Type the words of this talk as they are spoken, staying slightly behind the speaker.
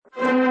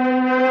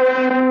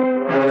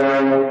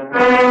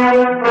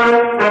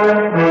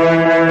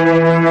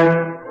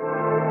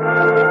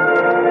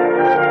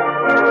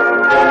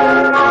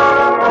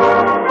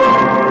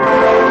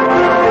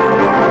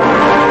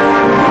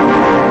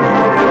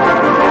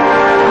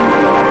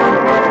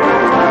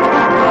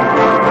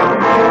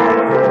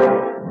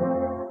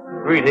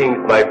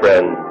my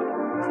friends.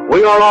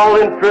 We are all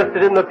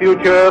interested in the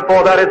future,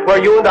 for that is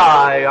where you and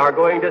I are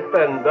going to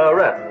spend the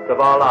rest of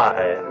our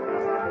lives.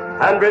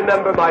 And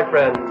remember, my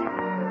friends,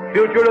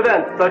 future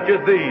events such as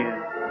these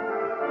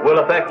will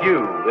affect you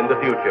in the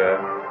future.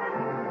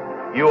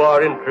 You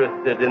are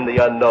interested in the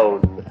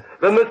unknown,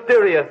 the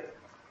mysterious,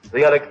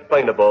 the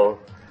unexplainable.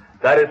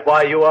 That is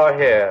why you are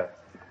here.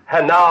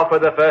 And now, for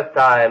the first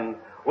time,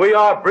 we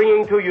are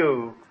bringing to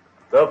you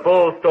the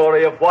full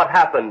story of what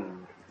happened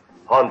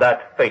on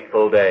that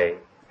fateful day.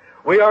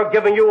 We are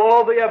giving you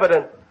all the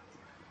evidence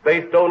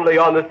based only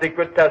on the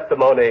secret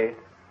testimony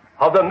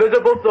of the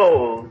miserable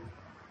souls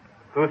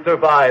who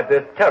survived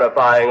this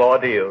terrifying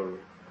ordeal.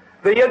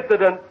 The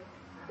incidents,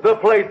 the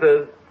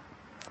places.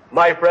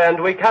 My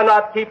friend, we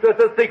cannot keep this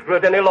a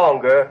secret any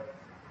longer.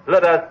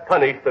 Let us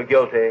punish the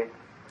guilty.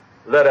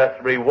 Let us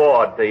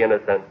reward the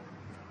innocent.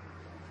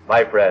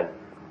 My friend,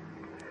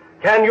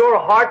 can your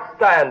heart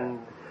stand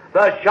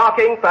the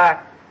shocking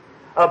fact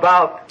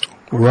about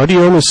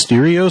Radio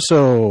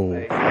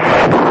Mysterioso?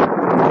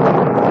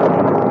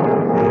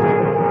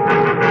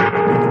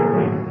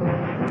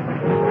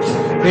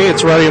 Hey,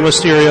 it's Radio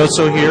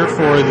Mysterioso here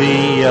for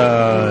the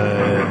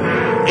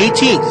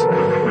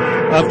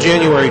 18th of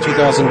January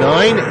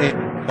 2009.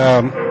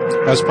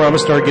 As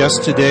promised, our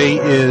guest today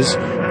is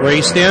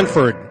Ray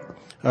Stanford.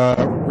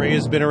 Ray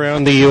has been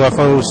around the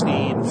UFO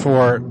scene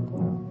for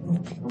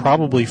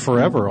probably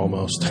forever,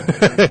 almost.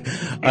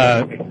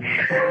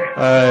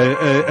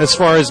 As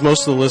far as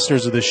most of the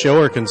listeners of the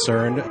show are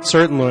concerned,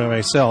 certainly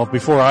myself,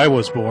 before I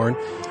was born.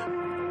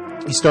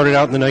 He started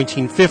out in the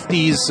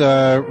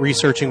 1950s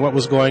researching what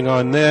was going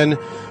on then,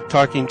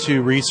 talking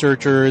to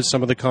researchers,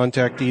 some of the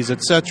contactees,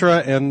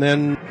 etc., and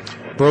then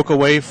broke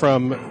away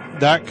from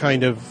that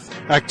kind of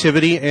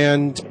activity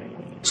and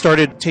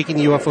started taking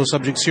the UFO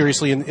subject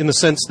seriously in the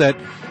sense that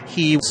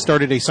he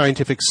started a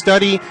scientific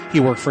study. He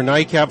worked for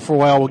NICAP for a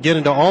while. We'll get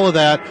into all of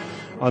that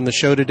on the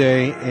show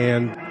today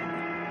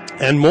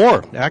and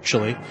more,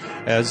 actually,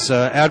 as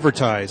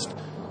advertised.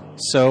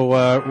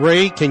 So,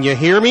 Ray, can you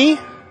hear me?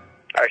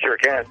 I sure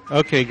can.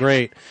 Okay,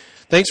 great.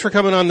 Thanks for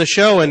coming on the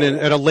show, and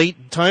at a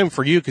late time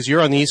for you because you're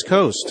on the East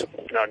Coast.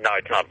 No,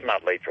 it's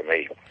not late for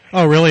me.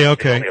 Oh, really?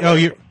 Okay.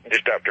 You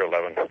just after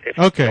 11. It's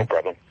okay. No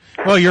problem.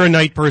 Well, you're a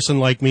night person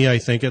like me, I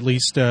think, at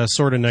least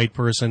sort of night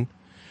person.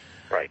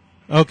 Right.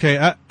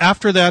 Okay.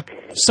 After that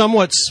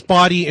somewhat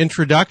spotty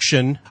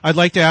introduction, I'd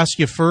like to ask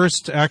you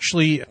first,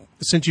 actually,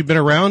 since you've been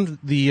around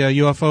the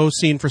UFO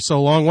scene for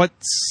so long, what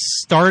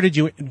started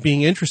you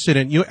being interested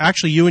in? You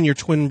and your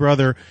twin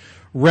brother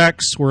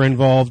Rex were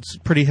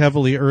involved pretty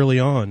heavily early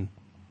on.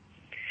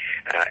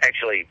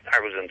 Actually, I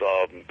was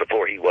involved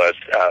before he was.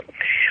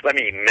 Let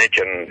me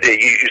mention,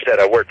 you said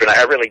I worked for NICAP.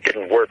 I really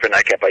didn't work for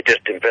NICAP. I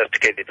just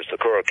investigated the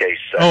Socorro case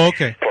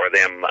for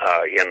them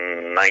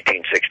in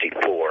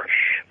 1964.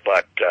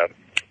 But,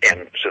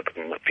 and sent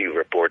them a few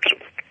reports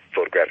of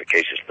photographic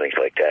cases and things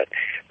like that.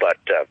 But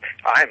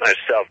I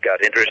myself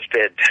got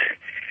interested,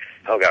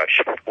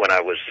 when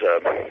I was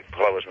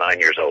 9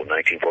 years old,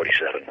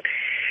 1947.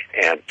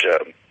 And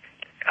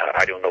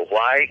I don't know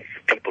why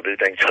people do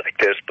things like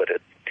this, but a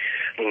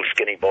little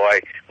skinny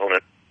boy on a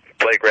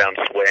playground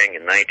swing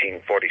in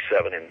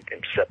 1947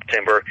 in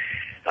September,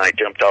 I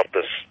jumped off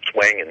the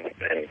swing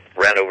and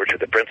ran over to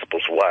the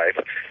principal's wife,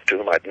 to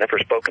whom I'd never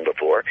spoken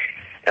before,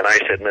 and I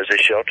said,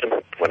 Mrs.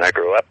 Shelton, when I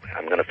grow up,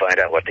 I'm going to find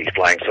out what these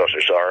flying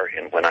saucers are,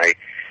 and when I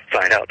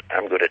find out,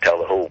 I'm going to tell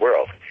the whole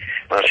world.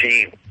 Well,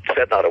 she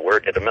said not a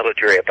word, did a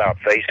military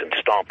about-face, and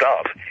stomped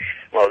off.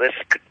 Well, this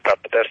is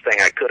about the best thing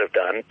I could have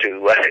done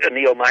to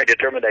anneal my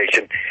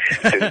determination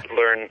to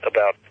learn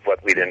about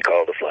what we then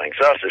call the flying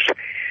saucers.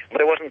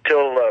 But it wasn't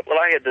until,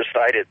 I had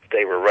decided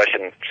they were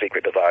Russian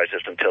secret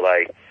devices until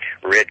I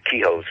read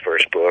Kehoe's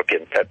first book,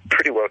 and that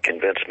pretty well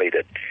convinced me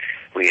that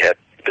we had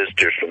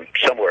visitors from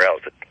somewhere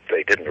else, that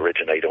they didn't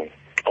originate on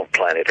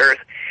planet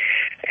Earth.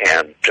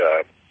 And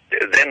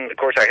then, of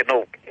course, I had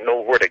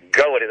nowhere to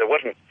go. There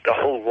wasn't a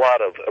whole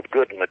lot of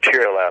good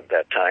material out at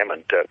that time,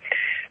 and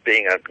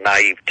being a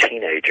naive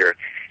teenager,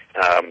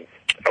 on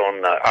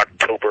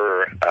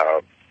October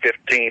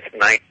 15th,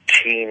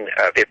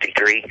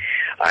 1953,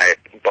 I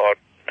bought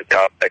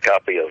a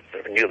copy of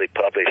the newly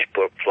published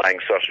book, Flying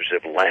Saucers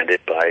Have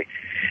Landed, by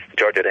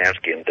George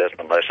Adamski and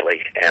Desmond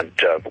Leslie. And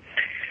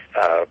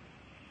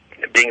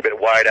being a bit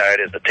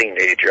wide-eyed as a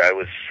teenager, I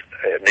was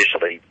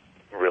initially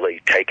really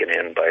taken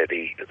in by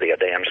the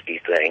Adamski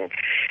thing.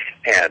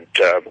 And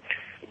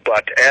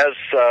but as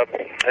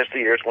the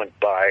years went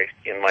by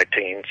in my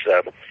teens,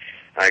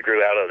 I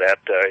grew out of that.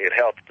 It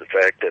helped the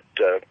fact that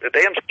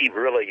Adamski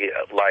really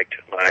liked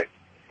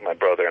my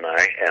brother and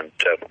I, and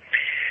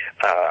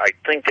I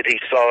think that he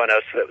saw in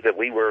us that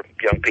we were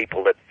young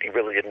people, that he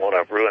really didn't want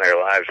to ruin our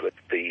lives with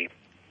the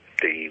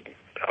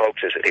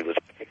hoaxes that he was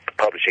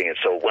publishing. And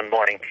so one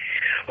morning,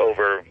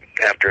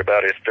 after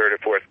about his third or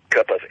fourth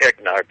cup of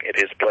eggnog at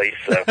his place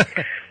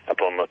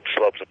up on the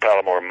slopes of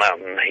Palomar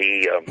Mountain,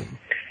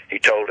 he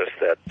told us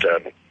that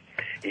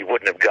he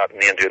wouldn't have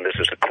gotten into, and this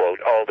is a quote,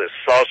 all this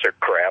saucer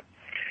crap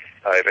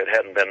If it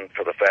hadn't been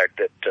for the fact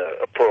that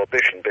a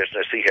prohibition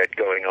business he had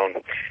going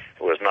on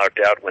was knocked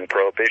out when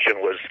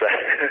prohibition was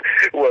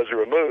was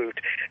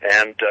removed,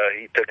 and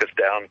he took us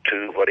down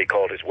to what he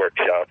called his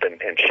workshop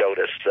and showed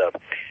us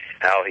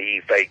how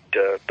he faked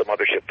the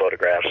mothership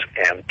photographs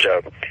and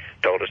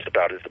told us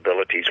about his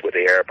abilities with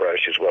the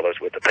airbrush as well as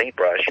with the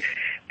paintbrush,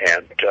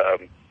 and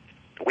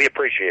we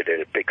appreciated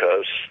it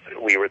because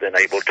we were then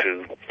able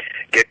to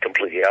get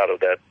completely out of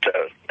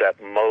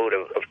that mode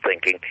of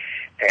thinking.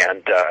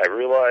 And I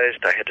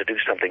realized I had to do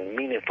something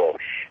meaningful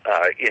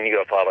in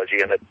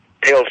ufology, and the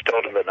tales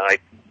told in the night,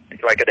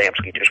 like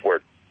Adamski, just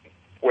weren't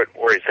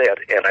where his head.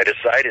 And I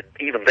decided,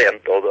 even then,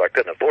 although I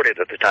couldn't afford it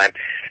at the time,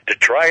 to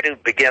try to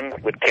begin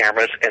with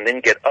cameras and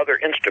then get other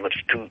instruments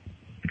to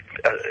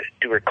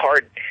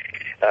record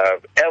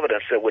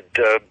evidence that would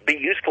be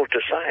useful to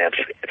science.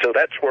 So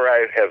that's where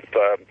I have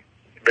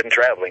been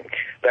traveling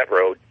that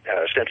road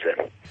since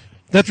then.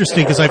 That's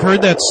interesting, because I've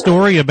heard that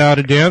story about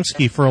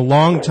Adamski for a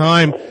long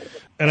time,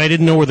 and I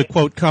didn't know where the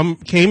quote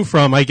came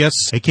from. I guess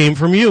it came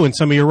from you and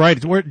some of your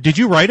writings. Did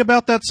you write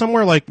about that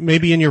somewhere, like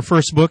maybe in your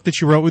first book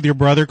that you wrote with your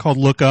brother called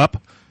Look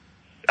Up?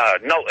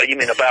 No, you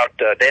mean about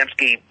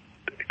Adamski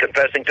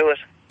confessing to us?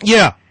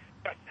 Yeah.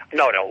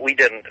 No, we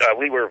didn't.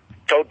 We were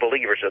total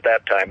believers at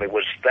that time. It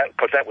was that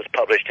because that was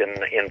published in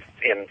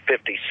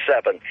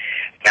 57,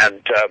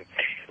 and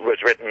was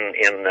written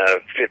in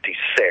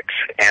 56,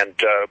 and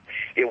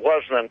it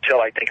wasn't until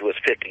I think it was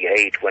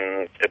 58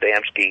 when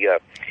Adamski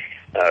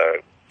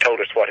told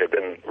us what had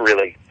been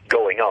really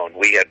going on.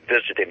 We had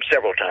visited him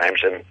several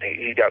times, and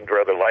he got to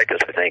rather like us,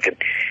 I think,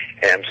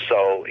 and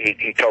so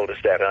he told us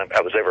that, and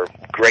I was ever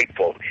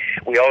grateful.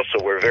 We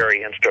also were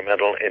very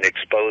instrumental in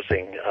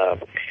exposing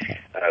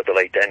the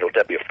late Daniel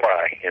W.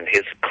 Fry and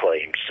his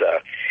claims.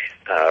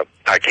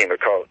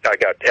 I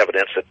got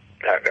evidence that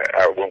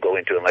I won't go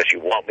into unless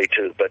you want me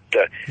to, but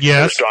yes.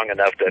 It was strong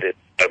enough that it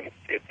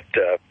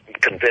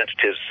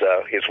convinced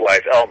his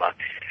wife Elma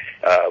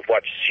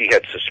what she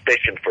had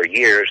suspicion for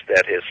years,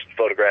 that his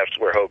photographs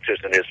were hoaxes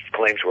and his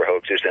claims were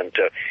hoaxes, and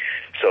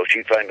so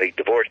she finally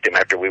divorced him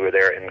after we were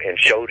there and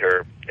showed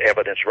her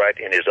evidence right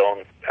in his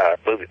own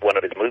one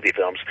of his movie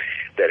films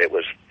that it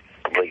was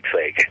complete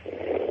fake.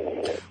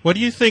 What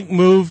do you think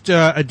moved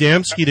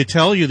Adamski to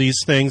tell you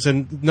these things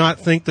and not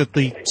think that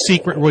the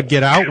secret would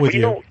get out with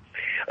you?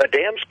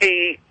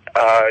 Adamski,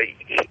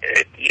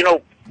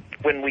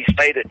 when we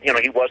say that,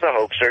 he was a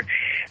hoaxer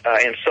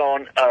and so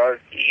on,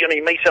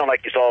 he may sound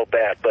like he's all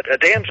bad, but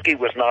Adamski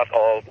was not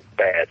all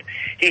bad.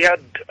 He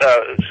had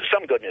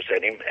some goodness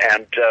in him,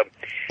 and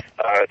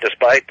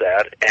despite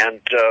that, and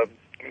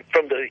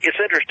it's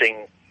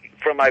interesting,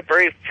 from my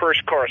very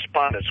first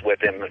correspondence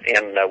with him,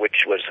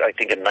 which was, I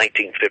think, in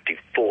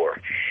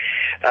 1954,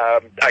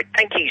 I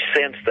think he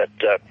sensed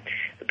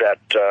that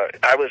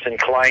I was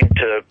inclined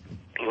to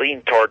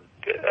lean toward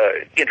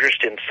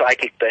interest in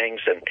psychic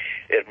things, and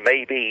it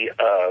may be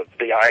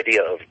the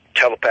idea of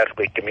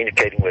telepathically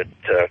communicating with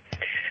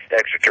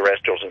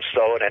extraterrestrials and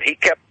so on. And he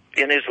kept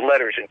in his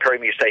letters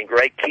encouraging me, saying,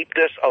 "Greg, keep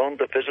this on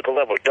the physical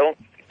level.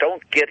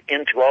 Don't get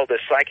into all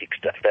this psychic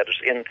stuff." That is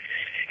in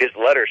his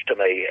letters to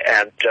me.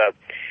 And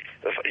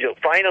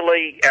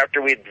finally,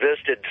 after we'd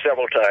visited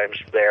several times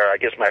there, I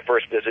guess my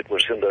first visit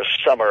was in the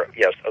summer,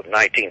 of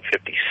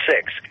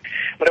 1956.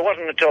 But it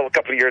wasn't until a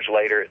couple of years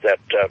later that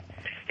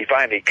he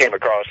finally came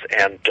across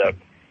and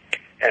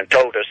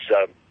told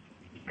us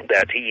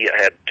that he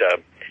had.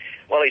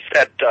 He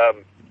said,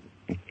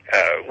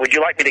 "Would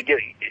you like me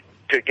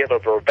to give a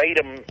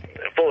verbatim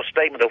full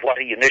statement of what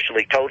he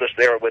initially told us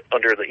there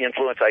under the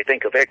influence, I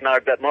think, of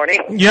eggnog that morning?"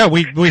 Yeah,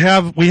 we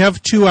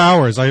have 2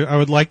 hours. I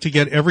would like to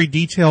get every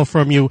detail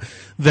from you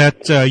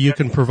that you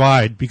can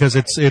provide, because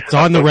it's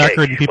on the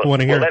record and people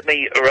want to hear it. Let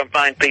me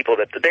remind people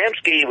that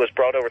Adamski was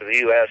brought over to the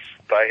U.S.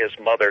 by his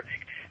mother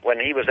when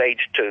he was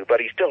age 2, but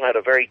he still had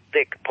a very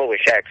thick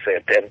Polish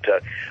accent, and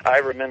I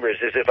remember as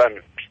if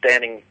I'm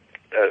standing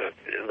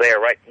there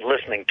right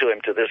listening to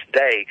him to this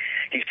day.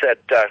 He said,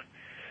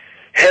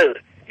 "Hell,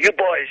 you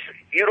boys,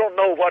 you don't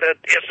know what an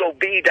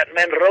SOB that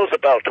man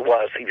Roosevelt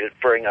was." He was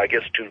referring, I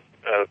guess, to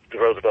the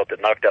Roosevelt that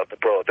knocked out the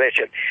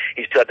Prohibition.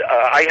 He said,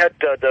 "I had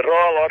the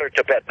Royal Order of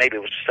Tibet." Maybe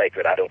it was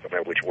sacred. I don't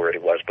remember which word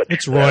it was, but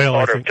it's Royal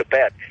Order of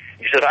Tibet.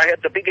 He said, "I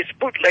had the biggest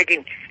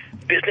bootlegging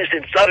business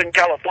in Southern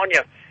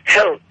California.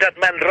 Hell, that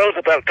man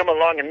Roosevelt come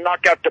along and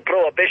knock out the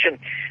Prohibition.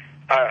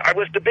 I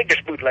was the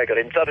biggest bootlegger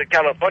in Southern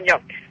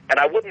California, and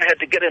I wouldn't have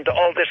to get into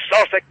all this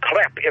saucy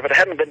crap if it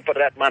hadn't been for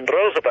that man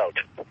Roosevelt."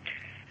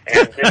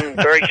 And then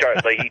very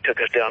shortly, he took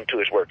us down to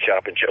his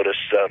workshop and showed us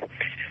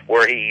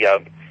where he,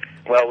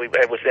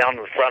 it was down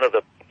in front of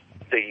the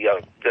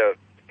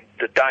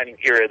dining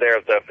area there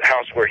of the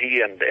house where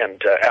he and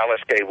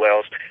Alice K.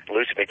 Wells,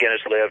 Lucy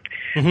McGinnis lived.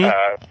 Mm-hmm.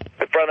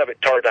 The front of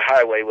it toward the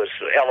highway was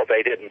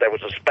elevated, and there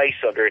was a space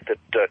under it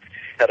that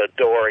had a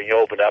door, and he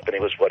opened up, and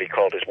it was what he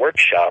called his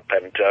workshop.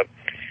 And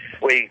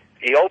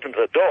he opened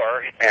the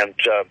door, and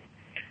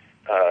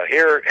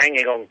here,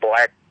 hanging on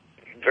black,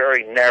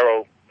 very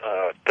narrow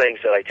things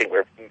that I think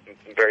were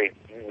very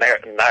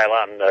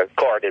nylon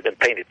cord had been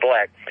painted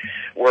black,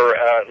 were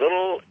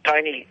little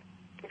tiny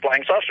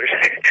flying saucers,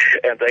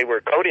 and they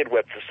were coated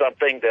with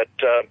something that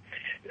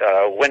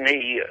when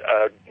he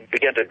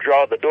began to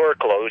draw the door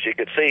closed, you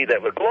could see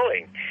that was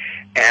glowing.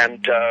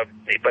 And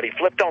but he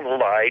flipped on the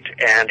light,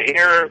 and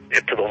here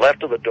to the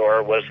left of the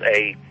door was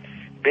a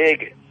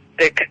big,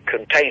 thick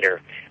container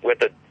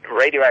with a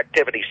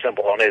radioactivity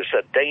symbol on it. It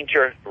said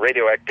danger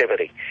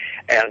radioactivity.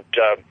 And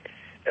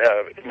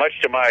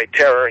much to my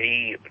terror,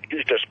 he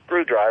used a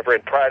screwdriver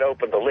and pried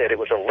open the lid. It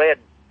was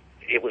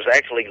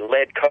actually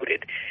lead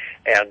coated.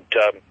 And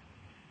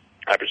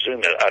I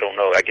presume, I don't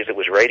know, I guess it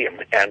was radium.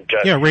 And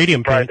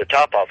radium pried the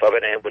top off of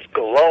it, and it was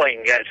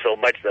glowing so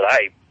much that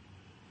I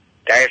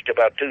dashed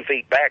about 2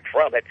 feet back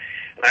from it.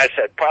 And I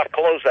said, Prof,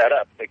 close that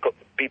up.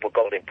 People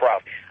called him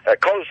Prof.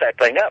 Close that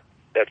thing up.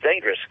 That's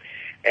dangerous.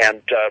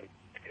 And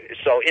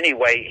so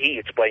anyway, he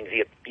explained he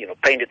had,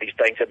 painted these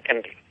things,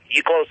 and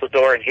you close the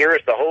door, and here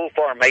is the whole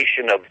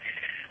formation of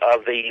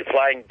the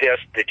flying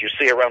disc that you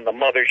see around the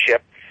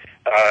mothership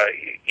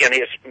in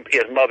his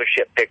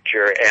mothership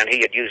picture, and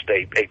he had used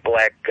a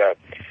black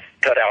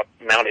cutout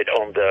mounted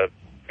on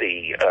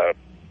the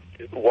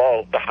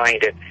wall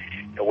behind it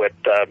with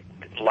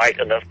light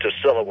enough to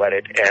silhouette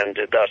it, and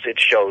thus it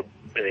showed,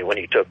 when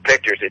he took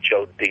pictures, it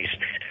showed these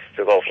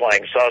little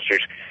flying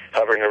saucers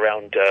hovering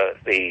around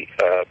the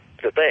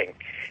thing.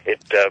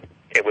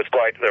 It was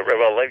quite a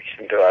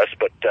revelation to us,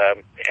 but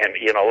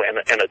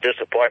and a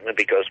disappointment,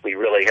 because we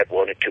really had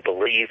wanted to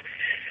believe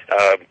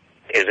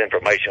his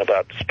information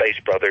about the Space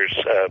Brothers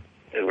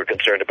who were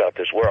concerned about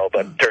this world.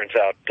 But it turns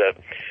out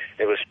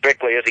it was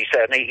strictly as he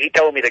said. And he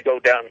told me to go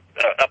down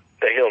up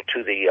the hill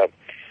to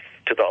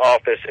the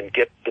office and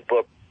get the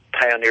book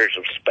Pioneers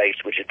of Space,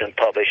 which had been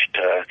published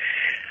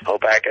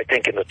back I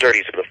think in the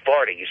 30s or the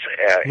 40s,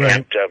 right.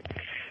 And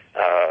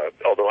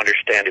although I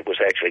understand it was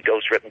actually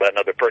ghostwritten by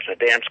another person,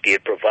 Adamski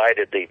had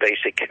provided the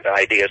basic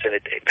ideas, and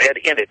it had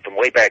in it from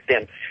way back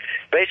then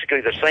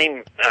basically the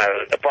same,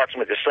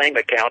 approximately the same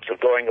accounts of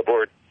going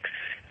aboard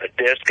a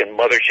disc and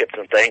motherships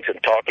and things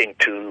and talking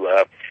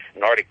to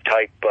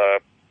Nordic-type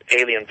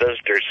alien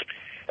visitors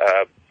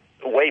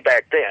way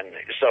back then.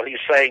 So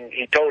he's saying,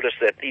 he told us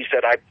that, he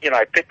said, I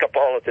pick up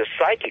all of this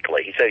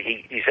psychically. He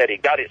said he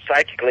got it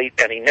psychically,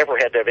 and he never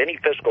had to have any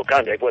physical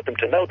contact with them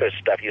to know this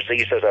stuff. You see,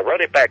 he says, I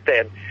wrote it back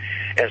then,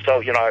 and so,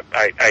 he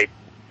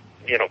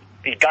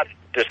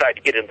decided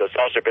to get into the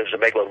saucer business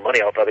and make a little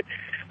money off of it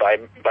by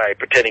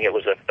pretending it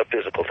was a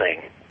physical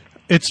thing.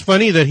 It's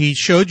funny that he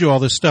showed you all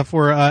this stuff.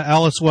 Were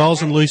Alice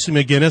Wells and Lucy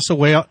McGinnis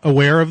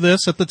aware of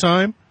this at the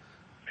time?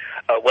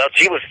 Well,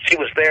 she was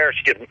there.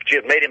 She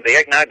had made him the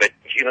eggnog, but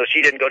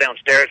she didn't go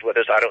downstairs with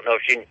us. I don't know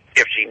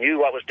if she knew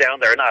what was down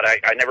there or not.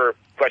 I never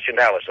questioned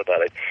Alice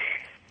about it.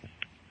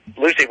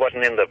 Lucy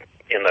wasn't in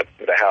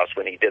the house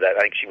when he did that.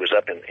 I think she was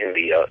up in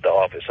the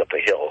office up the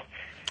hill.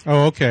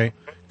 Oh, okay.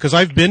 Because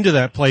I've been to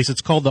that place.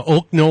 It's called the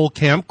Oak Knoll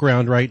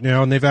Campground right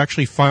now, and they've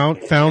actually found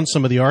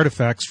some of the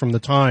artifacts from the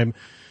time,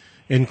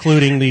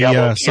 including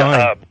the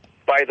sign.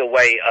 By the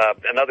way,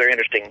 another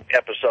interesting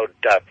episode.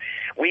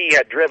 We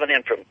had driven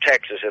in from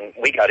Texas, and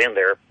we got in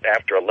there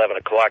after 11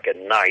 o'clock at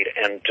night,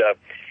 and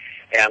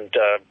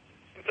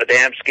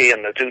Adamski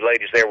and the two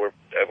ladies there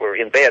were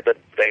in bed, but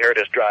they heard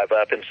us drive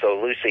up, and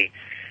so Lucy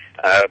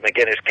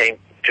McGinnis came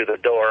to the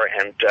door,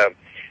 and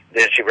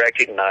then she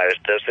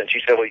recognized us, and she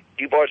said, well,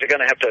 you boys are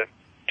going to have to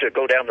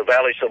go down the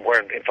valley somewhere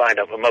and find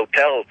a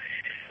motel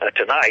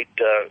tonight.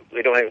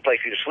 We don't have a place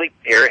for you to sleep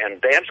here.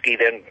 And Adamski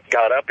then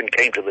got up and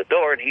came to the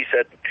door, and he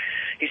said,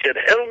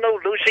 hell no,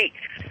 Lucy,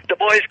 the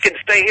boys can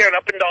stay here and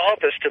up in the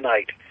office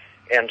tonight.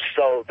 And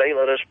so they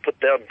let us put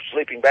down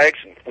sleeping bags,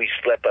 and we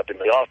slept up in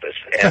the office.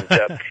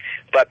 And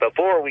but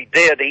before we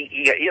did,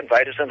 he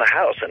invited us in the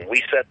house, and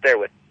we sat there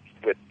with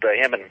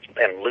him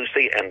and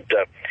Lucy and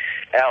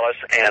Alice,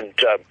 and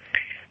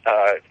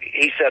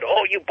he said,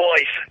 oh, you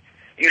boys,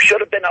 you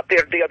should have been up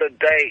there the other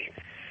day.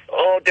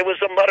 Oh, there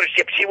was a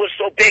mothership. She was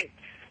so big.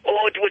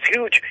 Oh, it was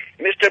huge.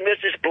 Mr. and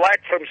Mrs.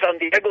 Black from San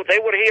Diego, they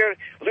were here.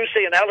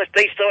 Lucy and Alice,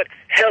 they saw it.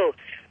 Hell,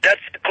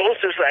 that's the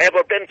closest I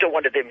ever been to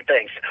one of them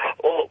things.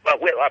 Oh,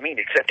 well, I mean,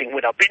 excepting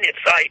when I've been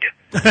inside.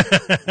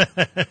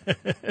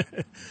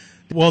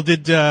 Well,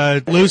 did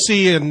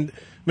Lucy and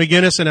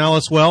McGinnis and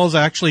Alice Wells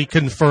actually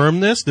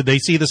confirm this? Did they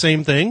see the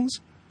same things?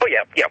 Oh,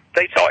 yeah,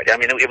 they saw it. I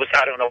mean, it was,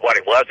 I don't know what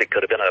it was. It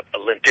could have been a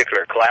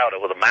lenticular cloud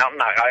over the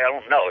mountain. I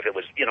don't know if it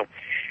was,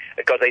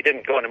 because they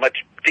didn't go into much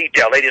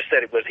detail. They just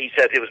said he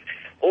said it was,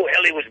 oh,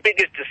 hell, it was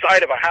big as the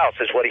side of a house,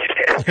 is what he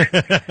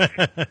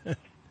said.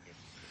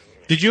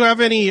 Did you have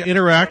any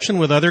interaction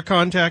with other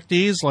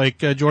contactees, like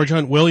George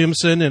Hunt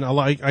Williamson? And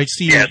I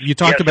see you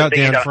talked about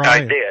indeed, Dan Fry. I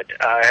did.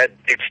 I had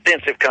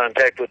extensive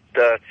contact with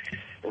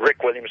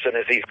Rick Williamson,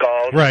 as he's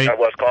called. Right. I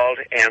was called.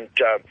 And,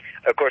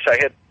 of course, I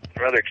had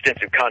rather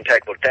extensive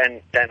contact with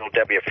Daniel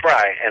W.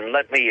 Fry. And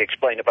let me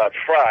explain about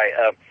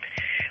Fry.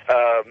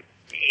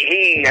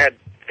 He had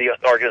the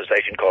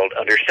organization called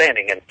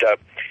Understanding, and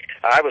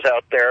I was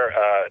out there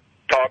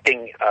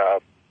talking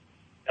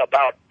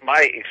about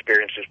my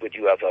experiences with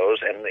UFOs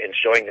and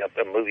showing up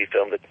a movie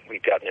film that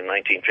we'd gotten in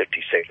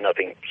 1956.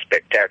 Nothing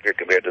spectacular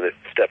compared to the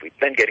stuff we've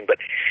been getting, but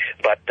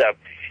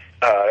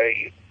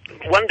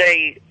one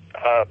day,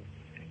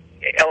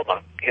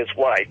 Elma, his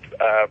wife,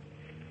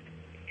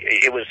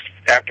 it was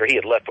after he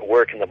had left for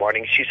work in the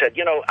morning, she said,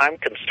 I'm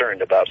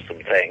concerned about some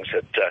things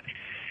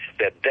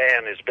that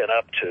Dan has been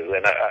up to,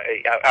 and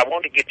I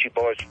want to get you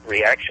boys'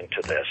 reaction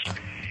to this.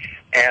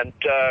 And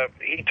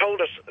he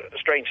told us a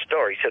strange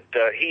story. He said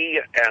he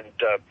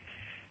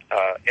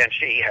and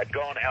she had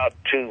gone out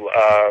to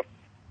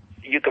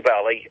Yucca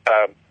Valley,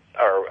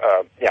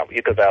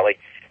 Yucca Valley,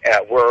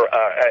 where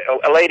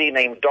a lady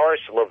named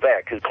Doris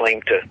Levesque, who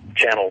claimed to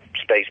channel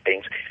space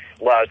beings,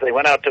 was. They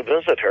went out to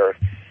visit her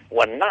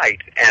one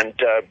night, and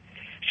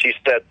she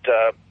said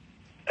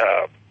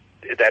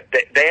that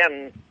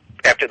Dan,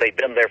 after they'd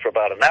been there for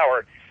about an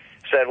hour,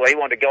 said, well, he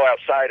wanted to go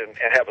outside and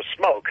have a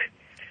smoke.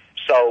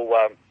 So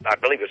I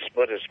believe it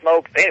split his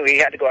smoke. Anyway, he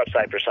had to go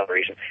outside for some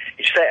reason,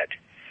 he said.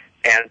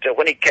 And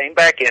when he came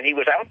back in, he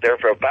was out there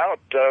for about,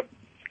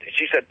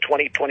 she said,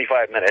 20,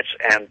 25 minutes,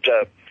 and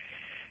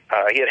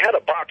he had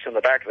a box in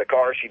the back of the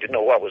car. She didn't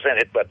know what was in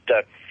it, but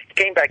he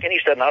came back in. He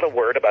said not a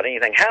word about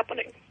anything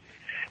happening.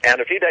 And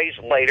a few days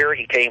later,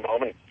 he came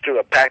home and threw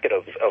a packet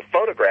of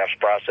photographs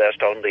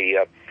processed on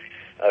the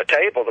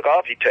table, the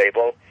coffee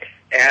table,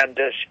 and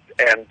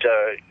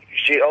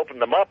she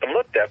opened them up and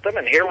looked at them,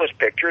 and here was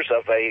pictures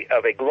of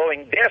a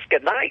glowing disc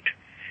at night.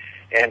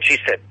 And she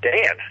said,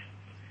 Dan,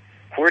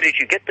 where did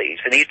you get these?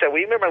 And he said, well,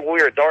 you remember when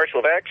we were at Doris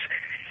Levesque's?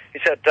 He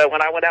said,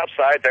 when I went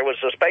outside, there was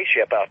a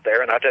spaceship out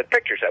there, and I took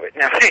pictures of it.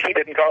 Now, he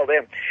didn't call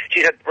them.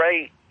 She said,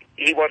 Ray,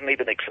 he wasn't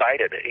even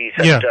excited. He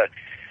said,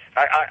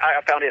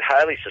 I found it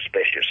highly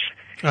suspicious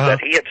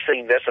that he had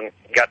seen this and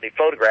got the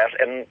photographs,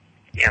 and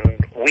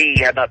we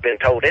had not been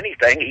told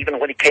anything, even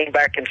when he came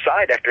back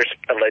inside after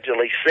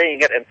allegedly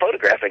seeing it and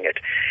photographing it.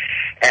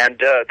 And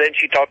then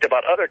she talked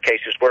about other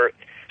cases where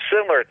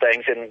similar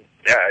things, and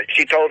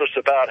she told us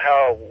about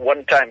how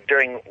one time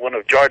during one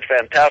of George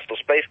Van Tassel's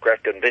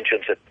spacecraft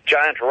conventions at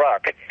Giant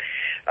Rock,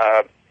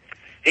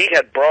 he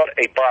had brought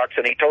a box,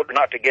 and he told her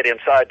not to get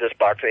inside this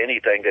box or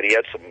anything, that he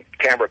had some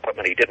camera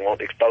equipment he didn't want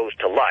exposed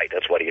to light.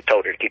 That's what he had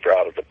told her, to keep her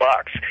out of the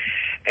box.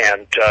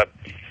 And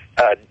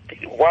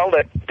while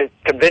the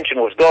convention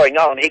was going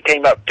on, he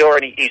came up to her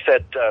and he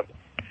said,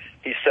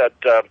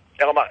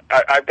 Elma,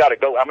 I've got to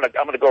go. I'm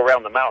going to go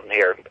around the mountain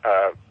here.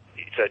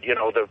 He said,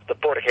 the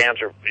porta cans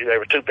they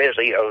were too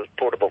busy. A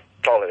portable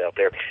toilet out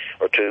there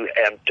or two,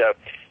 and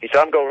he said,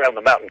 I'm going around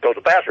the mountain, go to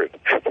the bathroom.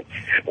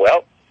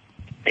 Well,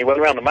 he went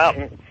around the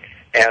mountain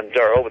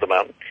or over the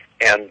mountain,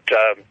 and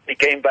he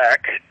came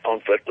back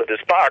on foot with his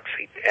box,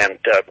 and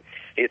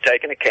he had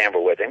taken a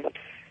camera with him.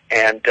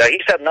 And he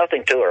said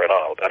nothing to her at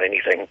all about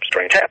anything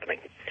strange happening.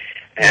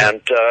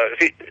 And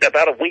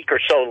about a week or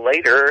so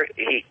later,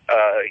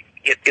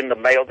 in the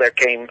mail there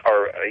came,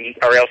 or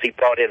else he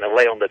brought in and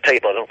lay on the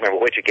table, I don't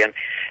remember which again,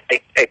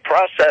 a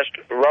processed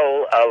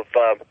roll of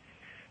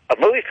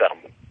movie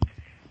film.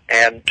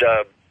 And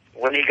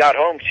when he got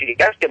home, she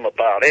asked him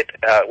about it.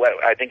 Well,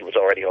 I think it was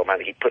already home. I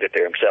mean, he put it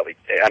there himself.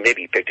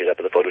 Maybe he picked it up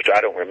in the photos. I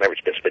don't remember.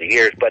 It's been so many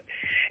years. But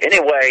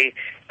anyway,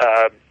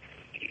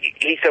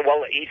 he said,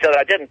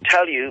 I didn't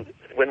tell you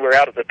when we were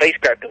out at the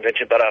spacecraft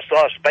convention, but I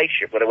saw a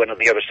spaceship when I went on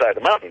the other side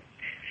of the mountain.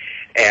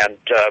 And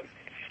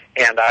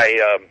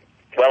I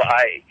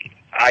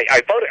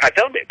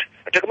filmed it.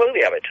 I took a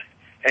movie of it.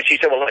 And she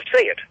said, well, let's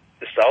see it.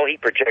 So he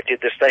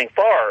projected this thing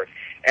far.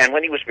 And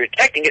when he was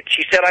projecting it,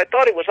 she said, I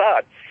thought it was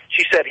odd.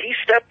 She said, he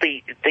set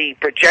the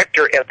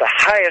projector at the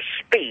highest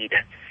speed.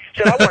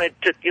 She said, I wanted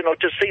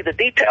to see the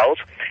details.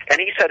 And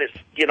he said, it's,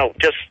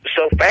 just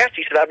so fast.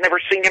 He said, I've never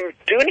seen him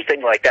do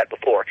anything like that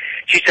before.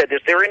 She said,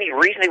 is there any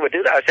reason he would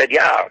do that? I said,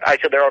 yeah. I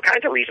said, there are all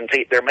kinds of reasons.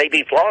 There may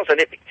be flaws in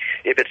it.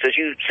 If it's, as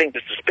you seem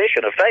to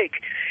suspicion, a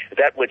fake,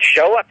 that would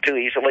show up too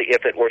easily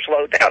if it were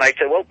slowed down. I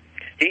said, well,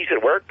 he's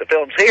at work. The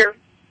film's here.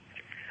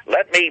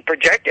 Let me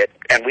project it,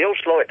 and we'll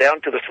slow it down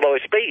to the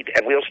slowest speed,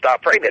 and we'll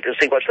stop framing it and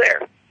see what's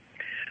there.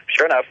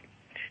 Sure enough,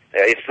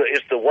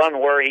 it's the one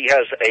where he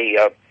has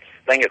a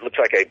thing that looks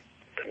like a,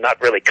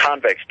 not really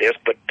convex disc,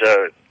 but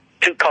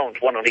two cones,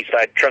 one on each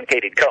side,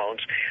 truncated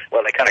cones.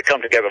 Well, they kind of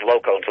come together, low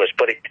cones, let's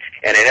put it,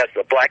 and it has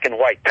the black and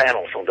white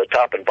panels on the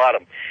top and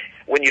bottom.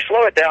 When you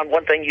slow it down,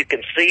 one thing you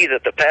can see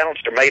that the panels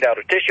are made out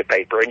of tissue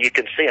paper, and you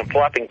can see them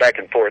flopping back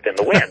and forth in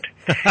the wind.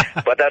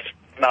 But that's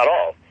not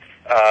all.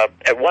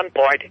 At one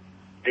point,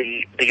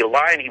 the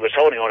line he was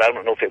holding on, I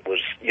don't know if it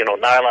was,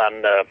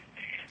 nylon,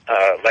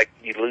 like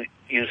you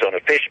use on a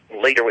fish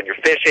leader when you're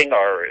fishing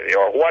or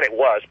what it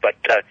was, but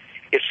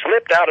it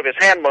slipped out of his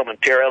hand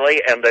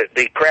momentarily, and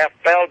the craft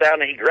fell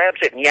down, and he grabs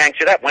it and yanks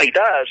it up. When he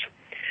does,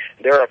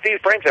 there are a few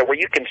frames there where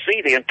you can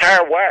see the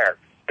entire wire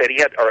that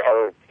he had,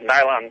 or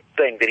nylon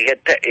thing that he had,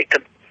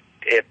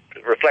 it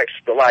reflects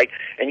the light,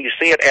 and you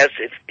see it as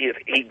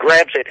he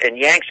grabs it and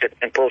yanks it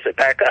and pulls it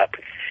back up.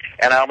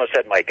 And I almost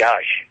said, my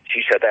gosh.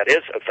 She said, that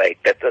is a fake.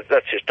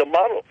 That's just a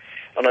model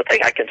on the thing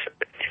I can.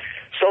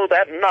 So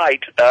that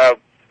night,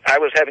 I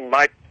was having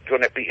my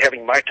going to be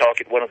having my talk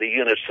at one of the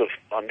units of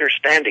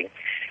understanding.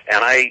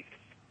 And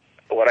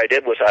what I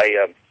did was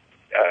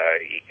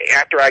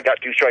after I got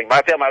through showing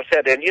my film, I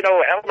said, and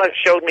Alma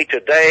showed me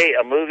today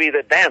a movie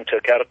that Dan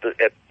took out at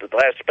the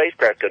last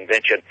spacecraft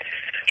convention.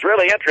 It's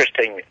really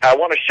interesting. I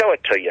want to show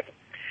it to you.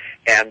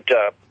 And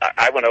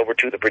I went over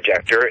to the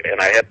projector, and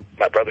I had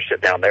my brother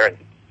sit down there, and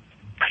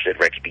I said,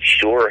 Rex, be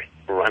sure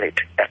run it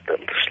at the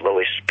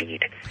slowest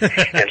speed.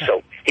 And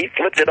so he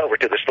flipped it over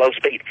to the slow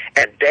speed,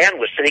 and Dan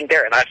was sitting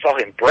there, and I saw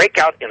him break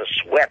out in a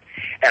sweat,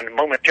 and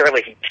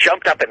momentarily he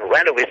jumped up and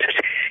ran over. He says,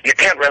 you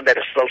can't run that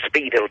at slow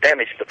speed. It'll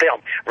damage the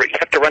film. You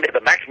have to run it at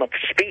the maximum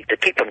speed to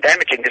keep from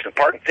damaging this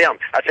important film.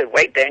 I said,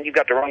 wait, Dan, you've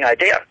got the wrong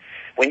idea.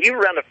 When you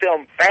run a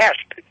film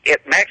fast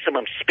at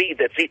maximum speed,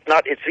 it's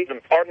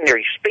even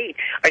ordinary speed.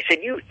 I said,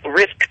 you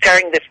risk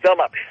tearing this film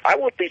up. I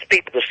want these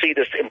people to see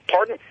this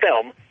important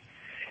film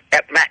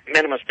at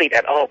minimum speed.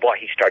 And, oh, boy,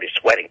 he started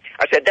sweating.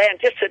 I said, Dan,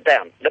 just sit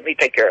down. Let me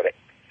take care of it.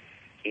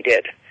 He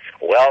did.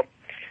 Well,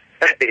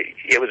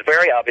 it was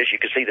very obvious. You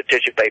could see the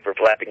tissue paper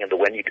flapping in the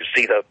wind. You could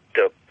see the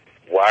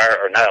wire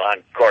or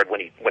nylon cord when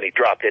he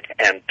dropped it.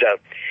 And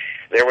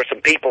there were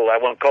some people, I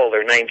won't call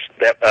their names,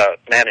 that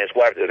man and his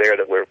wife were there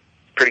that were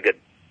pretty good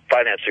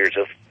financiers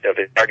of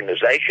his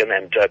organization.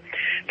 And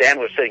Dan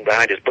was sitting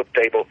behind his book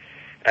table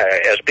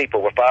as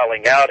people were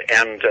filing out.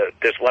 And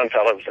this one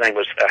fellow, his name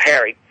was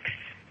Harry,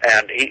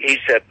 and he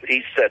said,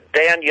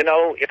 Dan,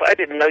 if I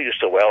didn't know you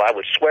so well, I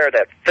would swear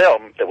that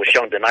film that was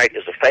shown tonight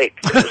is a fake.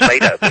 It was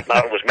made out, the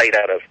model was made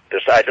out of the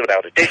size of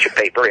out of tissue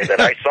paper, and that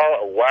I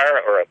saw a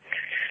wire or a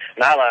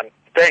nylon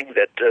thing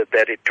that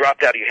it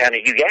dropped out of your hand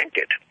and you yanked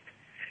it.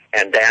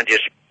 And Dan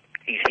just,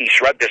 he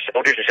shrugged his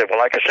shoulders and said, well,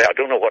 like I say, I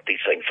don't know what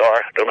these things are.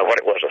 I don't know what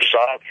it was I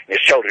saw. And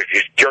his shoulders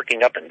just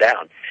jerking up and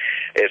down,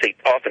 as he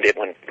often did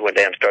when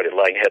Dan started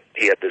lying.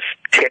 He had this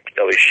tick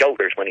of his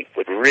shoulders when he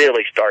would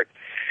really start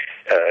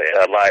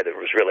a lie that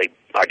was really,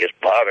 I guess,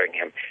 bothering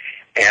him.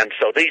 And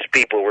so these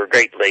people were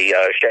greatly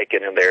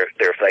shaken in their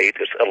faith,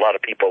 as a lot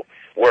of people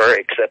were,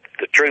 except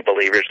the true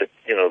believers that,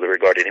 they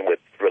regarded him with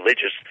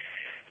religious,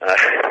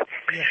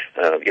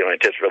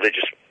 intense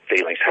religious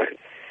feelings.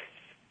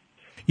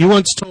 You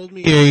once told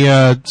me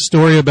a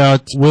story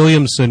about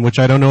Williamson, which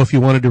I don't know if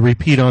you wanted to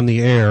repeat on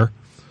the air,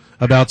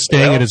 about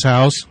staying at his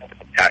house.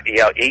 I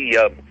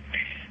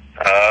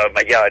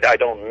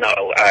don't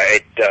know.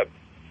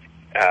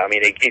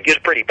 It gets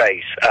pretty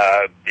base.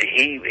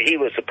 He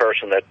was a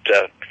person that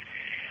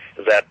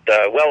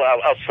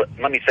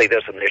let me say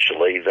this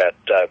initially, that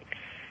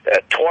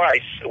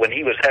twice when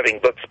he was having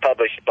books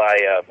published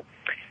by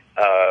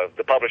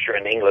the publisher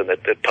in England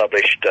that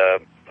published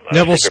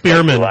Neville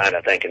Spearman, Line,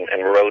 I think,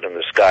 and Road in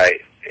the Sky.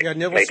 Yeah,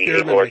 Neville maybe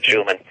Spearman, Lord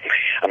Schumann.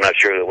 I'm not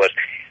sure who it was.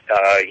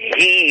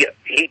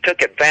 He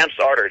took advance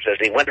orders as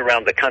he went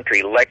around the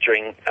country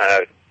lecturing,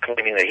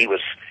 claiming that he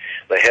was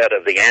the head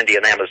of the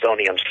Andean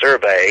Amazonian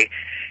Survey,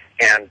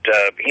 and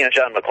he and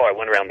John McCoy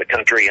went around the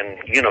country in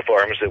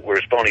uniforms that were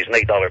as phony as an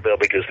 $8 bill,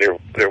 because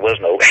there was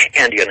no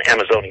Andean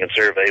Amazonian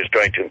Survey. He was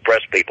trying to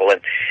impress people, and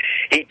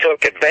he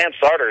took advance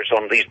orders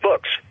on these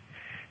books.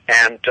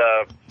 And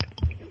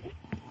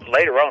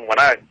later on, when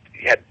I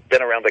had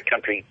been around the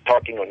country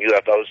talking on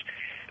UFOs,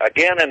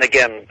 again and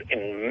again,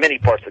 in many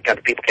parts of the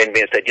country, people came to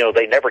me and said,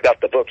 they never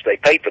got the books. They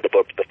paid for the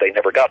books, but they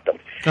never got them.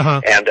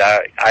 Uh-huh. And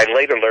I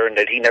later learned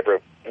that he never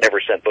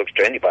sent books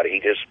to anybody. He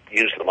just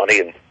used the money,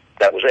 and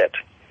that was it.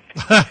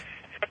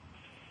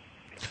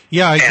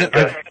 Yeah,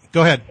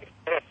 go ahead.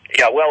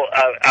 Yeah, well,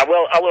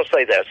 I will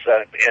say this,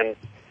 and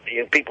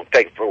people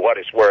take it for what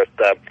it's worth.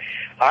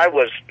 I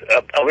was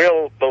a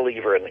real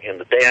believer in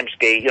the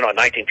Damski, in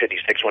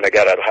 1956 when I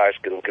got out of high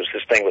school, because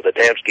this thing with the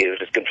Damski,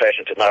 his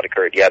confessions had not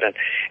occurred yet,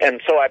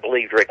 and so I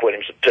believed Rick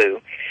Williamson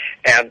too.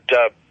 And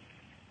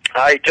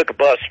I took a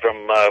bus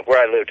from where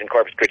I lived in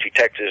Corpus Christi,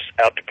 Texas,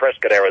 out to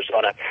Prescott,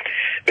 Arizona,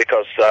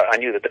 because I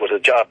knew that there was a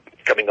job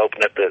coming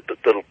open at the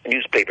little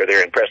newspaper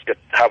there in Prescott,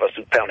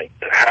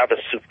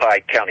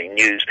 Havasupai County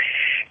News,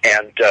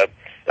 and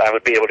I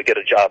would be able to get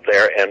a job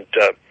there. And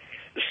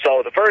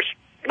so the first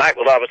night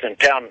while I was in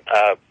town,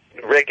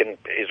 Rick and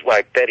his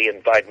wife Betty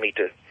invited me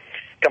to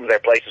come to their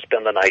place to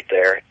spend the night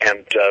there.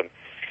 And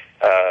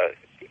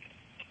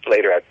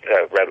later,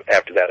 right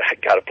after that, I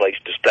got a place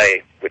to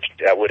stay, which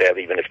I would have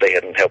even if they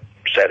hadn't helped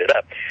set it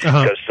up.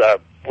 Uh-huh. Because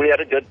we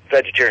had a good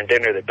vegetarian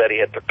dinner that Betty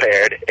had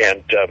prepared.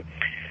 And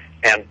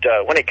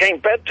when it came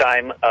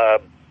bedtime,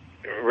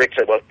 Rick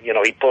said, well,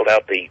 he pulled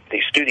out the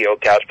studio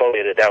couch,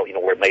 folded it out,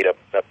 where it made a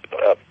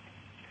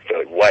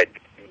fairly wide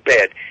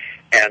bed.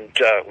 And,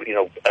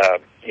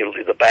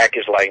 the back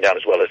is lying down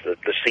as well as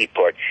the seat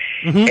part.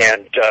 Mm-hmm.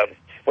 And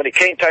when it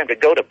came time to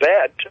go to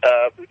bed,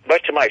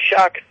 much to my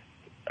shock,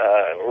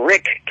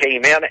 Rick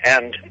came in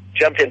and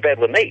jumped in bed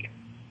with me.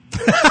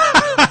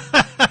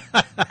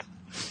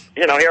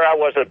 Here I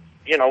was a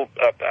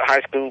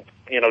high school,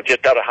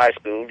 just out of high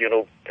school,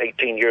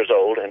 18 years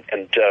old.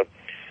 And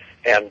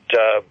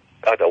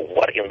I thought,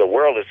 what in the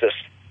world is this,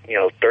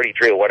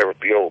 33 or whatever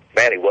year old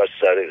man he was?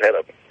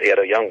 He had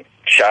a young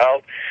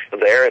child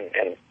there,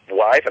 and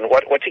wife, and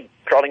what's he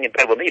crawling in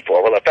bed with me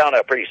for? Well, I found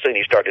out pretty soon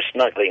he started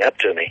snuggling up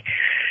to me.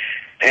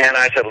 And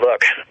I said,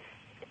 look,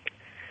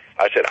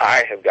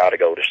 I have got to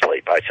go to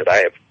sleep. I said, I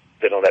have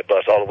been on that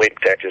bus all the way to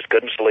Texas,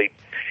 couldn't sleep.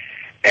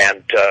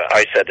 And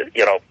I said,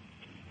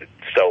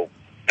 so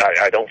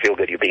I don't feel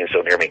good you being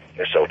so near me.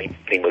 So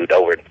he moved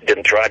over and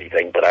didn't try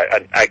anything, but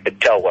I could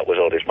tell what was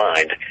on his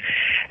mind.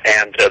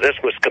 And this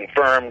was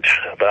confirmed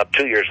about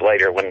 2 years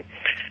later when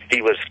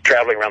he was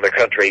traveling around the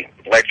country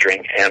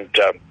lecturing, and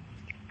the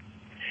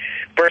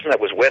person that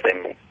was with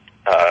him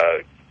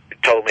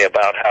told me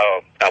about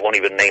how, I won't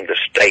even name the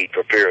state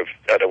for fear of,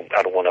 I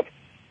don't want to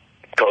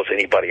cause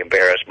anybody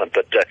embarrassment,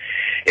 but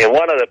in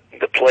one of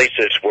the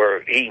places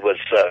where he was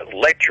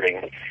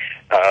lecturing,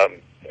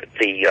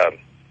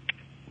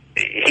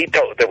 he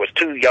told there was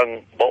 2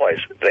 young boys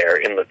there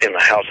in the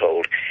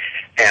household,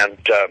 and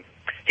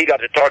he got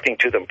to talking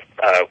to them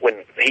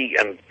when he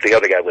and the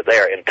other guy were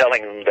there, and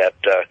telling them that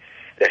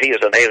he is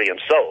an alien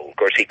soul. Of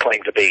course, he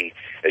claimed to be,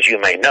 as you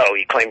may know,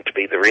 he claimed to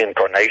be the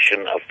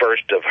reincarnation of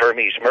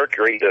Hermes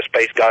Mercury, the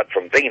space god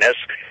from Venus,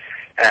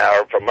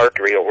 or from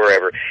Mercury or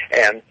wherever,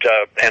 and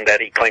that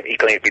he claimed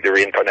to be the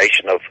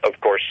reincarnation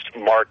of course,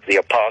 Mark the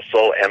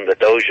Apostle and the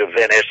Doge of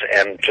Venice,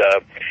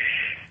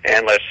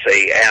 and let's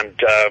see,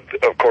 and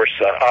of course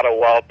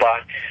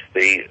Atahualpa,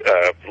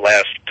 the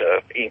last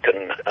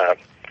Incan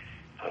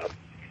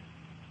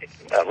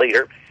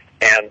leader,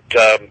 and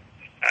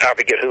I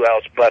forget who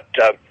else, but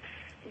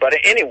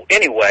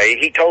anyway,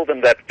 he told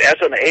them that as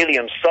an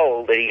alien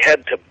soul, that he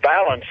had to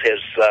balance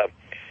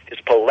his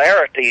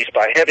polarities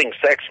by having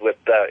sex with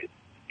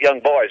young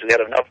boys who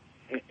had enough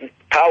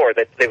power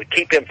that they would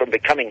keep him from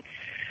becoming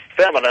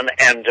feminine,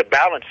 and to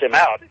balance him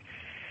out.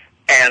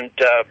 And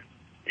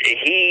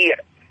he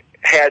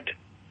had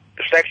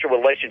sexual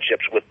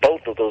relationships with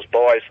both of those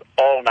boys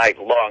all night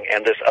long,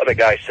 and this other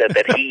guy said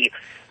that he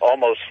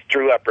almost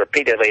threw up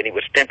repeatedly, and he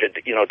was tempted,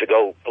 to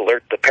go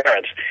alert the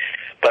parents.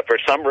 But for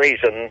some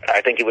reason,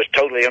 I think he was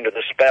totally under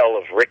the spell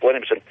of Rick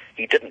Williamson.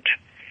 He didn't.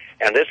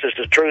 And this is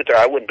the truth, or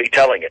I wouldn't be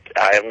telling it.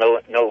 I have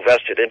no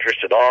vested interest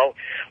at all.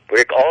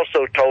 Rick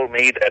also told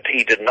me that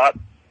he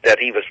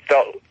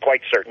felt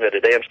quite certain that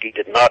Adamski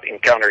did not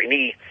encounter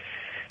any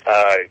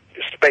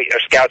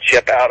scout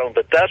ship out on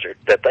the desert,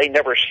 that they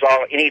never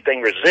saw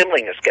anything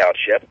resembling a scout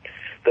ship,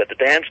 that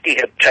Adamski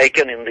had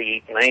taken in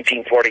the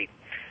 1940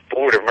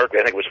 Ford or Mercury,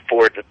 I think it was a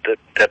Ford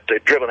that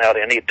they'd driven out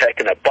in, he had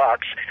taken a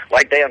box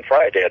like Dan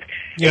Fry did.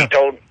 Yeah.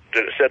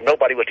 He said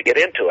nobody was to get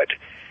into it.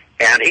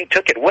 And he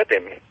took it with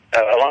him,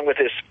 along with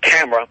his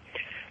camera,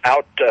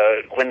 out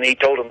when he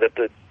told him that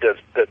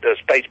the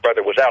space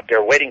brother was out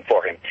there waiting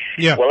for him.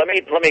 Yeah. Well, let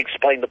me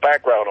explain the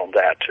background on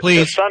that.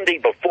 Please. The Sunday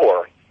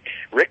before,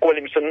 Rick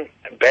Williamson,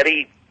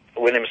 Betty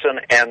Williamson,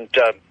 and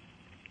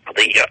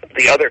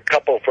the other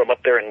couple from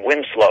up there in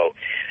Winslow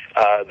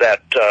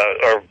that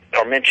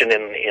are mentioned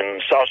in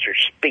Saucer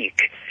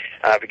Speak,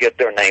 I forget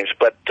their names,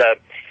 but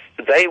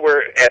they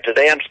were at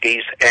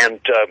Adamski's, and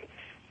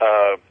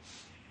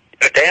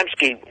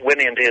Adamski went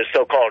into his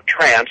so-called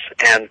trance,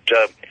 and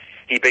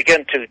he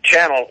began to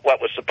channel what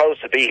was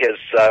supposed to be his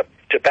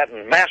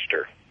Tibetan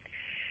master.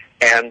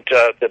 And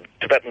the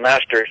Tibetan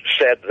master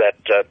said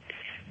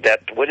that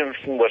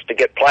Williamson was to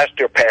get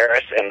plaster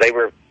Paris, and they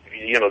were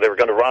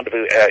going to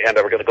rendezvous, and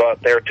they were going to go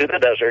out there to the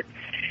desert,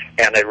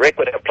 and that Rick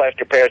would have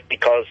plaster Paris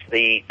because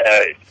the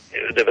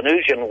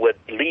Venusian would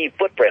leave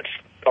footprints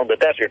on the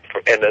desert,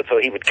 and so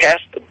he would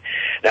cast them.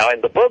 Now,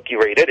 in the book you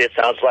read it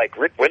sounds like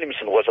Rick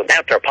Williamson was an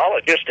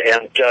anthropologist,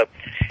 and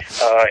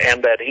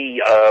that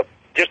he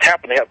just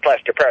happened to have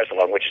plaster Paris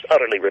along, which is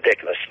utterly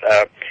ridiculous,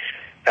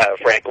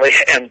 frankly.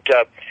 And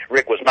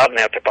Rick was not an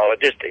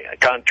anthropologist.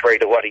 Contrary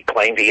to what he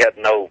claimed, he had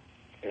no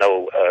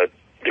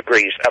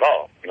degrees at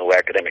all, no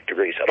academic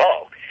degrees at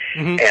all.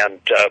 Mm-hmm. And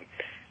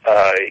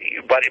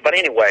but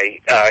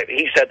anyway,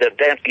 he said that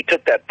Adamski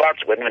took that box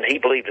with him, and he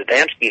believed that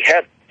Adamski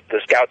had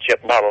the scout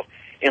ship model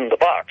in the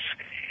box,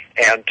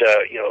 and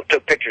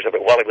took pictures of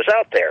it while he was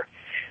out there.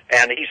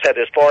 And he said,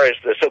 as far as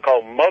the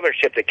so-called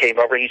mothership that came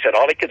over, he said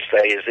all he could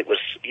say is it was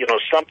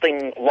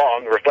something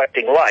long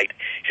reflecting light.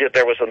 He said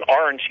there was an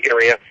orange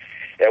area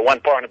at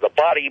one part of the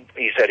body.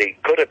 He said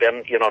it could have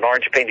been an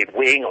orange painted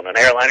wing on an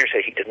airliner. He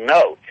said he didn't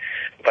know,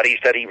 but he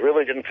said he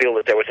really didn't feel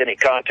that there was any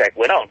contact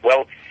went on.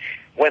 Well,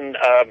 when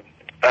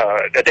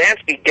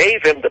Adamski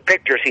gave him the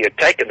pictures he had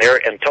taken there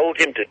and told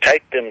him to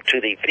take them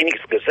to the Phoenix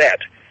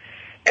Gazette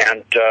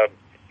and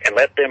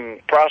let them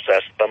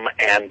process them,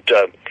 and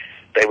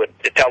they would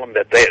tell him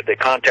that the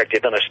contact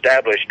had been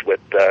established with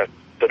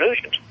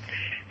Venusians.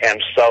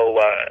 And so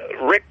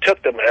Rick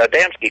took them.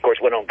 Adamski, of course,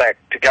 went on back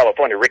to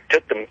California. Rick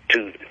took them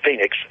to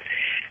Phoenix,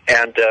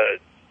 and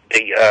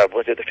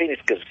was it the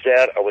Phoenix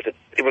Gazette, or was it?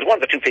 It was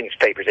one of the 2 Phoenix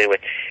papers anyway.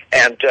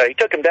 And he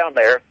took them down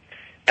there,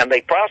 and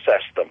they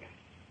processed them.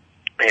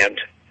 And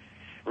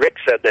Rick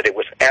said that it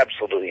was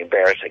absolutely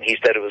embarrassing. He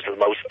said it was the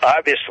most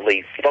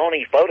obviously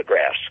phony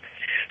photographs.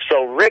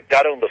 So Rick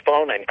got on the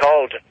phone and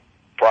called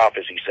Prof,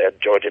 as he said,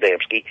 George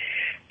Adamski,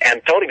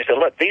 and told him, he said,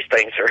 look, these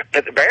things are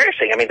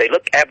embarrassing. I mean, they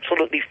look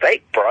absolutely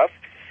fake, Prof.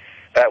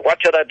 what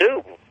should I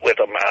do with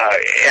them?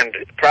 And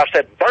Prof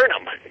said, burn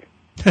them.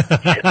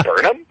 I said,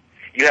 burn them?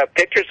 You have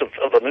pictures of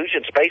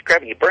Venusian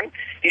spacecraft and you burn them?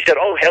 He said,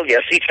 oh, hell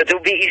yes. He said,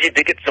 it'll be easy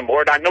to get some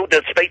more. And I know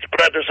the Space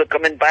Brothers are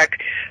coming back.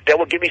 They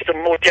will give me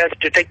some more chance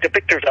to take the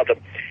pictures of them.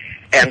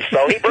 And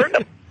so he burned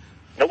them.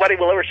 Nobody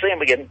will ever see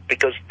them again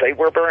because they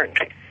were burned.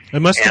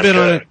 It must have been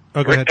on it.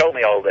 Oh, Rick told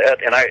me all that,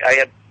 and I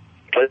had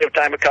plenty of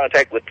time of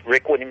contact with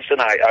Rick Williamson.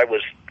 I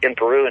was in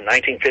Peru in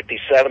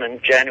 1957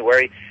 in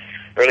January,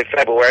 early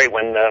February,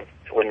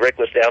 when Rick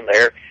was down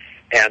there,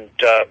 and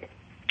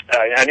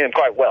I knew him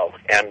quite well.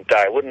 And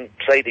I wouldn't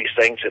say these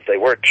things if they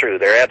weren't true.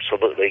 They're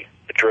absolutely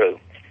true.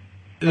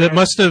 That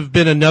must have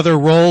been another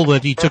role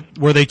that he took,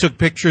 where they took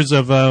pictures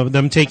of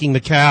them taking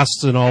the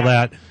casts and all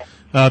that,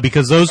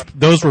 because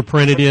those were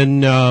printed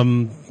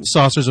in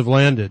Saucers Have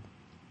Landed.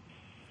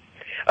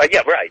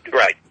 Yeah, right.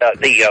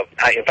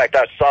 In fact,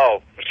 I saw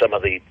some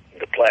of the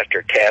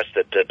plaster casts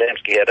that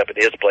Adamski had up at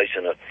his place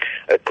in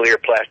a clear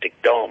plastic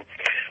dome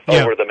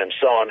over them and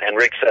so on. And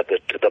Rick said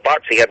that the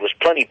box he had was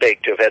plenty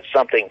big to have had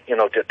something,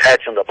 to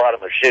attach on the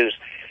bottom of shoes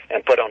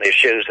and put on his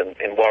shoes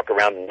and walk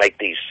around and make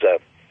these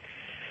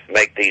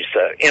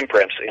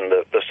imprints in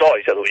the soil.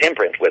 He said those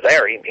imprints were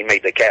there. He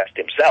made the cast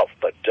himself,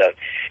 but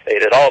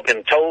it had all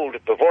been told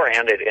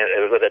beforehand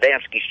with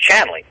Adamski's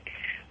channeling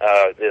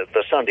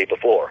the Sunday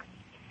before.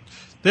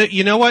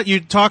 You know what? You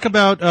talk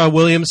about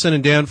Williamson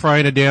and Dan Fry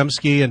and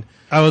Adamski, and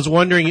I was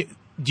wondering,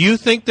 do you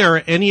think there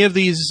are any of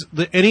the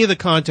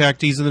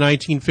contactees in the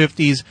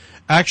 1950s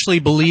actually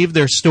believed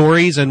their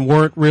stories and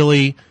weren't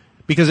really,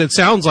 because it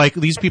sounds like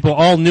these people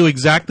all knew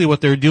exactly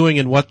what they're doing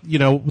and what,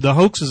 the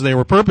hoaxes they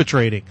were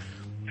perpetrating.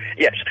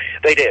 Yes,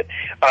 they did.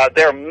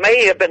 There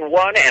may have been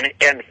one,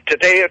 and to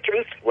tell you the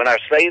truth, when I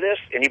say this,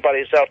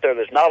 anybody that's out there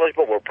that's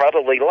knowledgeable will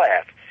probably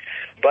laugh.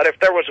 But if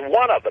there was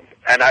one of them,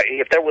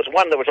 if there was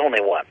one, there was only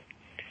one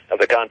of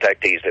the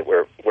contactees that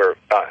were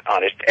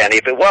honest. And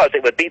if it was,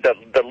 it would be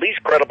the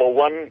least credible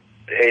one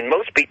in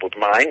most people's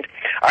mind.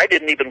 I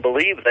didn't even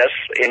believe this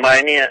in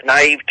my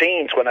naive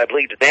teens when I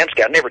believed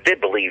Adamski. I never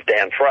did believe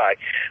Dan Fry,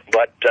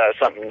 but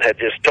something had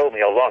just told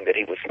me all along that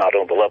he was not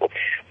on the level.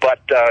 But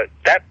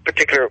that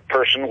particular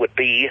person would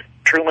be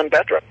Truman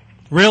Bedram.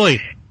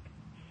 Really?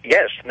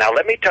 Yes. Now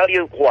let me tell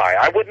you why.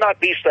 I would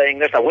not be saying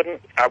this. I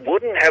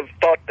wouldn't have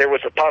thought there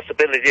was a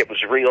possibility it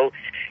was real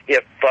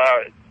if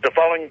the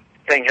following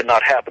thing had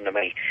not happened to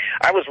me.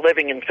 I was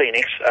living in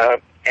Phoenix,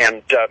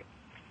 and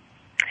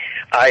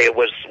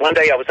one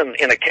day I was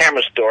in a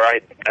camera store.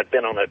 I'd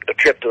been on a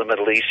trip to the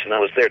Middle East, and I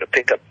was there to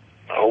pick up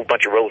a whole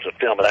bunch of rolls of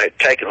film that I had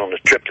taken on this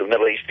trip to the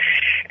Middle East.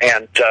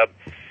 And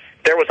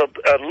there was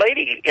a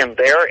lady in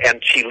there, and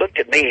she looked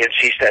at me and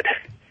she said,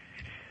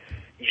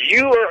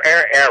 "You are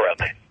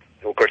Arab."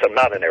 Of course, I'm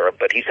not an Arab,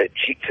 but she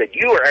said,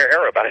 "You are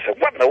Arab." I said,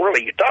 "What in the world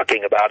are you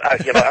talking about?"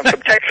 I'm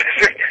from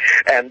Texas.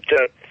 And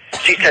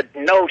she said,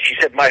 "No." She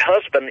said, "My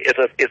husband is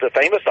a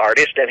famous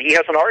artist, and he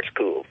has an art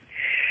school,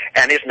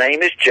 and his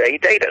name is Jay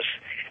Davis.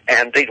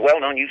 And he's well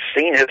known. You've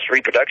seen his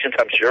reproductions,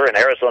 I'm sure, in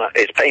Arizona.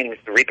 His paintings,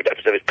 the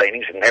reproductions of his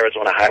paintings in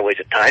Arizona highways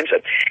at times.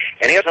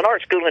 And he has an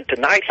art school, and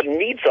tonight he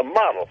needs a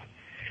model,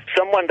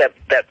 someone that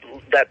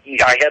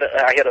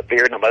I had a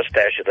beard and a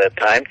mustache at that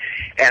time,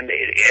 and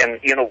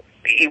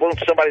he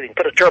wants somebody that can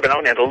put a turban on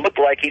and it'll look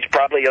like he's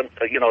probably an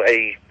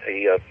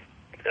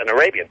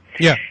Arabian."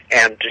 Yeah.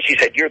 And she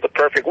said, "You're the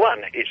perfect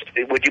one.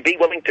 Would you be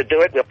willing to do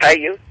it? We'll pay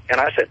you."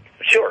 And I said,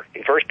 "Sure."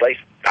 In first place,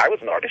 I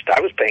was an artist. I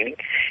was painting.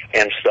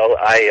 And so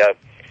I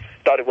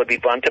thought it would be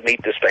fun to meet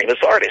this famous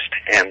artist.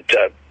 And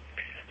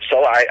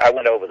so I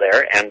went over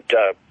there, and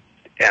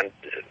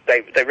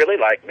they really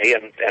liked me.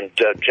 And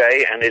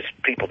Jay and his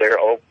people there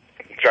all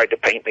tried to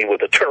paint me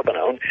with a turban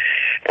on.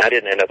 I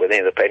didn't end up with any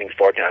of the paintings,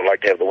 fortunately. I'd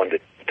like to have the one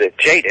that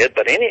Jay did.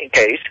 But in any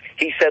case,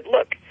 he said,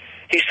 "Look,"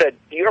 he said,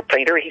 "you're a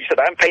painter." He said,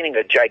 "I'm painting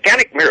a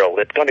gigantic mural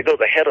that's going to go to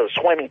the head of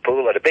the swimming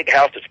pool at a big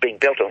house that's being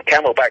built on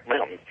Camelback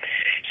Mountain."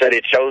 He said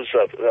it shows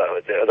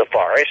the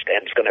forest,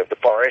 and it's going to have the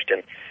forest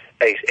and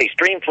a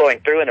stream flowing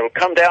through, and it will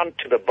come down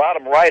to the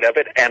bottom right of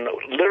it, and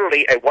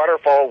literally a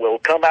waterfall will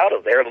come out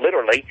of there.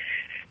 Literally,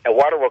 and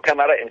water will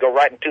come out of it and go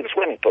right into the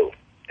swimming pool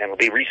and will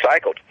be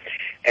recycled.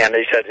 And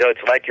he said,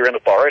 it's like you're in the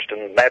forest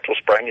and natural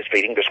spring is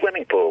feeding the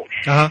swimming pool.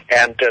 Uh-huh.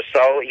 And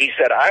so he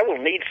said, "I will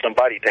need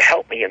somebody to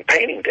help me in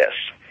painting this."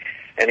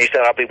 And he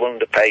said, "I'll be willing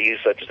to pay you,"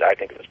 such as I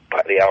think it was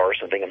by the hour or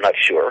something, I'm not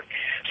sure.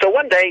 So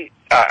one day,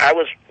 I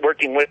was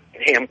working with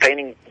him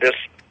painting this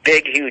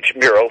big, huge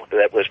mural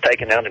that was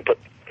taken down and put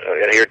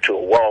adhered to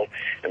a wall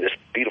in this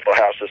beautiful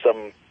house of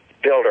some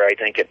builder, I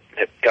think, had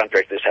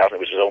contracted this house, and it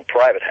was his own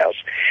private house.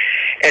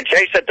 And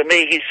Jay said to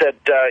me, he said,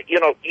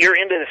 "You're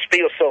into this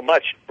field so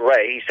much,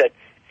 Ray." He said,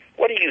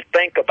 "What do you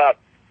think about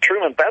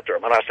Truman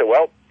Bedram?" And I said,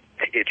 "Well,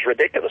 it's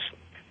ridiculous.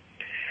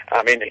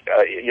 I mean,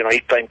 he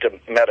claimed to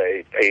met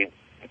a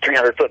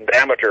 300-foot in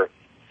diameter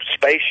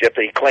spaceship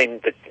that he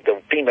claimed that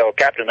the female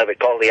captain of it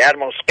called the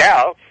Admiral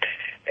Scow,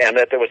 and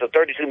that there was a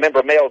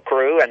 32-member male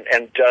crew, and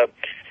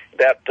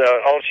that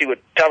all she would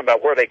tell him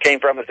about where they came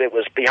from, if it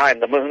was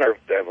behind the moon, or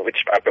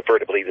which I prefer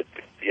to believe that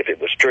if it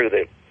was true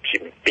that she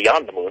was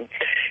beyond the moon,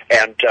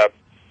 and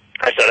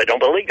I said, I don't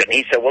believe it. And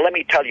he said, well, let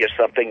me tell you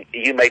something.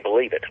 You may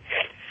believe it.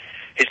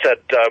 He said,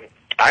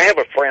 I have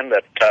a friend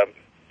that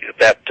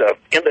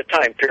in the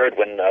time period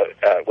when,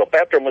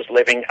 Bethram was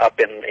living up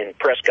in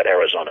Prescott,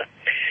 Arizona.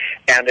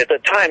 And at the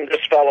time,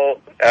 this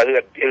fellow who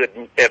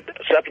had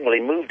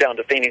subsequently moved down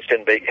to Phoenix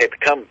and had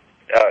become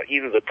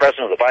either the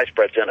president or the vice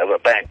president of a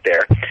bank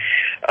there.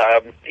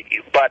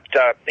 But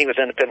he was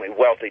independently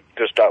wealthy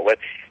to start with.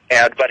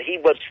 But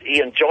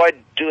he enjoyed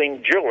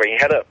doing jewelry. He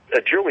had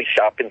a jewelry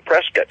shop in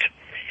Prescott.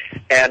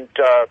 And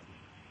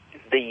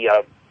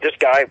this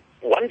guy,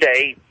 one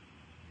day,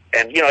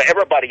 and,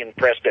 everybody in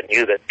Prescott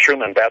knew that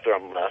Truman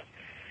Bethram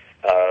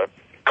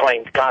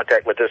claimed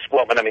contact with this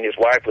woman. I mean, his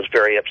wife was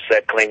very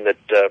upset, claimed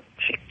that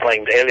she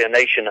claimed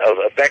alienation of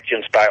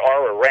affections by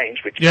Aura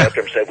Range, which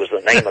Bethram said was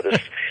the name of this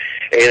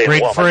alien woman.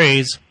 Great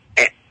phrase.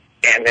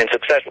 And then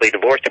successfully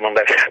divorced him on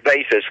that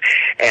basis.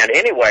 And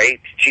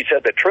anyway, she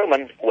said that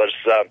Truman was,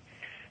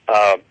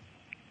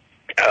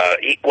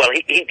 he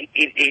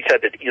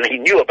said that he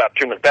knew about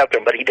Truman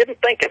Bethram, but he didn't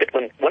think of it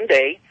when one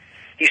day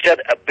he said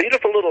a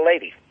beautiful little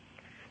lady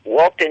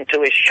walked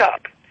into his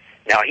shop.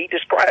 Now, he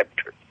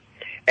described her,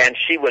 and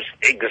she was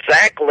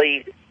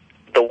exactly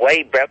the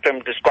way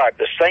Bethram described,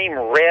 the same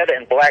red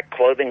and black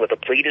clothing with a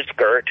pleated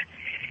skirt,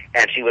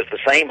 and she was the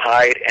same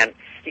height, and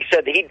he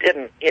said he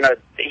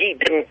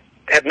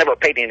had never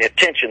paid any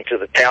attention to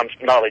the town's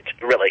knowledge,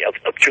 really,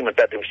 of Truman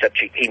Bethram, except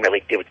he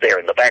really was there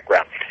in the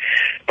background.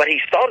 But he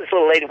saw this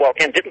little lady walk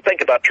in, didn't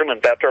think about Truman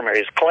Bethram or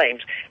his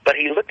claims, but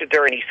he looked at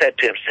her and he said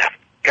to himself,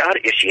 God,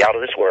 is she out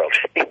of this world?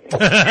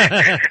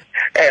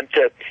 And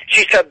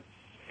she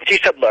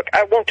said, look,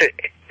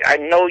 I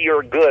know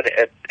you're good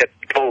at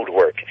gold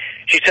work.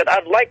 She said,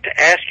 I'd like to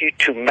ask you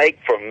to make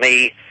for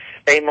me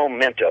a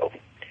memento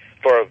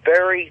for a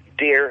very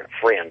dear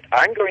friend.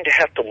 I'm going to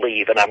have to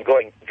leave, and I'm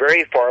going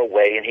very far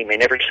away, and he may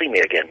never see me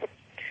again.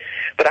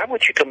 But I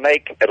want you to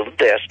make a little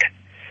desk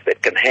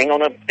that can hang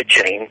on a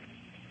chain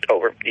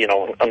over,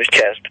 on his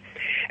chest,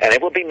 and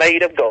it will be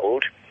made of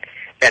gold,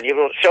 and it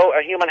will show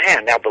a human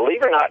hand. Now,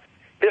 believe it or not,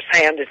 this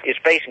hand is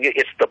facing you.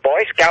 It's the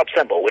Boy Scout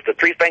symbol with the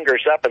 3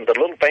 fingers up and the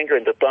little finger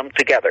and the thumb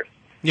together.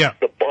 Yeah.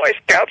 The Boy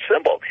Scout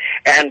symbol.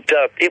 And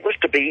it was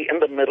to be in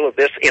the middle of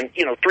this in,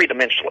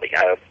 3-dimensionally,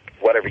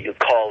 whatever you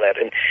call that.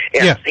 And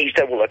he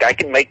said, well, look, I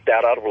can make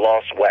that out of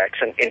lost wax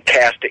and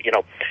cast it,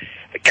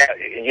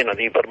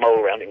 you put a mold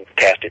around and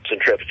cast it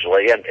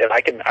centrifugally, and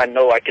I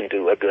know I can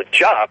do a good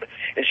job.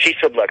 And she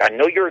said, look, I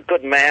know you're a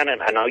good man,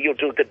 and I know you'll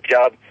do a good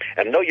job,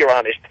 and I know you're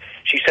honest.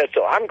 She said,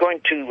 so I'm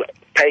going to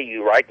pay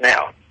you right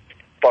now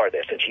for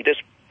this. And she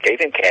just gave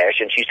him cash,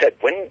 and she said,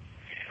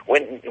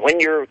 when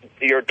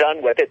you're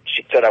done with it,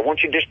 she said, I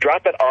want you to just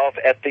drop it off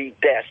at the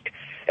desk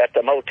at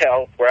the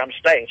motel where I'm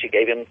staying. She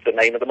gave him the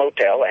name of the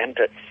motel, and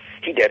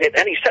he did it.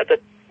 And he said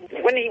that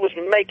when he was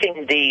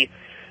making the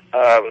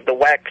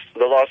wax,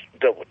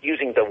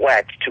 using the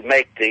wax to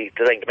make the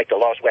thing to make the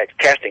lost wax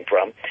casting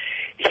from,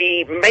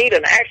 he made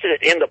an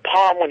accident in the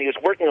palm when he was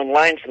working on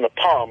lines in the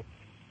palm.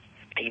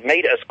 He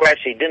made a scratch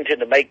he didn't intend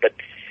to make, but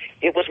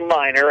it was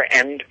minor,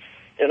 and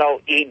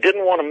he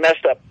didn't want to mess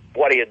up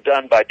what he had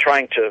done by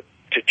trying to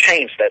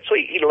change that, so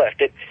he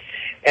left it,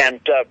 and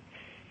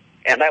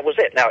that was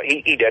it. Now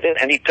he did it,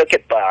 and he took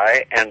it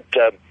by and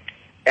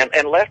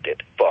left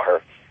it for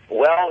her.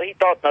 Well, he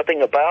thought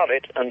nothing about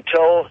it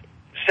until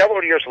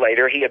several years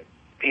later. He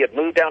had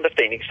moved down to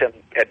Phoenix and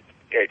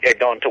had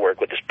gone to work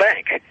with this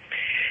bank,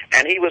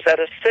 and he was at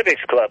a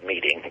civics club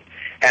meeting,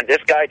 and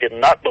this guy did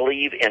not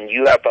believe in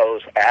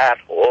UFOs at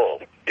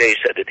all. He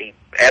said that he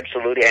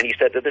absolutely, and he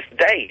said to this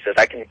day, he says,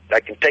 I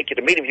can take you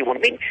to meet him if you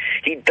want to meet him.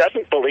 He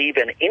doesn't believe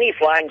in any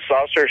flying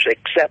saucers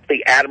except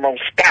the Admiral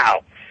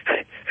Scow.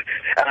 And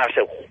I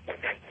said,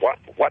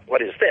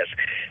 what is this?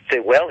 He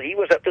said, well, he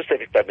was at the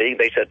civics club meeting.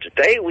 They said,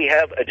 today we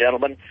have a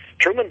gentleman,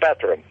 Truman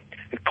Bethram,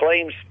 who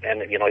claims,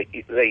 and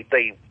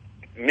they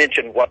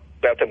mentioned what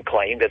Bethram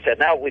claimed, and said,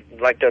 now we'd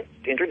like to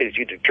introduce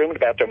you to Truman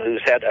Bethram,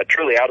 who's had a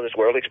truly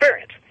out-of-this-world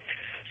experience.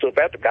 So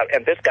Bethram got,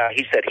 and this guy,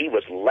 he said he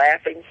was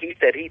laughing. He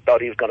said he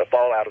thought he was going to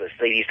fall out of the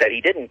seat. He said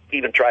he didn't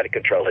even try to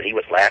control it. He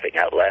was laughing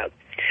out loud.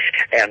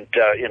 And,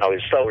 it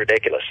was so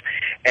ridiculous.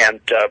 And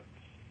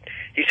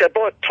he said,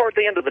 boy, toward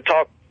the end of the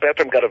talk,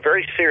 Bethram got a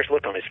very serious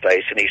look on his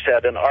face, and he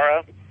said, and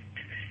Aura,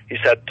 he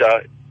said,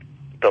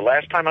 the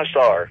last time I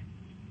saw her,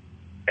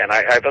 and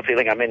I have a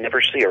feeling I may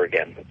never see her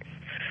again,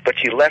 but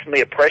she left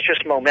me a precious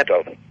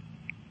memento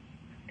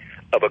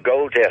of a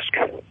gold disc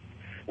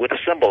with a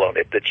symbol on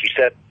it that she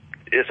said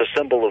is a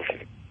symbol of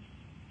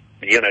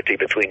unity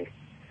between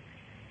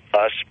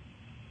us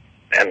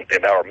and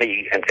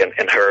me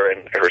and her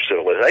and her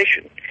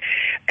civilization.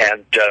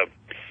 And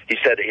he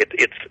said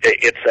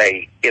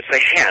it's a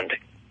hand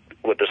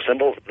with a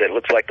symbol that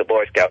looks like the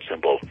Boy Scout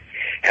symbol.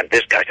 And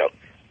this guy thought,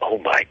 oh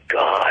my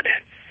God,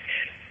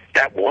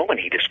 that woman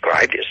he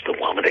described is the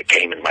woman that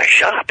came in my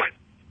shop.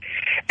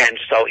 And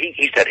so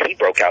he said he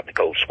broke out in a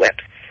cold sweat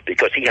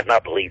because he had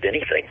not believed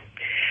anything.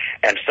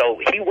 And so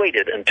he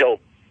waited until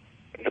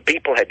the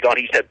people had gone.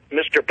 He said,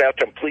 Mr.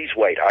 Bethram, please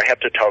wait. I have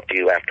to talk to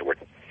you afterward,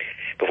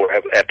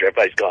 after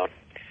everybody's gone.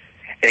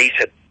 And he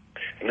said,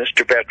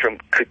 Mr. Bertram,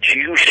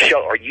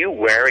 are you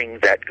wearing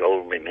that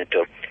gold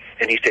memento?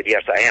 And he said,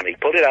 yes, I am. He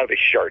pulled it out of his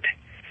shirt,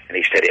 and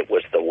he said, it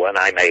was the one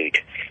I made.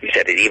 He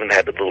said, it even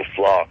had the little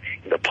flaw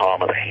in the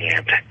palm of the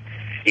hand.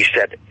 He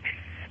said,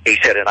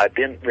 and I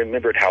then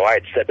remembered how I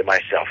had said to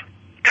myself,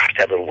 gosh,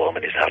 that little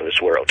woman is out of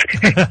this world.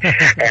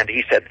 And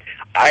he said,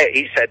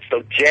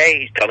 so Jay,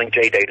 he's telling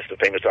Jay Davis, the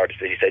famous artist,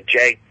 he said,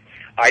 Jay,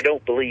 I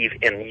don't believe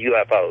in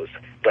UFOs,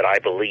 but I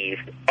believe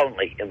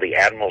only in the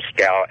Admiral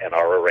Scow and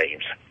Aura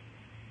Rains.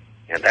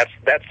 And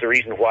that's the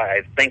reason why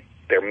I think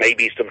there may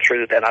be some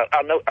truth. And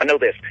I know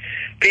this.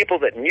 People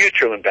that knew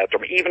Truman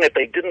Bertram, even if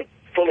they didn't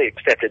fully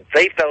accept it,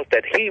 they felt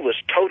that he was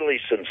totally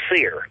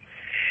sincere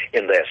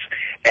in this.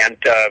 And,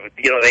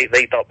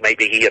 they thought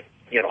maybe he had,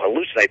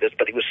 hallucinated this,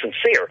 but he was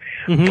sincere.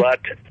 Mm-hmm.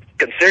 But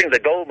considering the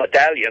gold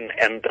medallion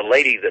and the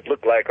lady that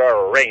looked like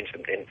Aura Rains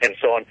and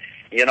so on,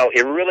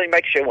 it really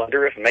makes you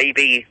wonder if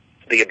maybe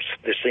the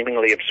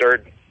seemingly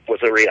absurd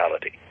was a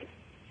reality.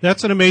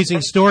 That's an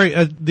amazing story.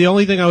 The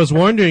only thing I was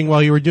wondering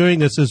while you were doing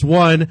this is,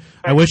 one,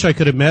 I wish I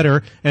could have met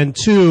her, and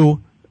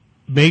two,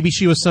 maybe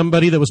she was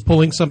somebody that was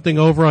pulling something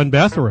over on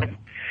Bethurum.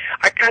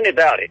 I kind of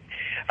doubt it.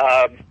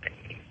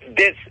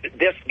 This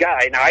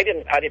guy. Now, I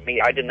didn't ask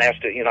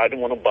to. I didn't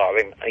want to bother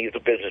him. He's a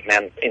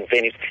businessman in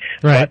Phoenix.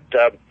 Right.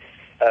 But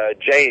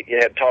Jay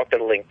had talked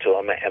at a link to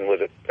him and was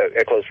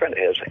a close friend of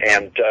his,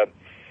 and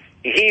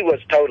he was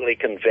totally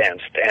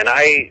convinced, and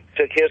I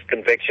took his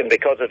conviction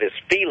because of his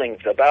feelings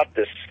about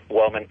this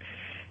woman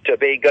to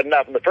be good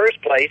enough in the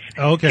first place.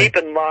 Okay. Keep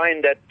in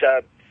mind that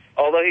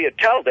although he had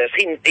told this,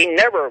 he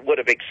never would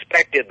have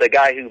expected the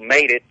guy who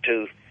made it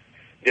to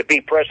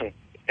be present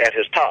at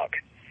his talk.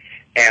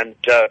 And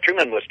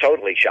Truman was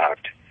totally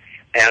shocked.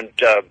 And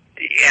so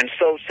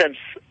since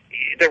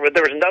there was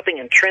nothing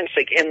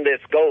intrinsic in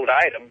this gold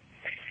item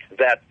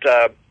that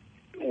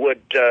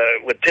would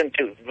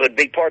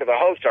be part of a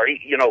hoax, or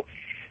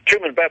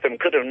Truman Bertram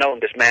could have known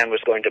this man was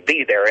going to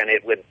be there, and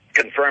it would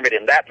confirm it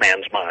in that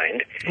man's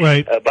mind.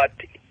 Right. But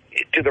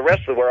to the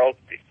rest of the world,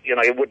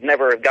 it would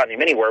never have gotten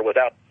him anywhere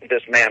without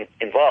this man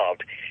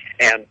involved.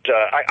 And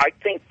I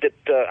think that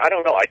I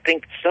don't know. I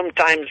think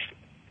sometimes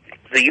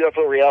the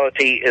UFO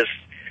reality is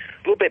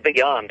a little bit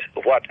beyond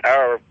what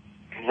our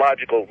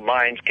logical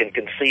minds can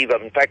conceive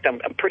of. In fact, I'm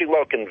pretty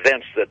well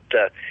convinced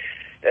that.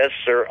 As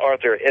Sir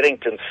Arthur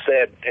Eddington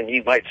said, and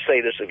you might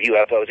say this of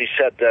UFOs, he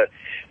said, the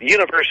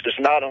universe is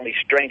not only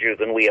stranger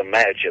than we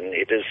imagine,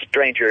 it is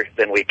stranger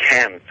than we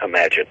can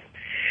imagine.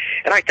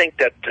 And I think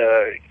that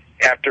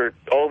after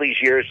all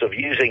these years of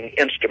using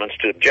instruments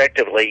to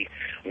objectively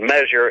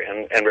measure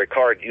and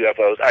record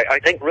UFOs, I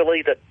think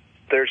really that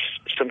there's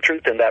some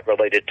truth in that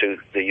related to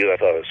the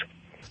UFOs.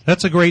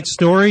 That's a great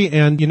story,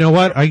 and you know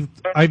what? I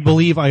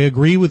believe I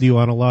agree with you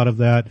on a lot of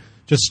that,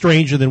 just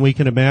stranger than we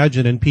can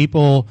imagine, and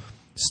people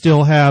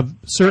still have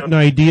certain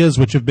ideas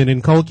which have been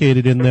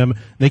inculcated in them.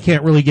 They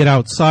can't really get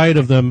outside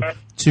of them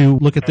to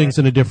look at things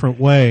in a different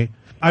way.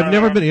 I've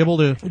never been able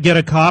to get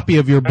a copy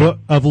of your book,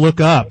 of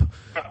Look Up,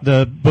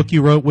 the book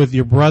you wrote with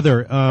your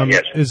brother.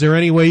 Yes. Is there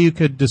any way you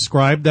could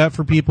describe that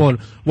for people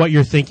and what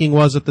your thinking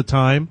was at the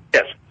time?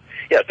 Yes.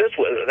 This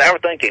was our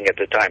thinking at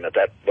the time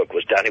that book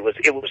was done. It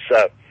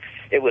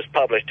was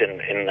published in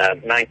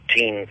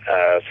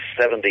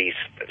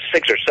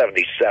 1976 or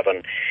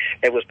 77.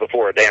 It was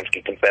before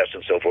Adamski confessed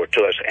and so forth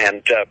to us.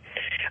 And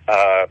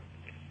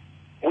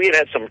we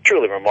had some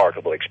truly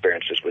remarkable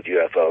experiences with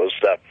UFOs.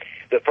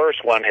 The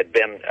first one had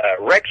been,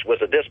 Rex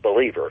was a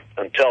disbeliever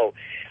until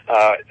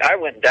I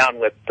went down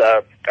with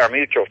our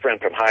mutual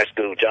friend from high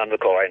school, John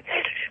McCoy.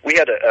 We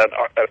had a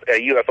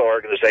UFO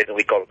organization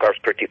we called the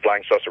Contactees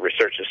Flying Saucer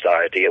Research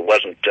Society. It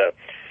wasn't...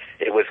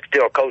 it was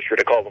still kosher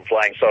to call them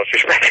flying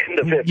saucers back in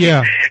the 50s.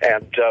 Yeah.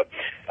 And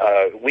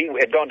we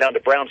had gone down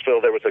to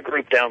Brownsville. There was a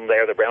group down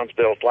there, the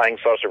Brownsville Flying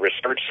Saucer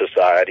Research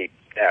Society,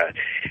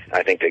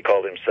 I think they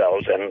called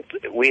themselves. And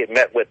we had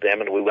met with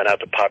them, and we went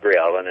out to Padre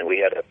Island, and we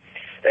had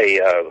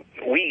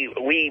we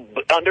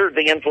under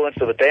the influence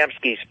of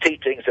Adamski's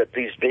teachings that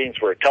these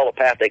beings were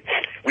telepathic,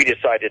 we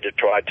decided to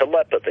try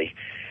telepathy.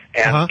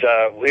 And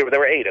there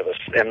were 8 of us,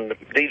 and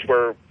these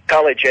were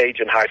college age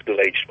and high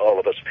school age, all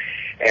of us.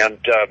 And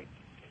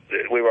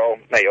we were all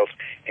males,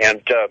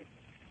 and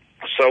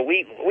so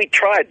we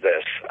tried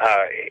this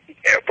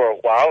for a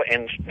while,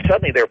 and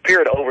suddenly there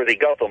appeared over the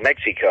Gulf of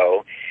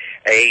Mexico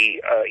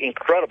a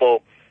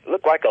incredible,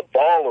 looked like a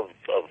ball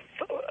of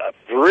a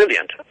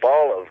brilliant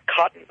ball of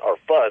cotton or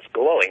fuzz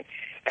glowing,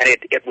 and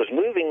it was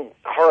moving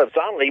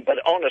horizontally, but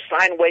on a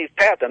sine wave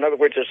path. In other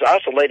words, it's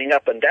oscillating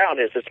up and down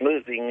as it's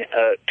moving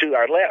to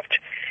our left.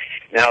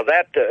 Now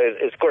that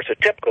is, of course, a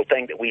typical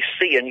thing that we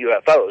see in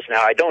UFOs.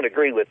 Now, I don't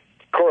agree with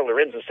Coral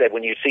Lorenzen said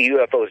when you see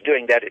UFOs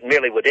doing that, it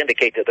merely would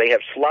indicate that they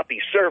have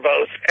sloppy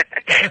servos.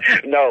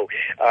 No,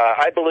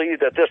 I believe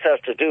that this has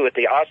to do with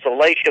the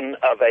oscillation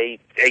of a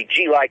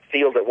G-like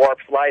field that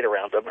warps light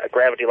around them, a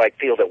gravity-like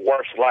field that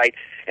warps light,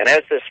 and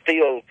as this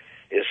field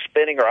is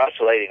spinning or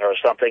oscillating or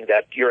something,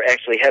 that you're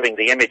actually having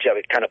the image of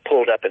it kind of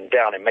pulled up and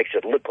down. It makes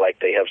it look like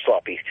they have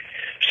sloppy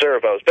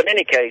servos. But in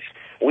any case,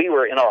 we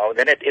were in awe.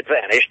 Then it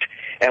vanished,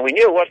 and we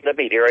knew it wasn't a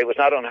meteor. It was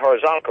not on a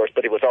horizontal course,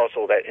 but it was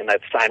also in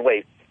that sine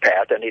wave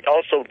path, and it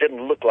also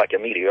didn't look like a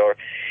meteor.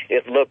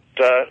 It looked,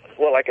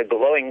 like a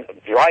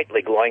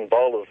brightly glowing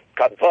ball of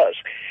cotton fuzz.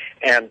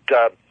 And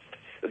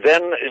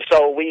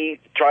so we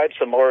tried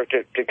some more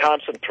to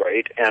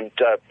concentrate, and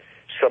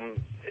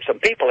some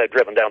people had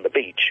driven down the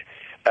beach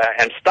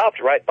and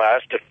stopped right by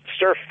us to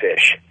surf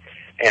fish.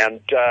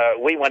 And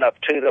we went up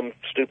to them,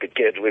 stupid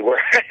kids we were,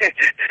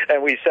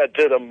 and we said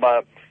to them,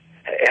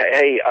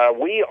 hey,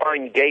 we are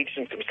engaged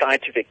in some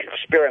scientific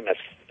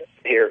experiments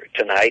here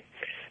tonight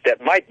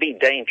that might be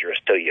dangerous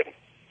to you.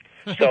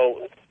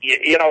 So,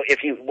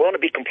 if you want to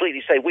be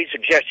completely safe, we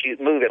suggest you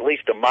move at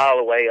least a mile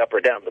away up or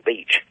down the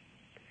beach.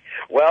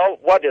 Well,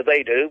 what did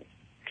they do?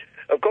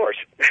 Of course,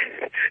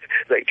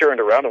 they turned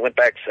around and went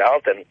back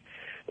south and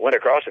went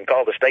across and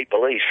called the state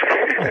police.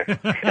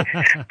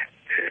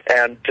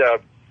 And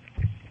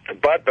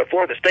but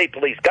before the state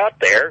police got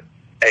there,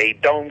 a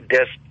dome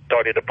disc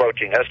started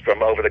approaching us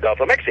from over the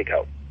Gulf of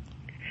Mexico.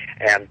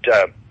 And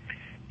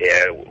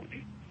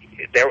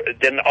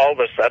then all of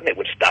a sudden it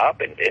would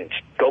stop and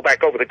go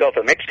back over the Gulf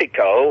of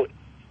Mexico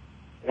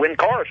when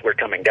cars were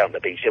coming down the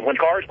beach. And when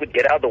cars would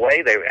get out of the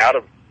way, they were out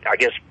of, I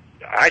guess,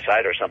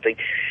 eyesight or something,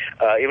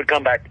 it would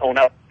come back on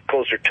up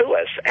closer to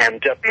us.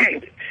 And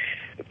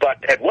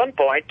but at one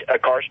point, a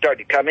car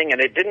started coming, and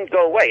it didn't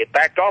go away. It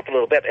backed off a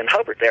little bit and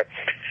hovered there.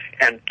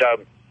 And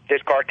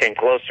this car came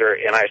closer,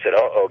 and I said,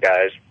 uh-oh,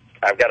 guys,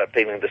 I've got a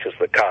feeling this is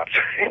the cops.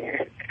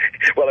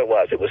 Well, it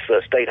was. It was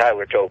a State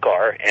Highway Patrol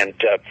car, and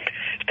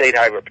State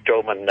Highway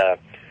Patrolman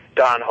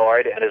Don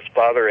Hoyd and his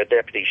father, a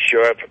Deputy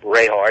Sheriff,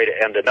 Ray Hoyd,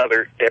 and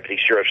another Deputy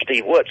Sheriff,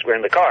 Steve Woods, were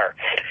in the car.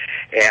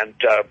 And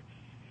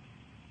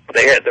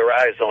they had their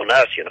eyes on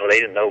us. They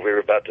didn't know we were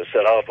about to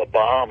set off a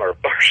bomb or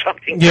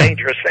something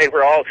dangerous. They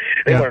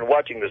weren't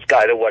watching the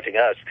sky, they were watching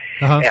us.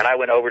 Uh-huh. And I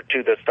went over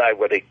to the side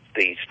where the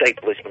state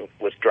policeman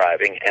was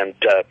driving, and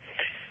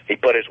he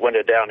put his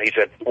window down, and he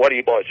said, "What are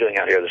you boys doing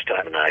out here this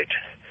time of night?"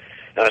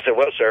 And I said,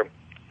 "Well, sir,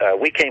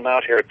 we came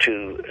out here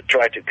to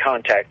try to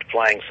contact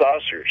flying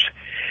saucers.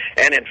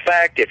 And in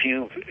fact, if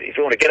you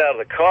want to get out of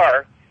the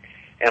car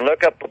and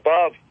look up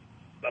above,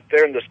 up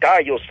there in the sky,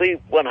 you'll see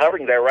one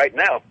hovering there right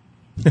now.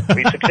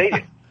 We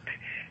succeeded."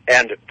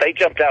 And they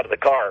jumped out of the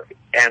car,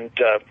 and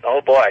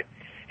oh boy,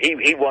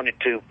 he wanted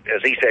to,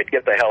 as he said,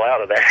 get the hell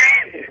out of there.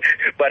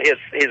 But his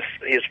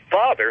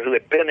father, who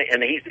had been,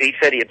 and he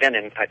said he had been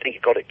in, I think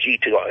he called it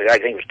G2, I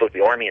think it was supposed to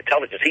be Army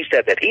Intelligence. He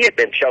said that he had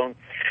been shown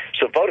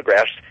some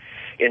photographs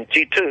in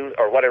G2,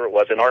 or whatever it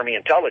was, in Army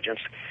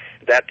Intelligence,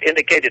 that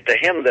indicated to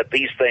him that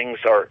these things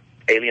are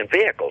alien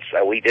vehicles.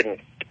 We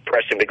didn't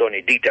press him to go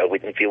into detail. We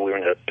didn't feel we were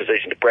in a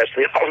position to press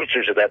the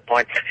officers at that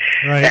point.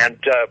 Right. And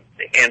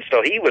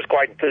so he was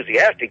quite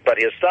enthusiastic, but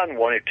his son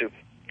wanted to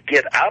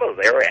get out of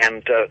there,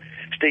 and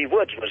Steve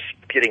Woods was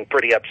getting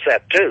pretty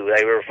upset, too.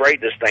 They were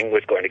afraid this thing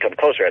was going to come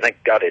closer. I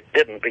thank God it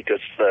didn't,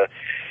 because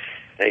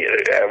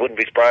I wouldn't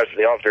be surprised if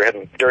the officer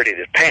hadn't dirtied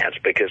his pants,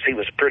 because he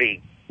was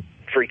pretty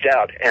freaked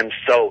out. And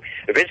so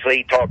eventually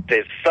he talked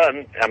his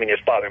father,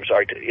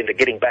 into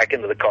getting back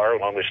into the car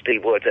along with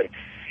Steve Woods,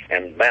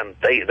 and man,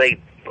 they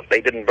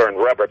didn't burn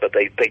rubber, but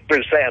they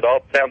threw sand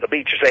all down the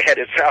beach as they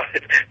headed south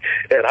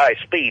at high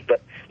speed.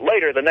 But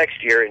later the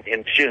next year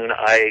in June,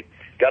 I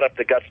got up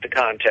the guts to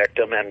contact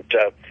them, and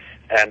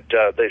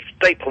the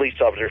state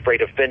police officer,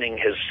 afraid of offending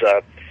his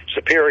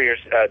superiors,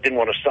 didn't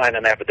want to sign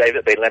an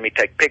affidavit. They let me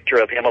take a picture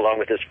of him along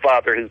with his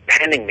father, who's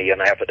handing me an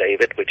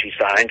affidavit, which he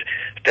signed,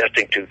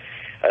 attesting to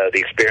the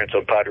experience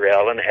on Padre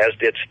Island, as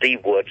did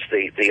Steve Woods,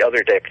 the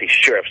other deputy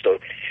sheriff. So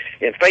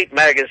in Fate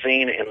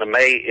magazine, in the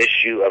May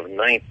issue of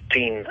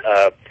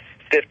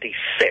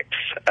 1956,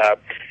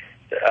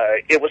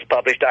 it was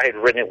published. I had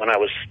written it when I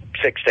was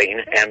 16,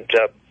 and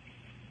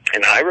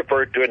I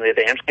referred to it in the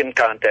Danskin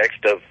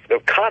context of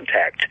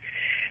contact.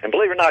 And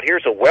believe it or not,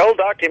 here's a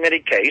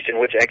well-documented case in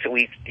which actually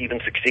we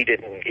even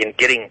succeeded in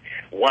getting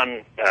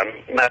one,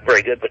 not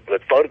very good, but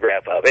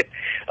photograph of it.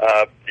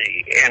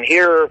 And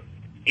here,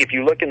 if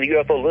you look in the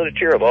UFO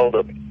literature of all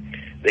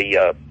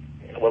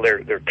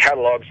their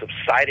catalogs of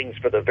sightings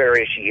for the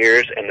various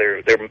years, and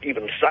they're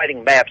even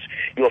sighting maps,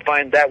 you'll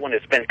find that one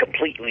has been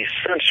completely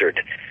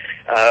censored.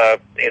 I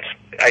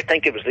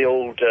think it was the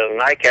old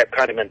NICAP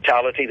kind of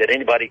mentality that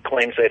anybody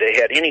claims that they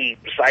had any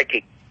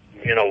psychic,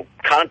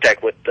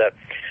 contact with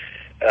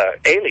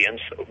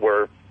aliens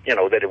were,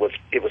 that it was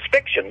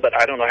fiction. But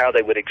I don't know how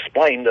they would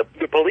explain the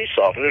police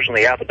officers and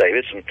the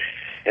affidavits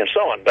and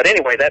so on. But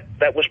anyway,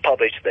 that was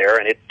published there,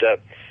 and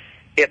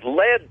it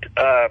led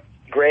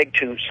Greg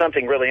to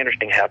something really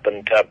interesting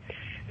happened.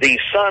 The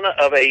son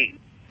of a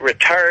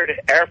retired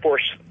Air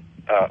Force,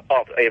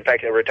 in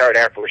fact, a retired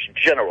Air Force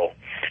general,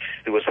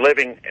 who was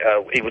living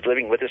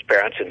with his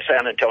parents in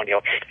San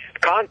Antonio,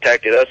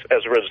 contacted us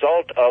as a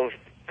result of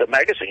the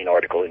magazine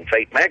article in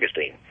Fate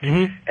magazine.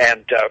 Mm-hmm.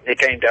 And he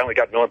came down. We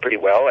got to know him pretty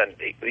well, and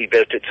he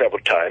visited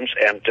several times.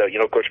 And,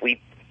 of course,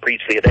 we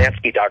preached the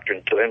Adamski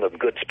doctrine to him of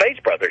good space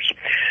brothers.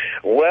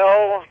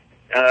 Well,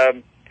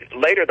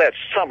 later that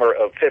summer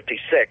of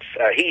 '56,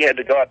 he had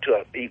to go out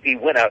to he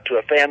went out to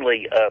a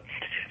family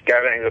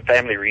gathering, a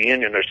family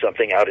reunion or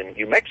something out in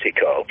New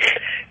Mexico,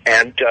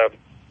 and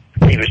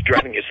he was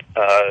driving his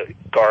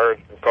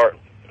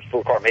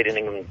full car made in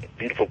England,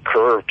 beautiful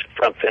curved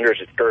front fenders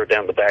that curved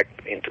down the back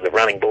into the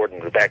running board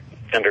and the back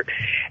fender,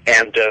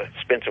 and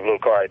expensive little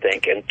car, I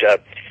think. And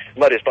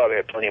but his father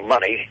had plenty of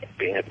money,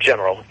 being a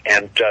general,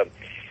 and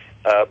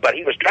but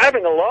he was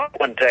driving along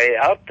one day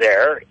out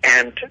there,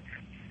 and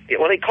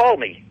he called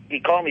me. He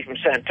called me from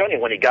San Antonio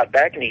when he got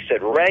back, and he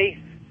said, "Ray,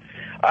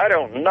 I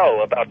don't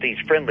know about these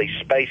friendly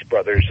space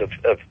brothers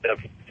of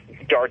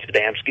George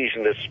Adamski's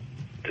and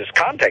this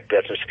contact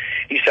business."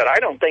 He said, "I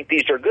don't think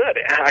these are good."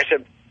 And I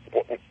said,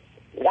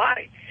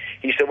 "Why?"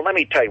 He said, "Well, let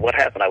me tell you what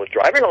happened. I was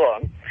driving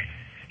along,"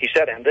 he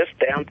said, "and this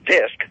damn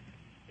disc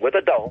with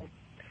a dome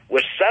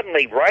was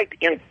suddenly right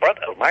in front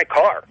of my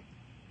car."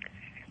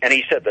 And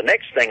he said, the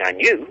next thing I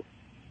knew,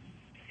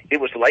 it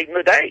was late in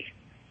the day.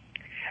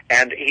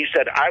 And he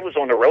said, I was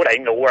on the road, I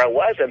didn't know where I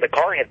was, and the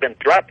car had been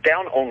dropped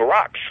down on the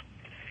rocks.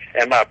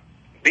 And my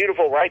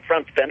beautiful right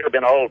front fender had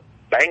been all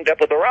banged up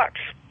with the rocks.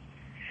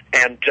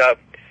 And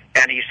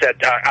he said,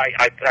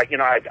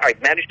 I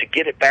managed to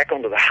get it back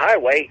onto the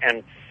highway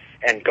and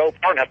go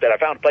far enough that I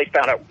found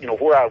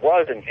out, where I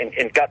was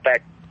and got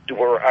back to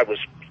where I was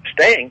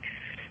staying.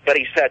 But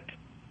he said,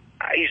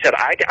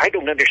 I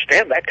don't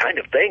understand that kind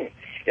of thing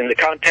in the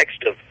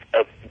context of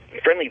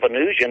friendly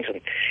Venusians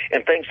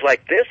and things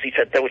like this. He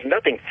said there was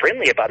nothing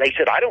friendly about it. He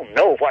said, I don't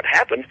know what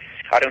happened.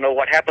 I don't know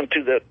what happened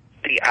to the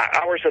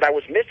hours that I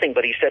was missing.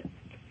 But he said,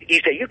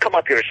 you come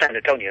up here to San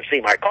Antonio and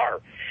see my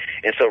car.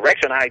 And so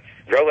Rex and I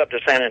drove up to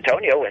San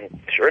Antonio, and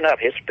sure enough,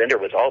 his fender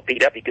was all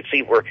beat up. You could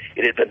see where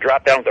it had been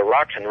dropped down the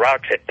rocks, and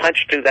rocks had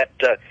punched through that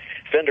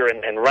fender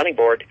and running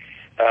board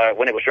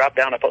when it was dropped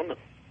down upon them.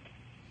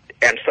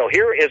 And so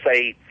here is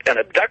an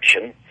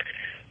abduction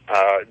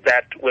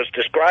that was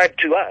described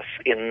to us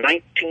in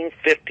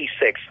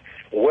 1956,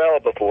 well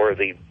before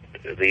the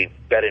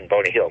bed in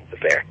Boney Hill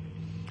affair.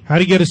 How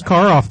did he get his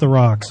car off the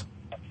rocks?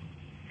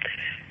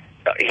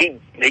 He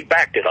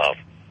backed it off.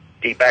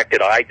 He backed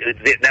it off.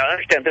 Now, I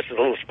understand this is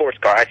a little sports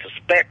car.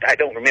 I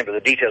don't remember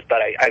the details, but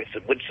I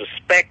would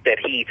suspect that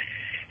he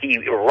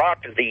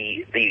rocked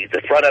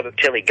the front of it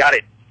till he got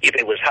it, if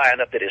it was high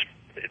enough that his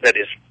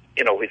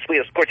his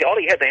wheels. Of course, all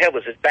he had to have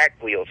was his back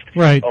wheels.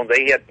 Right.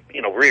 They had,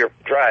 rear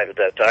drive at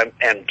that time,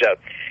 and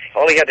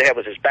all he had to have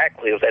was his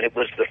back wheels, and it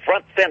was the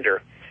front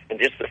fender and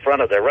just the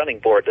front of the running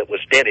board that was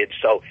dented.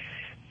 So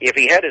if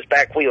he had his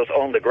back wheels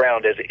on the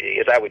ground, as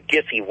I would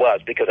guess he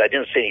was, because I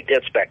didn't see any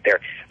dents back there,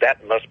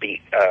 that must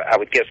be, I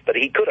would guess, but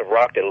he could have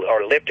rocked it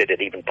or lifted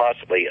it even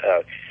possibly,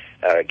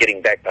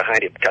 getting back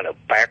behind it kind of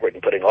backward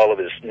and putting all of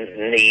his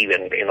knee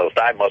and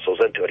thigh muscles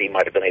into it. He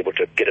might have been able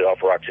to get it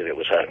off rocks if it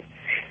was hung.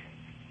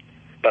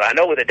 But I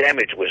know the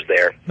damage was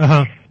there.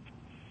 Uh-huh.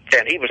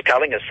 And he was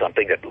telling us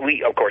something that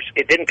of course,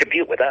 it didn't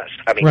compute with us.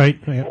 I mean, right.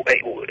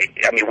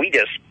 We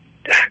just,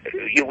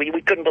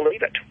 we couldn't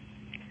believe it.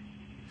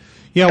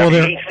 Yeah,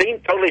 he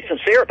seemed totally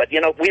sincere, but,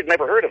 we've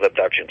never heard of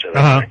abductions.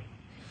 Uh-huh.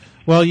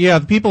 Well, yeah,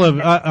 people have,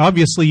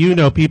 obviously,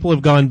 people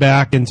have gone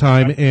back in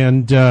time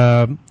and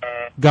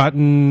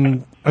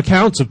gotten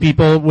accounts of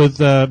people with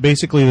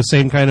basically the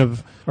same kind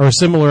of, or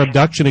similar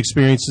abduction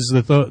experiences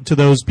to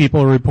those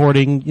people are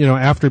reporting,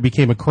 after it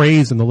became a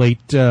craze in the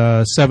late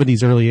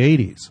 70s, early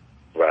 80s.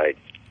 Right.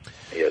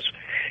 Yes.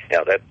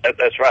 Yeah,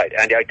 that's right.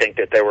 And I think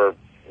that there were,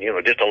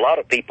 just a lot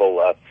of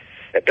people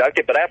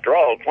abducted, but after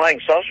all, flying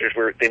saucers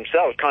were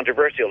themselves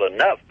controversial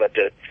enough. But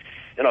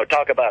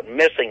talk about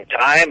missing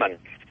time and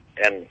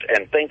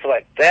things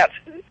like that.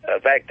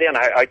 Back then,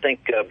 I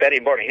think Betty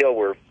and Barney Hill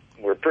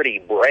were pretty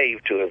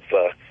brave to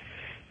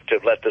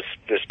have let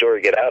this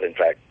story get out. In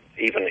fact,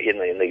 even in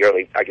the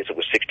early, I guess it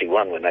was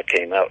 61 when that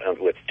came out,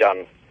 with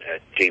John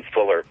G.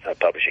 Fuller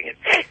publishing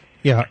it.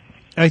 Yeah.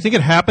 I think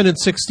it happened in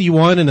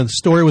 61, and the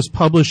story was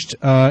published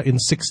in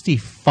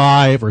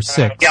 65 or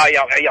 6. Yeah.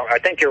 I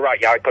think you're right.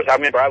 Yeah, because I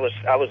remember I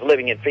was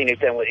living in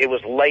Phoenix, and it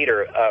was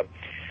later.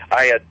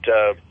 I had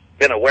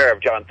been aware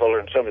of John Fuller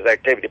and some of his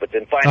activity, but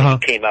then finally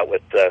he came out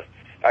with.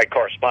 I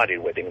corresponded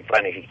with him, and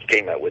finally he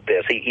came out with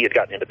this. He had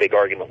gotten in a big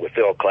argument with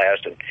Phil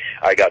Clast, and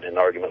I got in an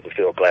argument with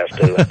Phil Clast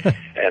too,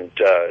 and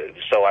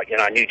so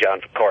I knew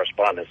John from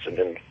correspondence, and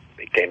then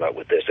he came out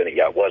with this, and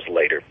it was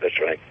later. That's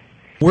right.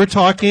 We're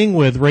talking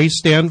with Ray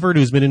Stanford,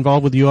 who's been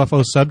involved with the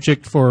UFO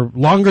subject for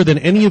longer than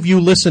any of you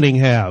listening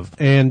have.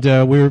 And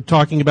we're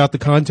talking about the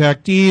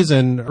contactees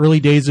and early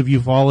days of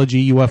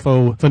ufology,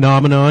 UFO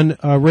phenomenon.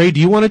 Ray,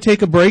 do you want to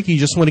take a break, or you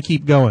just want to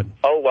keep going?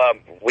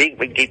 we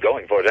can keep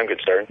going, as far as I'm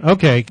concerned.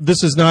 Okay,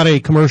 this is not a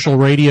commercial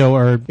radio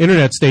or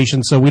internet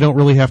station, so we don't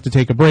really have to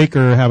take a break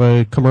or have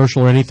a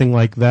commercial or anything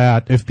like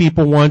that. If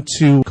people want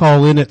to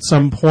call in at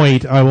some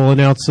point, I will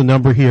announce the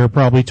number here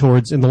probably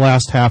in the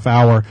last half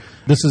hour.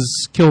 This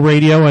is Kill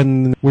Radio,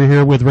 and we're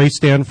here with Ray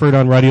Stanford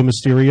on Radio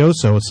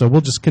Mysterioso, so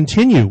we'll just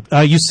continue.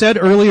 You said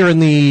earlier in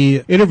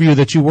the interview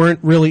that you weren't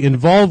really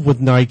involved with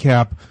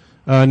NICAP,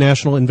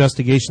 National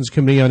Investigations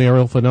Committee on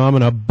Aerial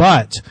Phenomena,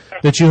 but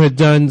that you had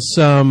done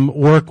some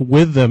work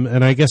with them,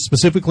 and I guess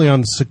specifically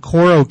on the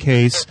Socorro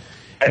case.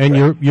 And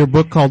your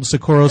book called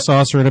Socorro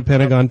Saucer in a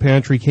Pentagon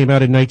Pantry came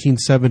out in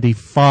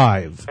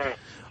 1975,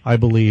 I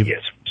believe.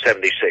 Yes,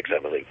 76, I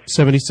believe.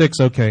 76,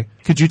 okay.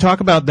 Could you talk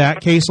about that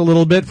case a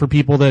little bit for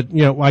people that,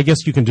 I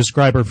guess you can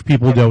describe her for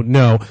people who don't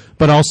know,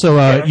 but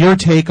also your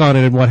take on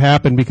it and what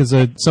happened, because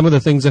some of the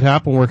things that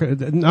happened were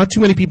not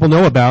too many people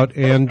know about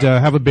and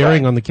have a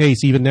bearing on the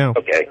case even now.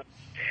 Okay.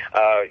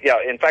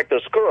 In fact,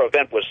 the Socorro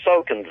event was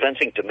so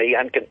convincing to me.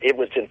 It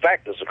was, in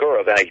fact, the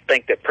Socorro event, I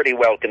think, that pretty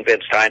well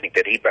convinced Hynek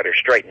that he better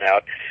straighten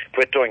out,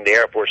 quit towing the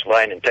Air Force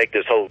line, and take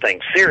this whole thing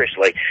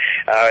seriously.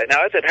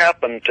 Now, as it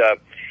happened,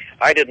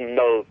 I didn't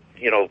know,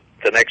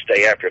 the next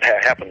day after it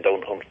happened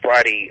on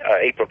Friday,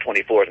 April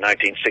 24th,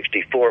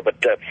 1964, but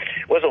it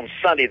was on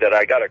Sunday that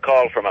I got a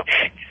call from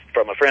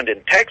a friend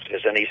in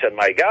Texas, and he said,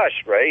 "My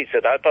gosh, Ray," he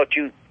said,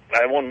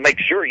 I want to make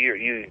sure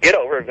you get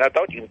over. I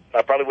thought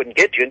I probably wouldn't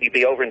get you, and you'd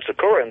be over in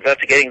Socorro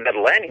investigating that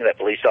landing that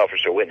police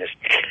officer witnessed."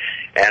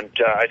 And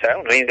I said, "I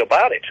don't know anything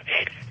about it."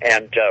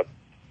 And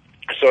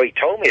so he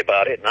told me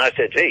about it, and I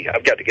said, "Gee,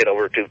 I've got to get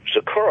over to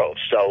Socorro."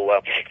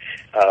 So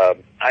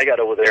I got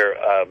over there.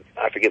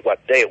 I forget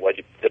what day it was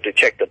to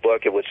check the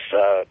book. It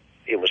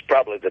was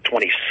probably the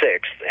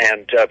 26th.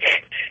 And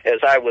as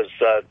I was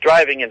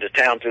driving into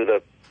town through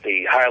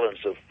the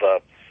highlands of the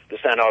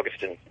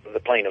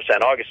plain of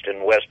San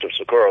Augustine, west of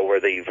Socorro, where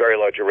the Very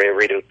Large Array of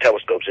Radio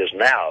Telescopes is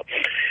now,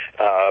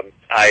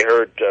 I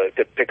heard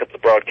pick up the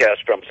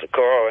broadcast from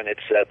Socorro, and it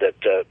said that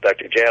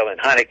Dr. J. Allen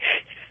Hynek,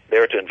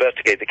 there to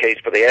investigate the case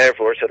for the Air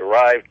Force, had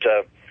arrived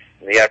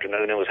in the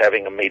afternoon and was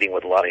having a meeting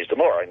with Lonnie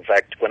Zamora. In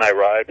fact, when I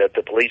arrived at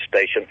the police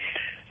station,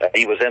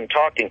 he was in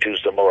talking to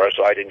Zamora,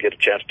 so I didn't get a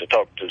chance to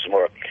talk to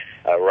Zamora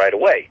right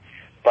away.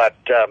 But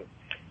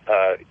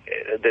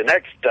the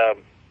next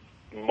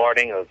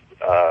morning of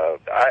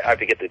I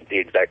forget the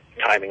exact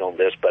timing on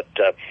this, but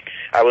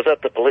I was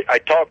at the police. I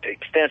talked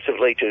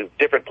extensively to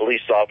different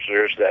police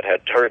officers that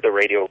had heard the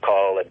radio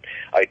call, and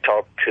I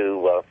talked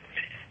to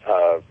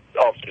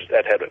officers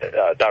that had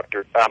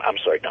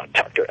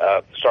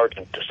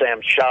Sergeant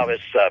Sam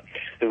Chavez,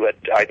 who had,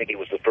 I think he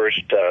was the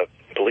first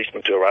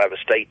policeman to arrive, a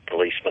state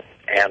policeman,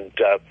 and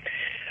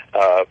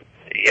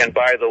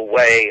by the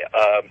way,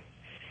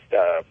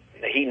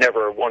 he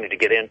never wanted to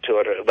get into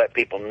it or let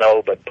people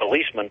know, but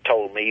policemen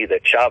told me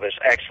that Chavez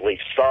actually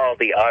saw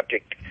the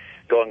object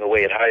going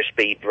away at high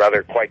speed,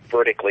 rather quite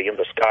vertically in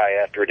the sky,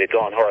 after it had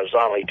gone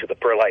horizontally to the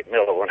Perlite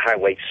Mill on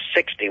Highway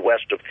 60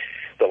 west of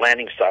the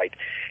landing site,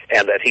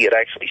 and that he had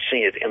actually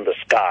seen it in the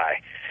sky.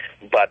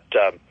 But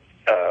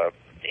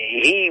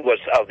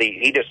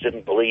he just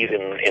didn't believe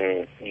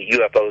in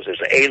UFOs as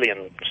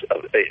aliens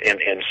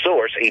in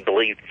source. He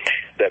believed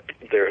that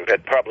there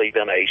had probably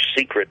been a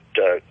secret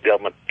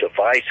government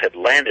device had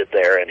landed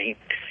there, and he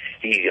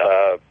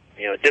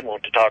didn't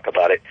want to talk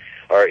about it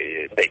or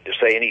to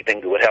say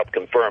anything that would help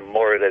confirm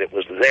more that it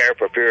was there,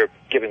 for fear of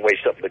giving away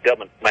something the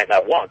government might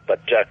not want.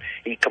 But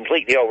he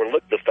completely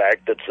overlooked the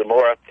fact that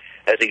Zamora,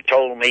 as he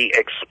told me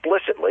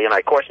explicitly, and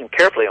I questioned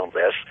carefully on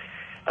this,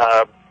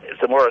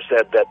 Zamora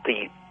said that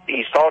he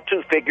saw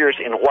two figures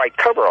in white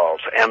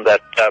coveralls, and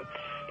that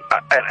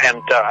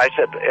I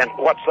said, "And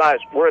what size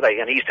were they?"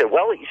 And he said,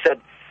 "Well," he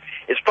said,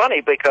 "it's funny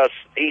because,"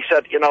 he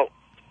said,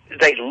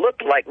 "they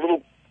looked like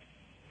little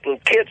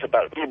kids,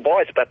 little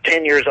boys about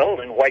 10 years old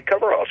in white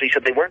coveralls." He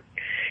said, "They weren't."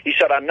 He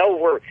said, "I know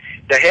where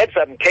the heads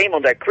of them came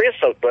on that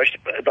creosote bush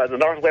by the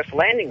northwest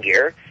landing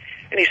gear,"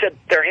 and he said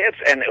their heads,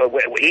 and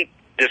he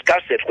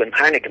discussed it when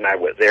Hynek and I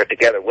were there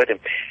together with him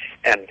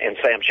and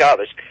Sam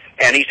Chavez,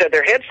 and he said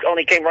their heads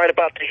only came right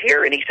about to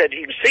here, and he said,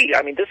 "You can see,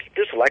 I mean, this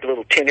is like a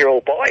little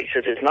 10-year-old boy." He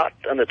said, "It's not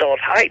an adult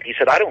height." He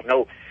said, I don't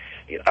know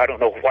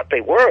what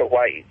they were, or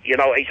why, he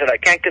said, "I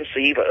can't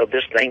conceive of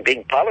this thing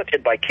being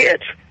piloted by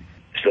kids."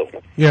 So,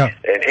 yeah.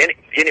 And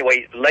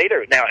anyway,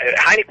 later, now,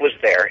 Hynek was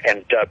there,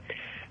 and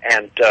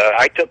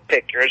I took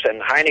pictures,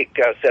 and Hynek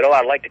said, "Oh,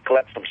 I'd like to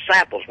collect some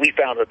samples." We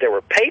found that there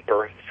were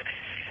papers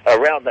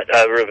around the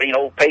ravine,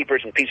 old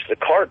papers and pieces of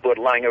cardboard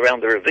lying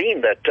around the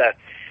ravine that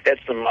had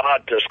some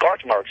odd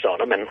scorch marks on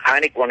them, and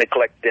Hynek wanted to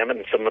collect them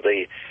and some of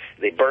the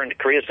burned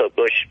creosote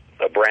bush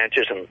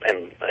branches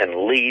and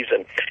leaves,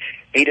 and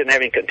he didn't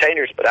have any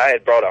containers, but I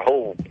had brought a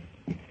whole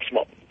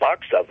small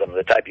box of them,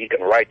 the type you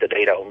can write the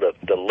date on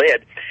the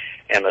lid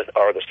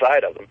or the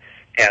side of them,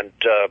 and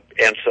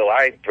so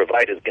I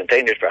provided the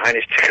containers for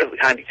Hynek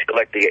to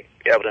collect the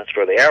evidence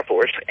for the Air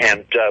Force,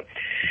 and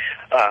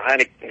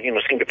Hynek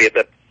seemed to be a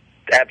bit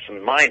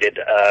absent-minded.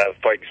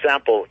 For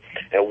example,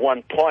 at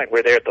one point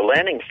we're there at the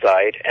landing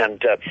site, and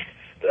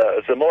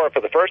Zamora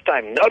for the first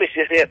time noticed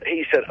it.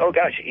 He said, "Oh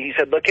gosh," he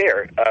said, "Look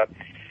here,"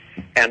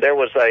 and there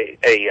was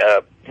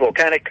a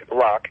volcanic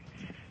rock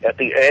at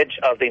the edge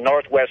of the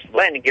northwest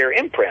landing gear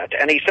imprint.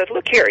 And he said,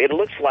 "Look here, it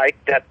looks like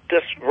that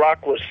this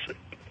rock was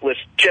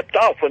chipped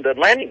off when the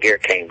landing gear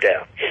came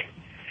down."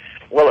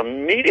 Well,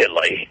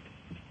 immediately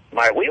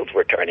my wheels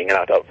were turning, and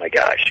I thought, "My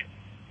gosh,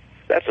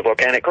 that's a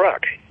volcanic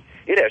rock.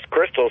 It has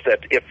crystals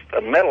that if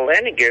a metal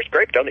landing gear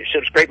scraped on it,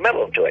 should have scraped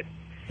metal into it."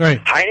 Right.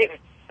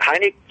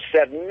 Heineck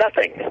said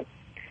nothing.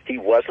 He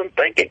wasn't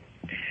thinking.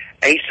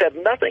 He said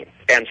nothing.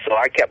 And so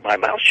I kept my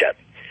mouth shut,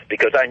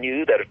 because I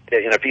knew that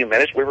in a few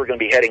minutes we were going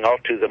to be heading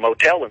off to the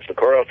motel in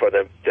Socorro for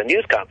the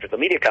news conference, the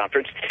media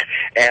conference.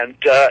 And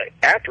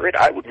after it,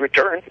 I would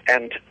return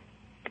and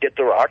get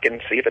the rock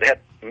and see if it had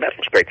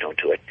metal scraped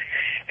onto it.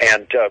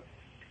 And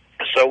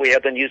so we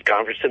had the news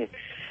conference, and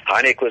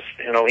Heineck was,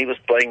 he was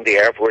playing the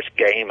Air Force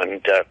game,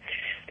 and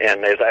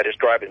as I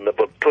described in the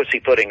book,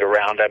 pussyfooting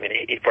around. I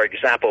mean, for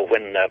example,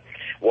 when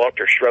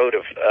Walter Schroed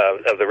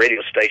of the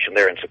radio station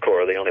there in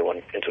Socorro, the only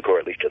one in Socorro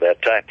at least at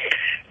that time,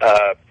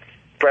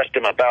 pressed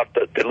him about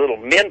the little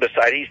men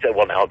beside him. He said,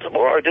 "Well, now,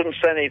 Zamora didn't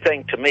say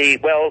anything to me."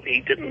 Well,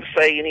 he didn't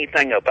say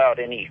anything about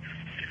any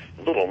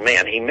little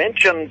men. He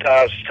mentioned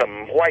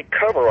some white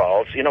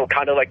coveralls,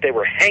 kind of like they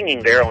were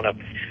hanging there on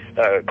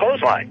a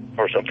clothesline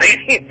or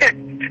something.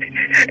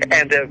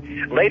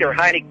 And later,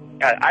 Heineck,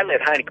 I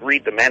let Heineck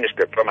read the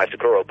manuscript for my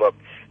Socorro book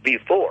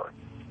before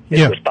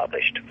it was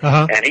published.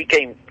 Uh-huh. And he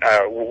came,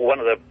 one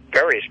of the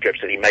various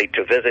trips that he made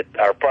to visit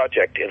our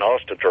project in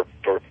Austin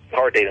for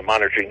hard data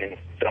monitoring and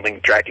filming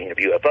and tracking of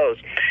UFOs,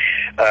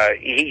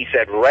 he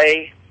said,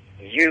 "Ray,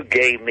 you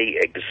gave me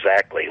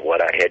exactly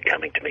what I had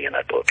coming to me in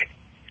that book."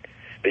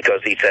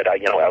 Because he said, I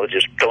was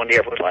just going the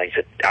Air Force line. He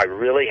said, "I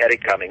really had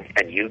it coming,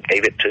 and you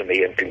gave it to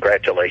me, and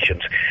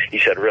congratulations." He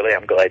said, "Really,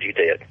 I'm glad you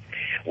did."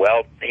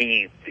 Well,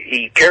 he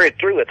carried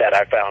through with that,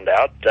 I found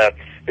out,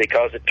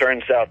 because it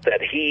turns out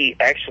that he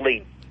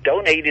actually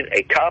donated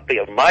a copy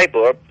of my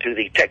book to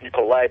the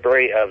technical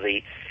library of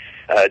the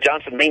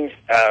Johnson Manned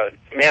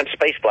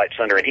Spaceflight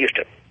Center in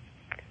Houston.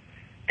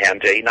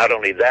 And not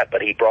only that,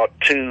 but he brought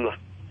two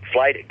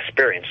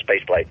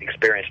spaceflight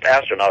experienced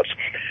astronauts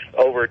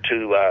over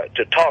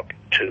to talk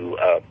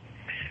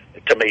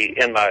to me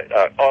in my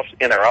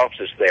in our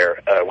offices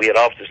there. We had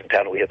offices in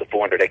town. We had the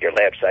 400-acre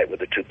lab site with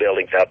the two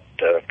buildings out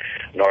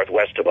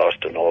northwest of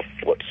Austin, off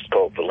what's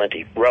called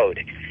Valenti Road.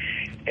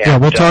 And, yeah,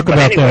 we'll talk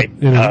about that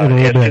in a little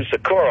bit. To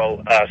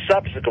Socorro,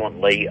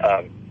 subsequently,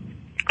 I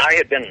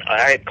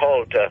had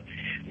called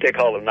Dick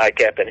Hall of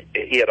NICAP, and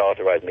he had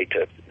authorized me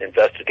to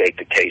investigate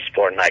the case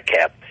for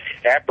NICAP.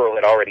 APRO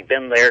had already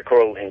been there,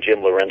 Coral and Jim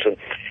Lorenzen,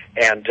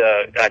 and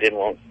I didn't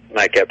want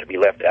NICAP to be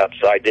left out,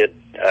 so I did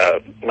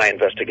my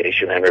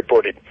investigation and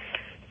reported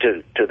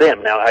to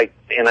them. Now, I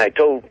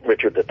told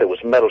Richard that there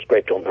was metal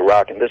scraped on the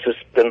rock, and this has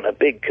been a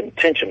big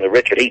contention with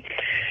Richard.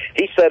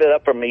 He set it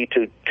up for me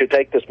to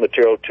take this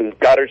material to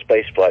Goddard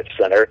Space Flight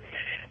Center,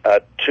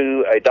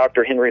 to a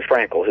Dr. Henry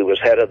Frankel, who was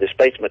head of the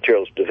Space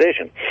Materials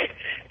Division,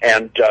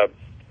 and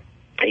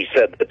he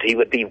said that he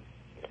would be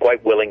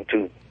quite willing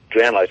to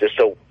analyze this.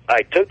 So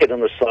I took it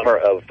in the summer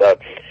of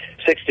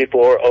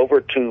 '64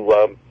 over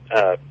to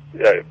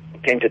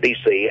came to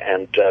D.C.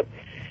 and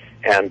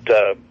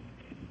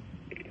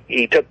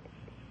he took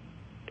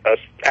us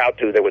out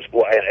to, there was,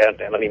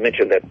 and let me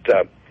mention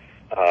that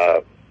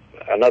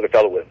another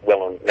fellow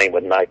well-known name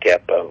with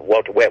NICAP,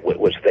 Walter Wetwood,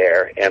 was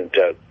there, and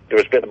there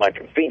was a friend of mine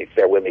from Phoenix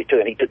there with me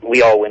too, and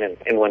we all went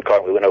in one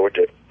car. We went over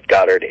to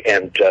Goddard,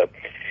 and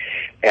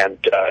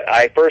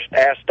I first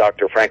asked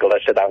Dr. Frankel, I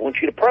said, "I want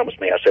you to promise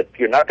me," I said,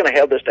 "you're not going to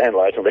have this to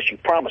analyze unless you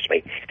promise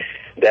me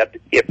that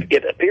if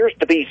it appears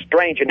to be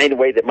strange in any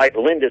way that might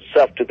lend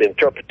itself to the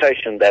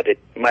interpretation that it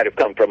might have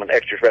come from an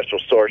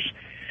extraterrestrial source,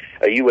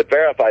 you would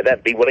verify that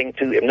and be willing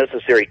to, if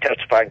necessary,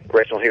 testify in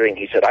congressional hearing."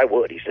 He said, "I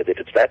would." He said, "If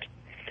it's that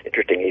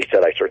interesting," he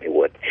said, "I certainly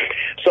would."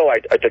 So I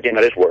took him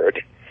at his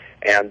word,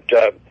 and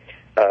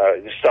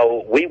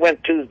so we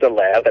went to the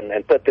lab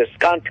and put this,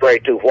 contrary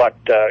to what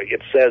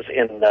it says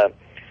in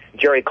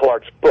Jerry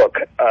Clark's book,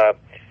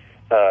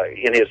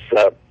 in his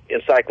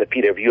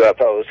Encyclopedia of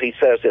UFOs, he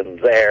says in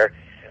there,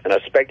 and I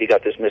suspect he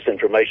got this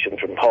misinformation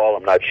from Hall,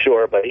 I'm not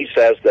sure, but he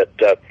says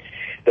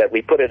that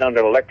we put it under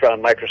an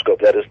electron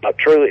microscope. That is not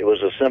true. It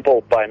was a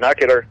simple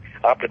binocular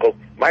optical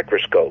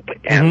microscope,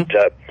 and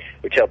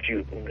which helps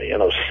you,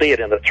 see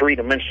it in a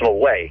three-dimensional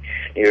way.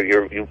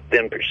 You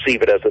then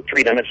perceive it as a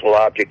three-dimensional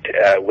object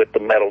with the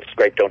metal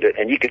scraped onto it,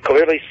 and you could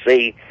clearly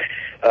see.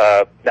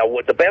 Now,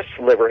 what the best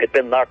sliver had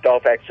been knocked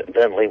off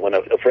accidentally when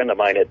a friend of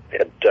mine had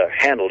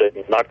handled it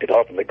and knocked it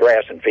off in the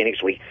grass in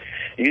Phoenix. We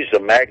used a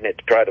magnet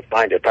to try to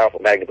find a powerful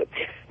magnet, but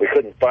we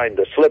couldn't find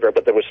the sliver.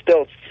 But there was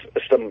still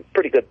some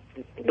pretty good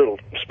little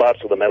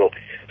spots of the metal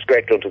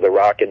scraped onto the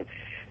rock.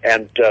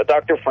 And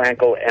Dr.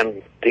 Frankel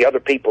and the other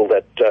people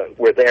that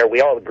were there,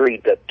 we all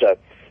agreed that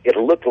it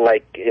looked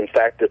like, in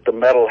fact, that the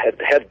metal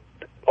had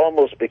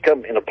almost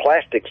become in a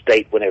plastic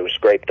state when it was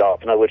scraped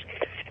off. In other words,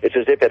 it's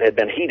as if it had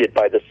been heated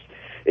by this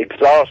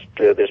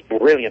this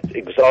brilliant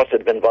exhaust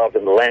had been involved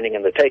in the landing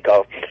and the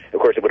takeoff. Of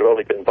course, it would have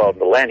only been involved in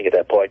the landing at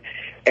that point.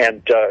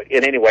 And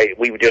in any way,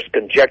 we just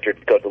conjectured,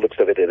 because the looks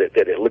of it,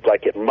 that it looked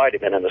like it might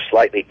have been in a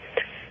slightly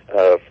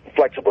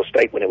flexible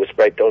state when it was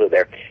scraped over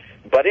there.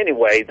 But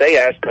anyway, they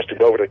asked us to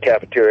go over to the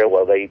cafeteria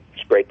while they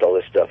scraped all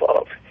this stuff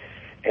off.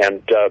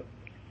 And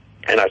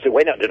I said,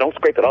 wait, no, don't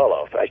scrape it all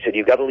off. I said,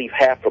 you've got to leave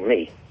half for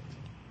me.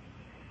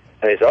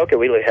 And they said, okay,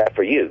 we leave half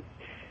for you.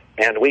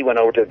 And we went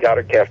over to the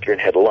Goddard cafeteria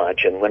and had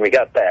lunch. And when we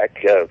got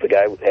back, the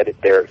guy had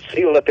it there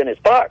sealed up in his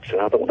box.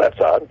 And I thought, well, that's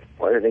odd.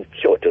 Why didn't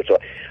he show it to us? So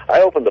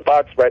I opened the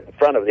box right in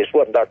front of this.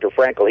 Wasn't Dr.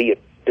 Frankel. He had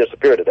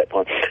disappeared at that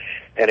point.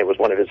 And it was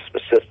one of his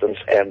assistants.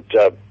 And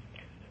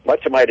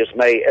much to my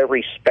dismay,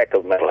 every speck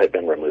of metal had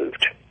been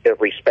removed.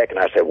 Every speck. And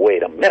I said,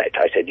 wait a minute.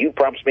 I said, you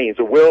promised me. He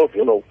said, well,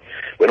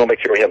 we don't make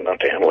sure we have enough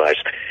to analyze.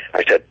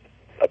 I said,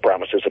 a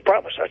promise is a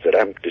promise. I said,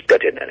 I'm just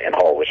got in and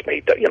haul with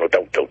me.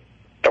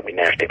 Don't be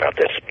nasty about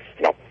this.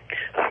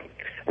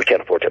 We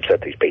can't afford to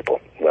upset these people.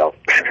 Well,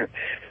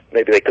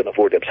 maybe they couldn't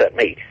afford to upset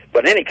me.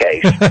 But in any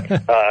case,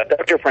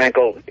 Dr.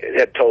 Frankel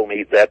had told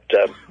me that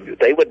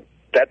they would,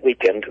 that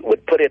weekend,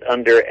 would put it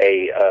under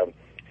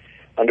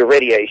under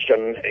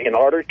radiation in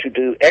order to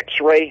do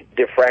X-ray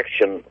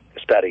diffraction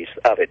studies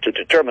of it to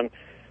determine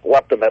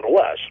what the metal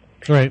was.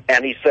 Right.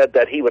 And he said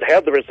that he would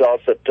have the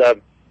results, that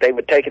they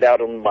would take it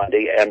out on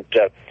Monday and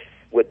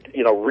would,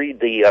 read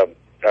the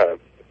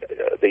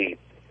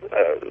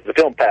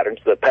film patterns,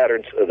 the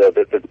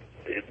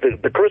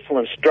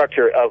crystalline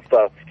structure of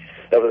the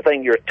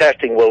thing you're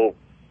testing will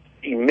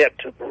emit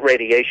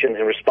radiation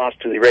in response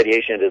to the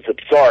radiation it is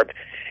absorbed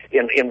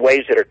in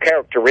ways that are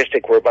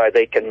characteristic, whereby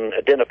they can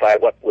identify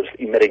what was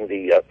emitting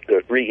the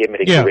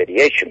re-emitting the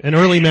radiation. An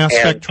early mass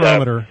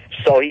spectrometer.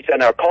 So he said,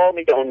 now call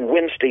me on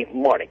Wednesday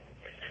morning.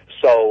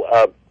 So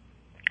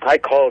I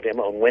called him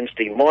on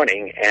Wednesday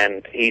morning,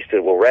 and he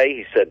said, well, Ray,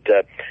 he said,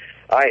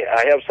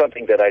 I have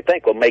something that I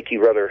think will make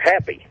you rather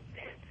happy.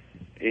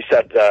 He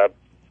said,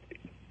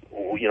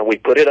 we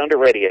put it under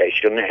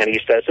radiation, and he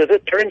says, as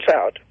it turns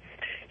out,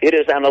 it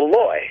is an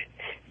alloy.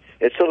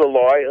 It's an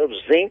alloy of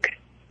zinc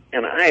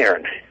and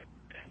iron.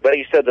 But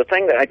he said, the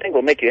thing that I think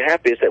will make you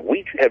happy is that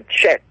we have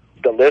checked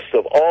the list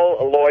of all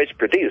alloys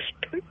produced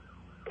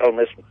on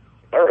this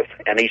earth.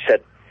 And he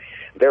said,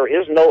 there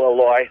is no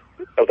alloy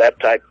of that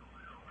type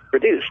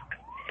produced.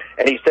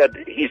 And he said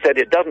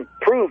it doesn't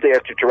prove the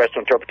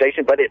extraterrestrial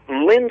interpretation, but it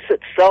lends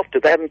itself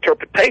to that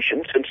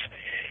interpretation, since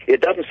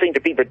it doesn't seem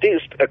to be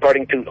produced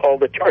according to all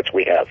the charts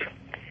we have.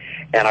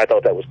 And I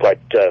thought that was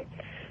quite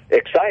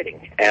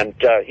exciting. And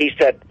he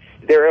said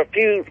there are a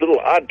few little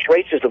odd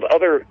traces of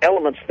other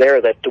elements there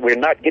that we're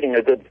not getting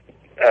a good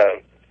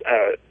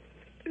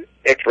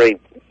X-ray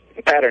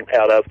pattern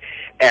out of.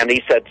 And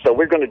he said, so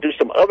we're going to do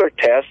some other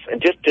tests, and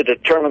just to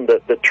determine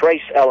the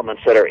trace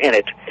elements that are in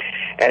it.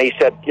 And he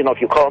said,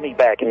 if you call me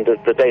back, and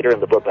the data in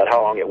the book about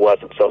how long it was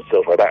and so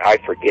forth, I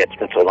forget, it's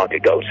been so long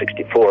ago,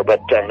 64,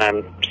 and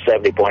I'm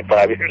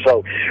 70.5 years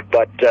old,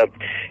 but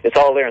it's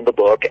all there in the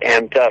book.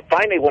 And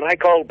finally, when I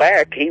called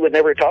back, he would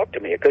never talk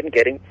to me. I couldn't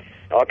get him.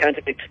 All kinds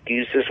of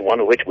excuses, one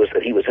of which was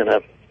that he was in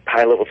a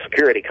high-level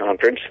security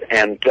conference.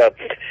 And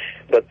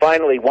but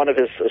finally, one of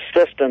his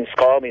assistants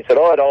called me and said,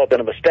 it had all been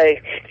a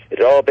mistake. It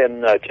had all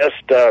been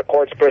just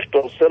quartz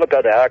crystal,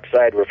 silica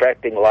dioxide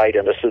refracting light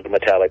in a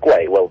pseudometallic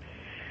way. Well,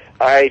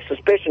 I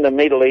suspicioned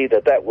immediately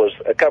that was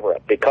a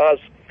cover-up, because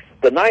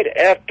the night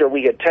after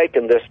we had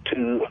taken this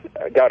to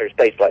Goddard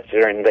Space Flight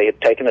Center, and they had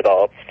taken it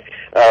all,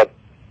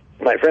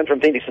 my friend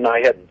from Phoenix and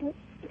I had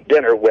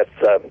dinner with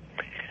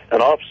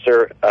an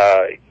officer,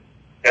 a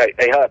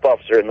high-up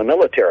officer in the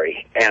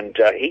military, and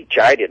he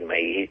chided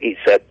me. He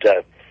said,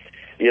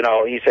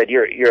 he said,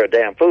 you're a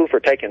damn fool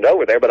for taking it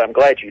over there, but I'm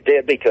glad you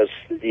did, because,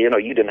 you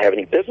didn't have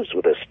any business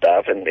with this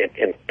stuff. And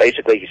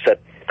basically he said,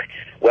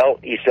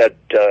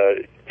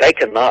 they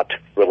cannot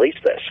release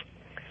this,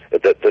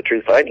 the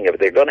true finding of it.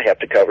 They're going to have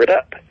to cover it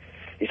up.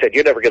 He said,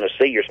 you're never going to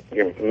see your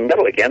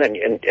metal again,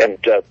 and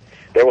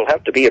there will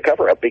have to be a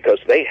cover-up, because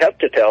they have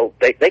to tell,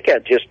 they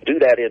can't just do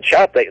that in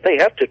shop. They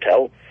have to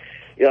tell,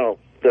 the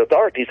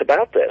authorities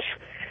about this.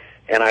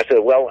 And I said,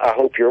 well, I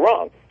hope you're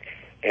wrong.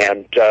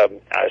 And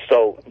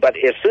but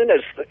as soon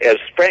as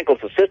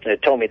Frankel's assistant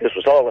had told me this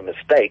was all a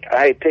mistake,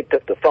 I picked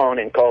up the phone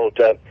and called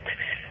the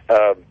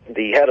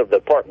head of the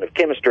Department of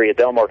Chemistry at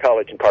Delmar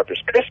College in Corpus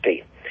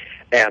Christi,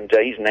 and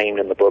he's named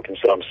in the book and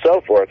so on and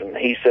so forth. And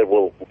he said,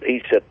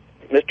 Mr.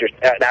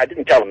 I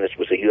didn't tell him this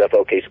was a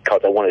UFO case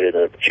because I wanted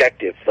an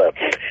objective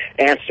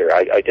answer.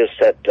 I just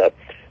said,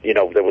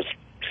 there was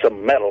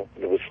some metal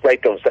that was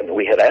scraped on something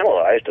we had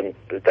analyzed, and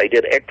they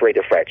did X-ray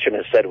diffraction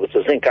and said it was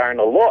a zinc iron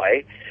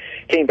alloy.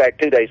 Came back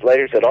 2 days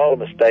later, said, all a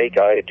mistake.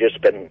 I had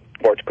just been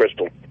quartz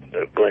crystal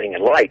gleaming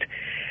in light.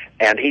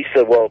 And he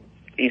said,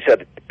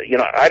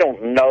 I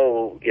don't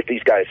know if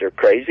these guys are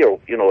crazy or,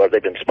 have they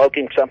been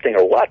smoking something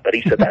or what, but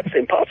he said, that's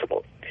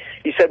impossible.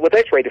 He said, with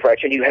X-ray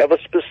diffraction, you have a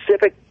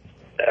specific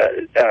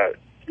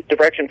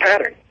diffraction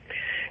pattern.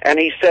 And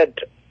he said,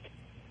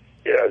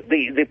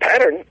 the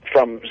pattern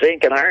from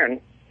zinc and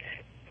iron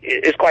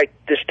is quite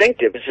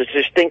distinctive. It's as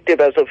distinctive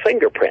as a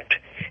fingerprint.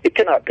 It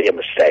cannot be a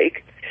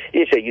mistake.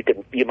 You say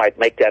you might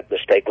make that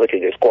mistake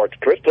looking at quartz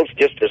crystals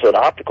just as an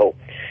optical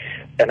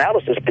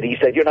analysis, but he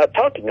said, you're not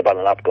talking about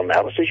an optical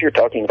analysis, you're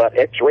talking about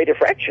X-ray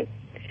diffraction.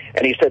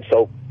 And he said,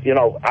 so,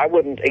 I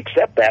wouldn't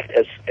accept that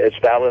as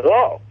valid at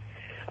all.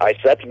 I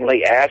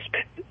subsequently asked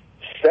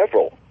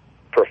several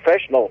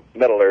professional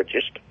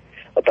metallurgists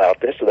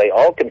about this, and they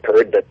all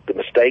concurred that the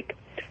mistake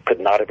could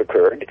not have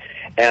occurred.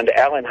 And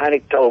Alan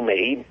Hynek told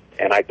me,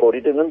 and I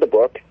quoted it in the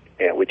book,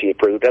 which he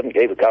approved of and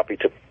gave a copy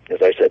to,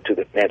 as I said, to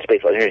the Manned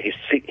Spaceflight Engineer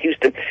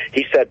Houston.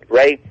 He said,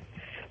 Ray,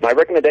 my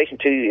recommendation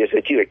to you is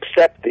that you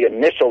accept the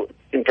initial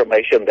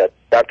information that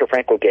Dr.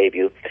 Frankel gave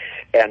you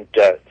and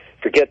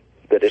forget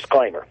the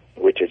disclaimer,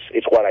 which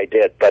is what I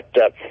did. But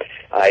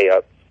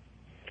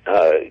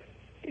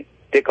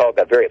Dick Hall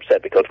got very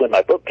upset because when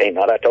my book came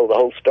out, I told the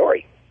whole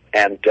story.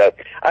 And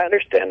I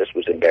understand this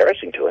was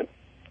embarrassing to him,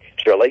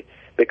 surely,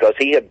 because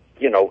he had,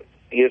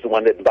 he was the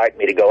one that invited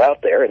me to go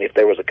out there, and if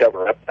there was a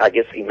cover-up, I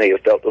guess he may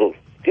have felt a little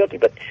guilty.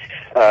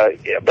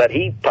 But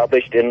he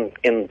published in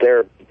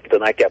the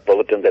NICAP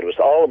bulletin that it was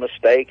all a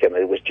mistake, and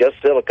it was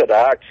just silica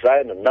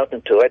dioxide and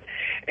nothing to it.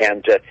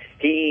 And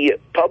he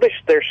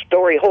published their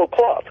story whole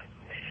cloth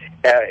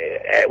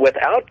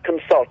without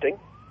consulting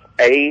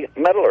a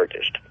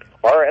metallurgist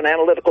or an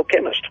analytical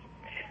chemist,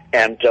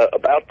 and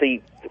about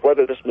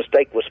whether this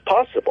mistake was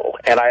possible.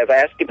 And I have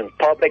asked him in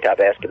public, I've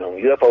asked him on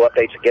UFO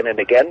updates again and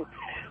again,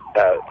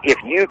 if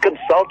you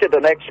consulted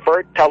an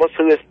expert, tell us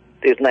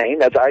his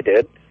name, as I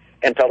did,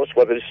 and tell us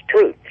whether it's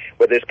true,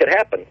 whether this could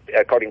happen,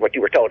 according to what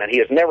you were told. And he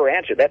has never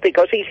answered that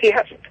because he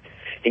hasn't.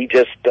 He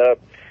just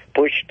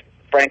pushed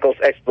Frankel's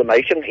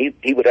explanation.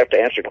 He would have to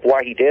answer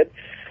why he did,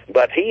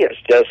 but he has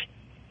just,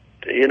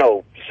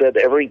 said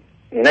every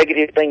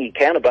negative thing he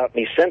can about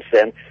me since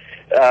then.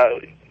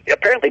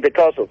 Apparently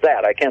because of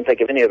that. I can't think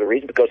of any other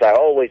reason, because I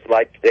always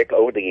liked Dick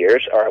over the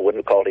years, or I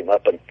wouldn't have called him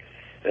up and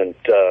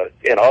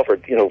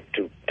offered,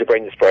 to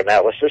bring this for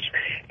analysis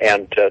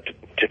and to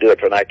do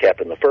it for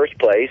NICAP in the first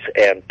place.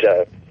 And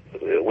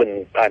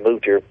when I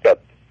moved here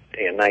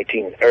in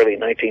early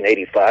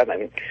 1985,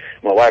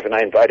 my wife and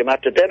I invited him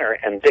out to dinner,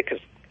 and Dick has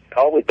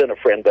always been a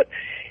friend, but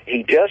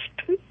he just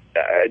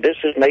this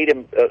has made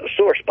him a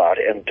sore spot,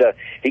 and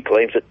he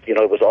claims that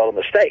it was all a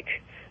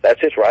mistake. That's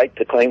his right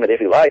to claim it if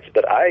he likes,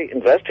 but I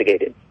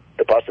investigated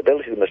the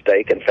possibility of the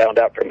mistake and found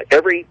out from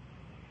every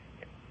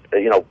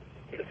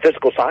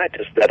physical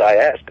scientist that I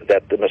asked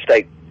that the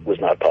mistake was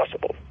not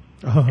possible.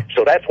 Uh-huh.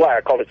 So that's why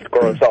I called it the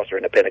squirrel and saucer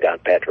in the Pentagon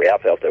pantry. I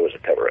felt there was a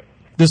cover-up.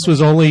 This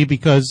was only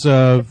because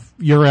of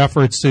your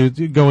efforts to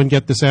go and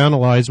get this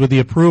analyzed with the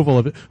approval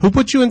of it. Who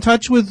put you in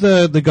touch with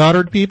the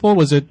Goddard people?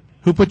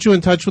 Who put you in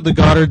touch with the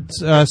Goddard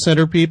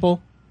Center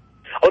people?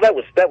 Oh, that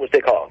was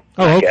Dick Hall.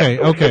 Oh, okay.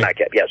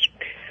 NICAP, yes.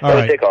 All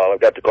right. Dick Hall.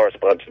 I've got the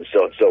correspondence and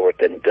so forth.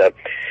 And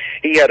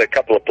he had a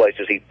couple of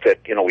places he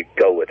fit, we'd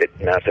go with it.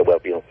 And I said, well,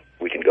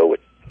 we can go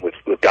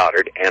with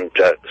Goddard. And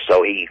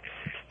so he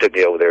took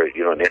me over there,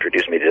 and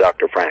introduced me to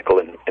Dr. Frankel.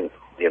 And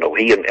he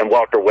and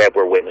Walter Webb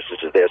were witnesses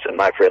to this. And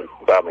my friend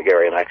Bob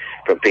McGarry and I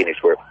from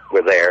Phoenix were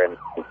there. And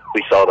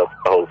we saw the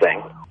whole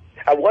thing.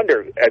 I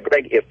wonder,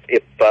 Greg,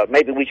 if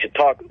maybe we should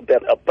talk a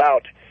bit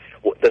about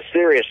the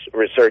serious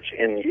research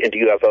into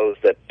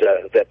UFOs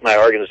that my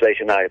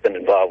organization and I have been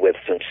involved with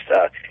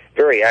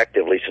very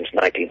actively since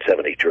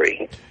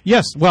 1973.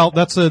 Yes, well,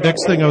 that's the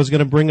next thing I was going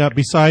to bring up.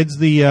 Besides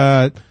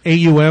the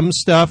AUM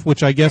stuff,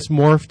 which I guess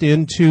morphed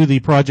into the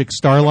Project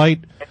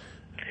Starlight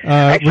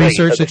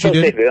research that you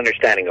did? The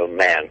Understanding of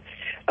Man,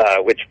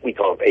 which we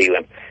call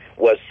AUM,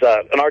 was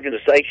an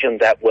organization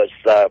that was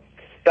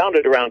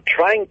founded around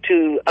trying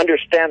to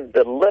understand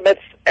the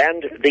limits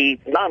and the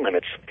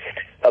non-limits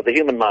of the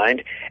human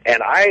mind.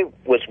 And I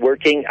was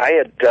working, I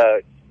had,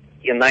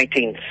 in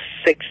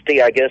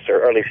 1960, I guess,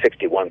 or early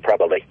 61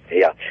 probably,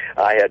 yeah,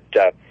 I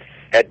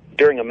had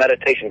during a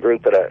meditation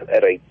group at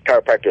a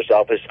chiropractor's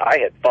office, I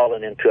had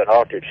fallen into an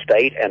altered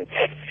state, and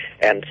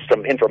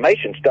some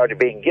information started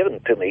being given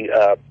to me.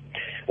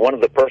 One of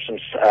the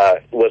persons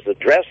was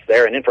addressed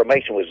there, and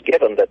information was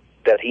given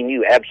that he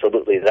knew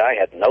absolutely that I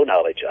had no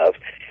knowledge of.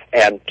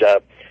 And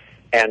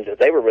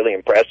they were really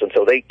impressed, and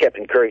so they kept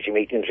encouraging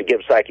me to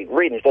give psychic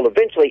readings. Well,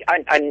 eventually,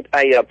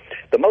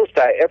 the most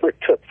I ever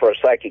took for a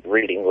psychic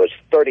reading was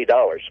 $30,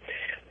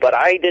 but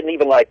I didn't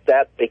even like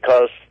that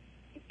because,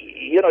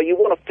 you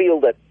want to feel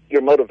that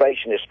your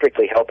motivation is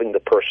strictly helping the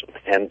person.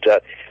 And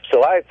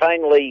so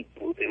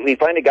we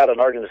finally got an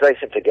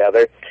organization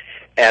together.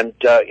 And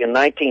in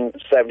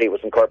 1970, it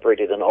was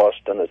incorporated in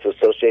Austin as the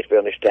Association for the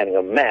Understanding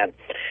of Man.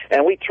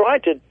 And we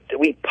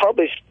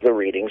published the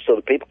readings so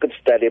that people could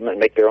study them and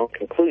make their own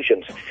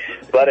conclusions.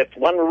 But if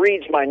one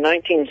reads my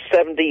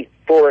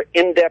 1974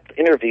 in-depth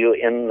interview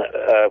in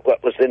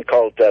what was then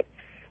called, it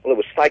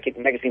was Psychic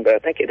Magazine, but I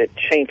think it had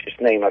changed its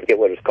name. I forget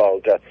what it was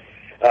called.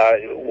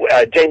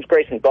 James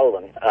Grayson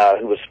Boland,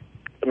 he was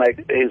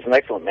an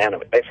excellent man,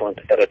 an excellent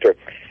editor.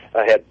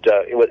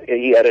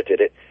 He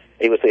edited it.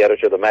 He was the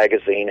editor of the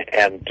magazine,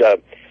 and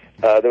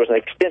there was an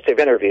extensive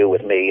interview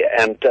with me,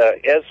 and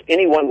as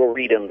anyone will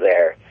read in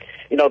there,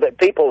 that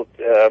people,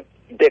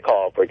 Dick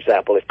Hall, for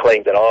example, has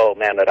claimed that, oh,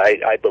 man, that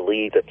I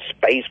believe that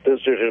space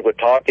visitors were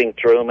talking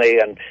through me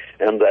and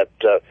that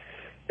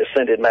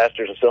ascended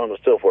masters and so on and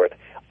so forth.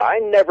 I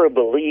never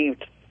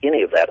believed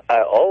any of that.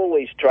 I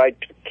always tried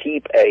to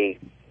keep a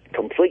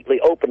completely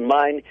open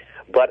mind,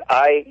 but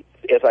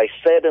as I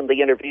said in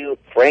the interview,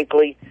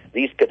 frankly,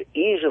 these could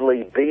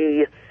easily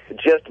be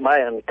just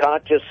my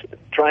unconscious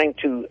trying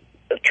to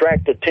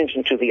attract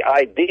attention to the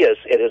ideas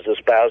it is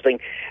espousing,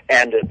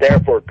 and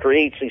therefore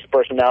creates these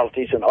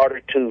personalities in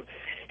order to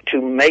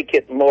make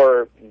it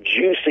more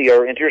juicy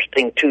or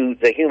interesting to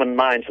the human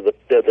minds of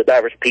the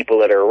diverse people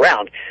that are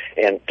around.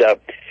 And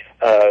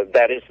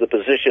that is the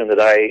position that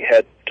I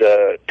had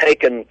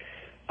taken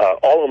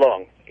all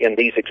along in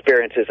these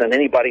experiences, and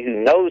anybody who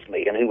knows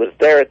me and who was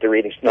there at the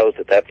readings knows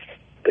that that's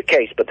the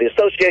case. But the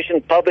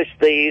association published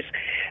these,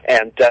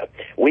 and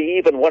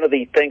one of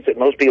the things that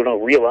most people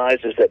don't realize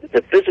is that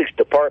the physics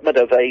department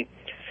of a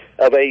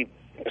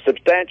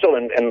substantial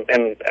and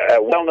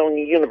well-known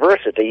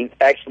university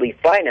actually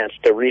financed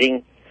a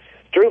reading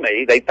through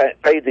me. They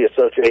paid the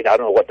association, I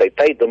don't know what they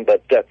paid them,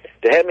 but to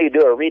have me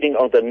do a reading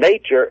on the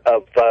nature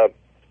of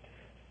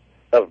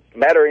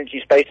matter,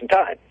 energy, space, and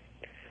time.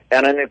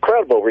 And an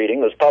incredible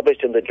reading was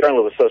published in the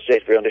Journal of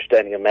Association for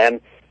Understanding of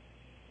Man,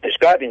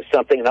 describing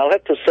something, and I'll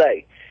have to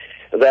say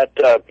that,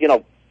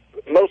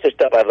 most of the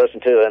stuff I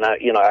listened to, and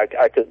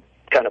I could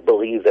kind of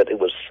believe that it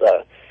was,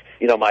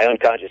 my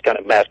unconscious kind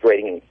of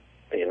masquerading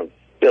and,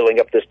 building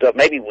up this stuff.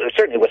 Maybe,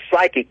 certainly with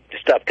psychic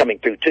stuff coming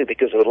through, too,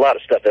 because there was a lot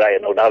of stuff that I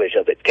had no knowledge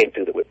of that came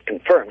through that would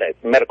confirm that,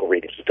 medical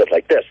readings and stuff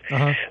like this.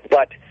 Uh-huh.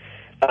 But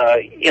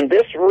in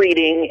this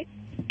reading,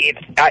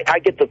 I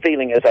get the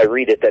feeling as I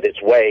read it that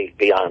it's way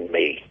beyond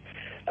me.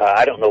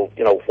 I don't know,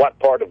 what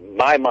part of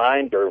my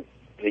mind or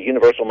the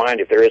universal mind,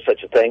 if there is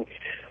such a thing,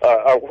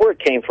 or where it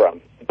came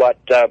from. But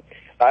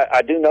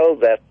I do know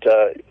that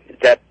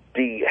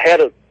the head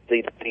of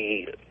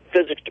the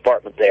physics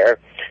department there,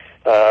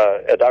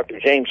 Dr.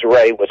 James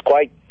Ray, was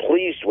quite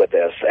pleased with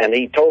this, and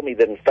he told me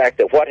that, in fact,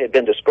 that what had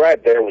been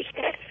described there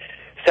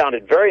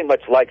sounded very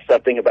much like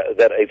something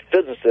that a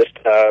physicist,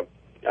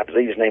 I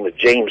believe his name was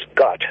James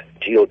Gott,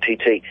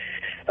 G-O-T-T,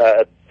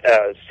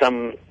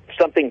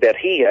 something that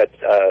he had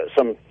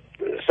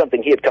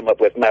something he had come up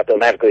with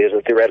mathematically as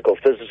a theoretical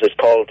physicist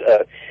called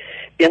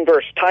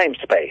inverse time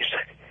space.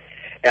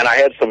 And I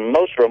had some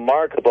most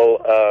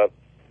remarkable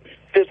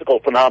physical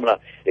phenomena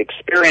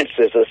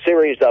experiences, a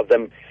series of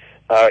them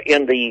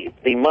in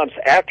the months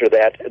after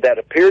that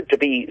appeared to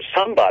be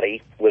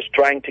somebody was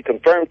trying to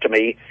confirm to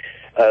me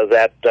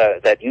that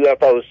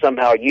UFOs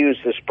somehow use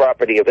this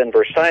property of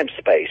inverse time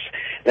space.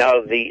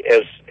 Now,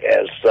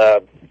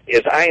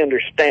 as I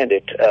understand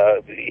it,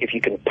 if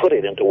you can put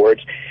it into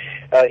words,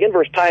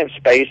 inverse time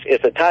space is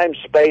a time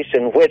space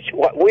in which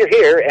we're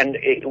here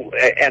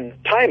and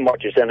time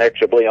marches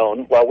inexorably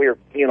on while we're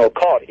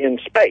caught in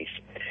space.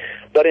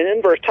 But in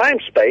inverse time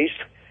space,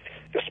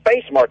 the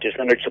space marches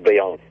inexorably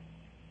on.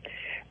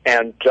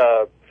 And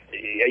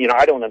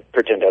I don't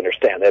pretend to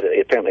understand that.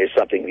 It apparently is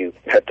something you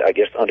have to, I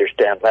guess,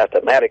 understand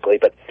mathematically.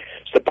 But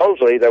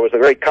supposedly there was a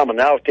great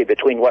commonality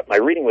between what my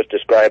reading was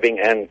describing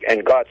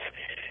and Gott's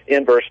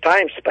inverse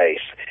time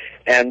space.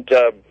 And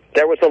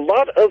there was a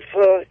lot of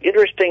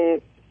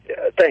interesting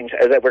things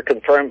that were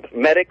confirmed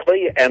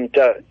medically and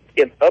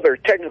in other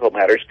technical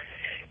matters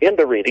in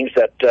the readings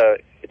that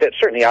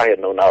certainly I had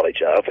no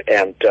knowledge of.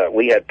 And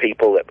we had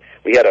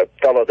a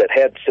fellow that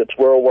had since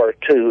World War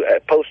II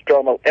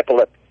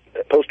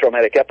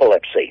post-traumatic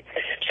epilepsy,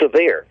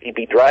 severe. He'd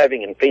be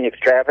driving in Phoenix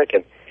traffic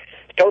and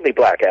totally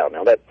black out.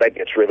 Now that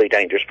gets really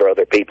dangerous for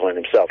other people and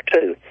himself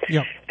too.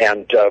 Yeah.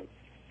 And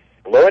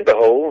lo and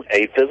behold,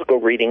 a physical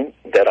reading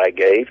that I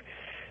gave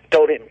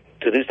told him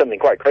to do something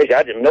quite crazy.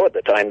 I didn't know at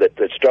the time that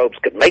strobes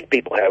could make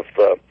people have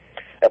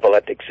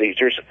epileptic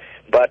seizures,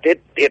 but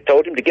it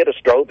told him to get a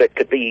strobe that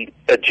could be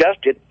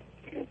adjusted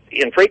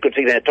in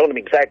frequency, and it told him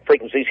exact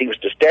frequencies. He was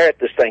to stare at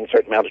this thing a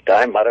certain amount of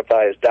time,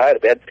 modify his diet a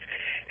bit,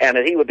 and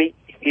that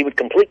he would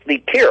completely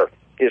cure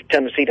his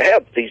tendency to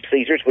have these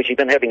seizures, which he'd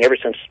been having ever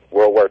since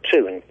World War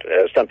II, and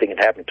something had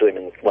happened to him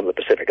in one of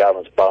the Pacific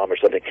Islands, bomb or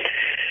something,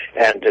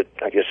 and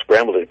I guess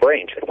scrambled his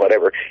brains,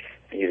 whatever,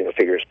 using a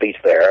figure of speech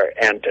there.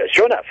 And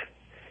sure enough,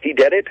 he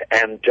did it,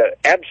 and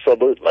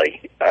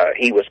absolutely,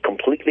 he was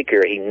completely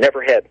cured. He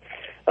never had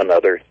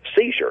another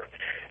seizure.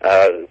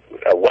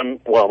 One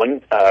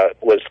woman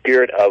was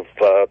cured of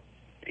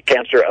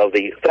cancer of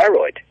the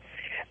thyroid.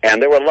 And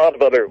there were a lot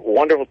of other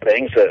wonderful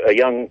things. A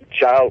young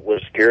child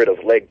was cured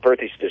of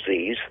Legg-Perthes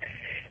disease.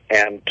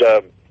 And,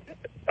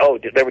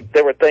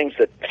 there were things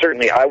that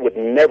certainly I would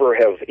never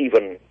have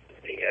even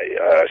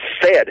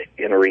said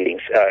in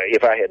readings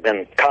if I had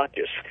been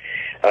conscious.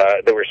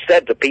 They were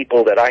said to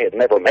people that I had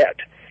never met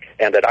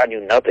and that I knew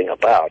nothing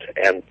about.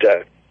 And,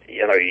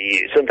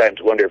 you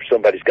sometimes wonder if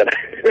somebody's going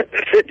to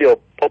send you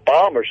a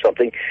bomb or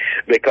something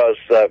because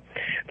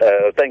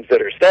things that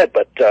are said.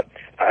 But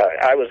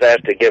I was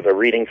asked to give a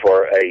reading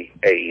for a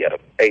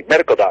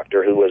medical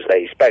doctor who was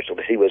a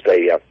specialist. He was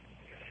a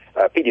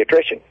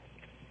pediatrician,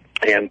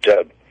 and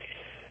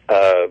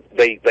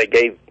they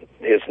gave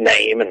his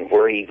name and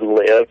where he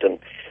lived and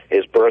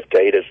his birth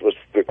date, as was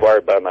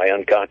required by my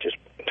unconscious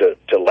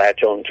to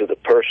latch on to the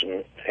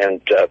person,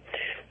 and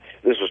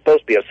this was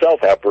supposed to be a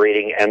self-help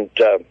reading, and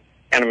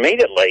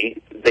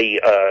immediately the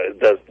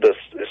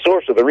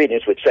source of the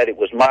readings, which said it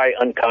was my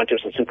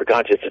unconscious and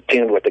superconscious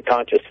attuned with the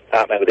conscious,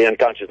 with the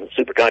unconscious and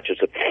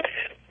superconscious of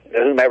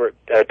whomever,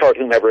 toward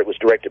whomever it was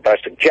directed by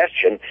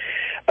suggestion,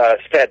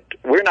 said,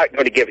 we're not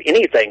going to give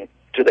anything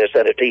to this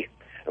entity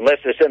unless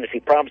this entity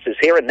promises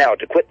here and now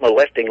to quit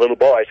molesting little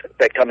boys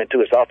that come into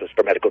his office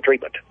for medical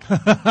treatment.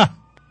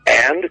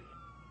 And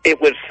it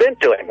was sent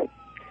to him.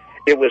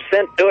 It was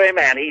sent to him,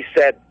 and he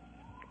said,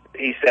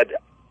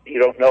 you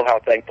don't know how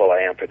thankful I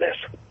am for this.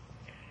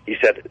 He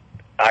said,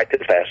 I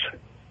confess.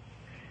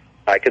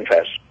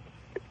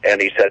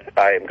 And he said,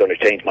 I am going to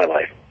change my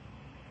life.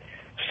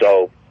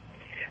 So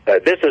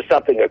this is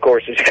something, of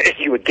course, as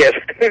you would guess,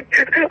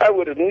 I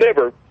would have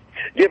never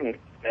given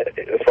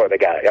for the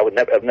guy. I would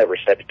have never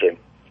said it to him,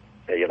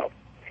 you know.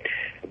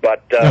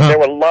 But there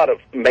were a lot of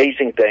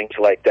amazing things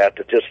like that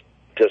just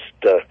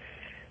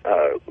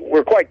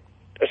were quite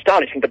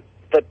astonishing.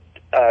 But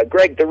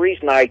Greg, the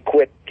reason I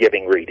quit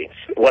giving readings,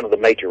 one of the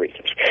major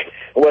reasons,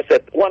 was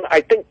that, one, I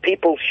think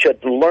people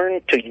should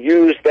learn to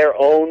use their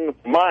own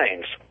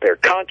minds, their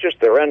conscious,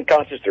 their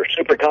unconscious, their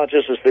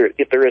superconscious,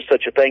 if there is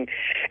such a thing,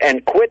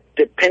 and quit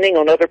depending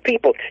on other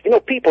people. You know,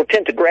 people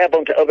tend to grab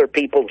onto other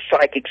people's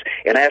psychics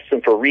and ask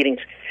them for readings.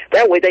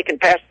 That way they can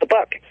pass the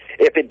buck.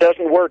 If it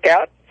doesn't work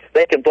out,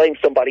 they can blame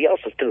somebody else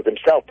instead of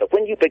themselves. But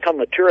when you become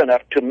mature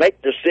enough to make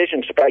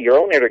decisions by your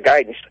own inner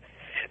guidance,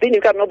 then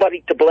you've got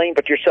nobody to blame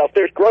but yourself.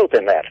 There's growth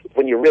in that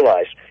when you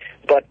realize.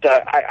 But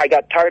I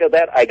got tired of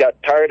that. I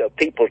got tired of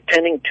people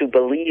tending to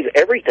believe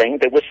everything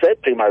that was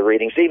said through my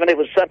readings, even if it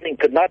was something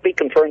could not be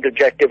confirmed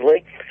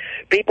objectively.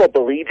 People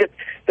believed it.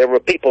 There were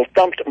people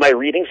thumped my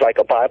readings like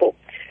a Bible.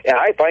 And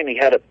I finally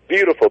had a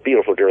beautiful,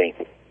 beautiful dream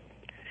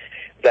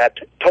that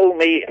told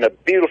me in a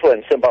beautiful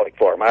and symbolic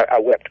form, I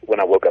wept when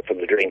I woke up from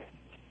the dream,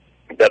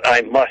 that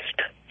I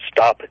must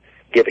stop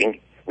giving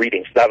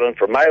readings, not only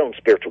for my own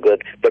spiritual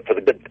good, but for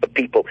the good of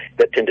people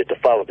that tended to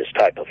follow this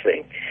type of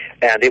thing.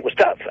 And it was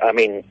tough. I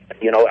mean,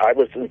 you know, I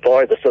was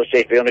employed with the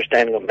Association for the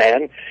Understanding of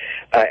Man,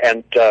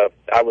 and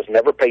I was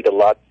never paid a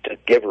lot to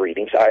give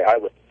readings.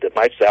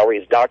 My salary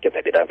is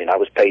documented. I mean, I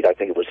was paid, I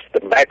think it was,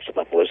 the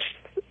maximum was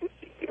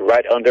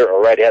right under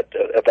or right at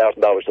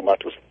 $1,000 a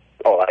month was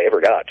all I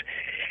ever got.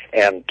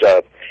 And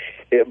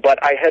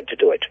but I had to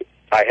do it.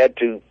 I had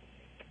to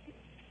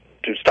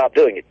stop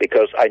doing it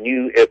because I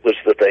knew it was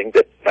the thing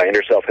that my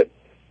inner self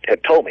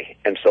had told me,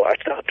 and so I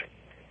stopped.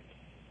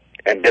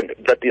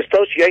 But the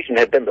association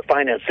had been the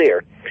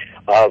financier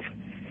of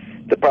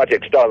the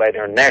Project Starlight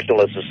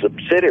International as a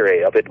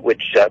subsidiary of it,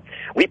 which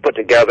we put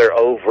together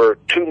over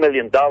 $2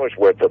 million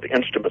worth of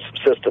instruments,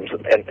 systems,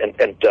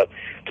 and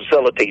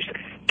facilities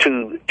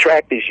to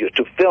track these,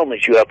 to film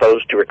these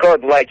UFOs, to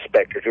record light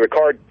spectra, to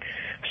record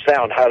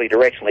sound highly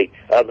directionally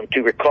of them,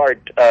 to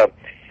record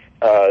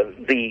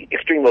the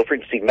extreme low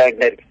frequency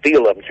magnetic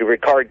field of them, to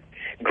record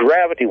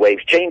gravity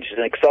waves, changes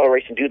in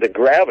acceleration due to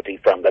gravity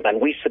from them. And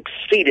we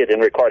succeeded in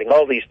recording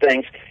all these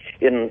things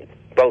in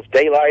both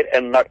daylight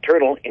and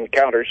nocturnal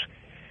encounters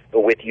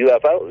with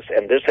UFOs.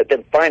 And this had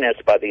been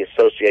financed by the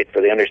Associate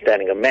for the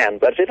Understanding of Man.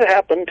 But it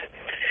happened,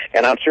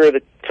 and I'm sure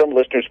that some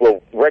listeners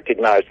will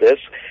recognize this,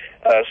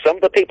 some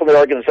of the people in the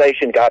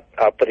organization got,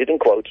 I'll put it in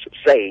quotes,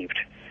 saved.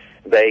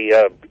 They,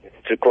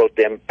 to quote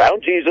them,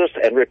 found Jesus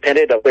and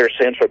repented of their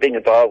sins for being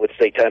involved with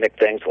satanic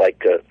things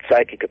like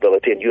psychic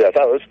ability and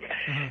UFOs.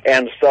 Mm-hmm.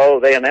 And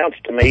so they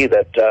announced to me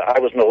that I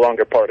was no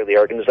longer part of the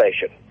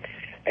organization.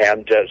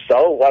 And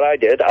so what I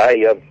did,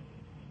 I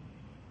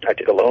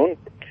took a loan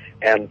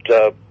and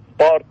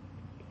bought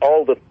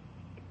all the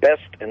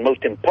best and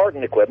most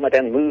important equipment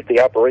and moved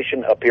the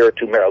operation up here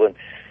to Maryland,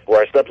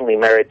 where I subsequently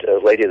married a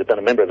lady that's been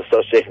a member of the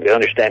Association for the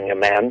Understanding of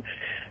Man,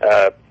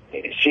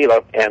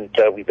 Sheila, and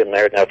we've been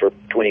married now for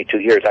 22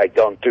 years. I'd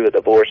gone through a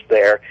divorce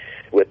there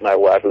with my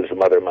wife, who's the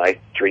mother of my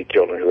 3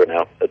 children who are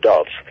now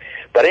adults.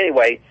 But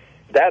anyway,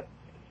 that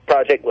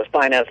project was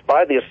financed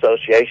by the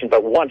association,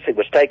 but once it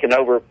was taken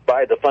over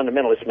by the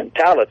fundamentalist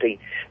mentality,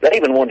 they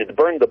even wanted to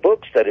burn the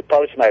books that had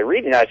published my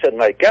reading. I said,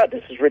 my God,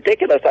 this is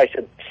ridiculous. I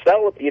said,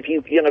 sell, if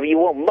you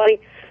want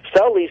money,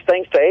 sell these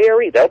things to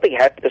ARE. They'll be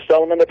happy to sell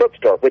them in the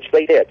bookstore, which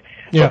they did.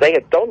 Yeah. So they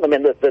had thrown them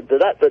in the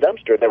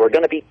dumpster. They were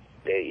going to be,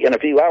 in a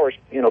few hours,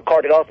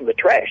 carted off in the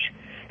trash.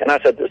 And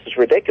I said, this is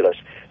ridiculous.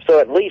 So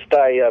at least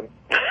I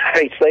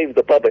saved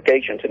the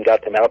publications and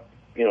got them out,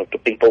 to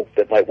people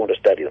that might want to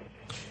study them.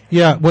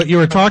 Yeah, what you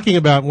were talking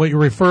about, what you're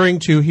referring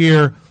to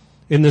here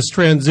in this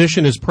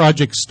transition is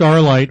Project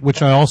Starlight,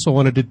 which I also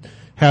wanted to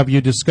have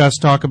you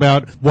talk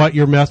about what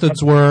your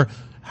methods were,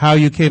 how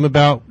you came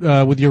about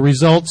with your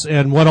results,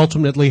 and what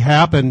ultimately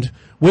happened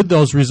with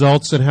those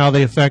results and how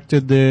they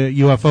affected the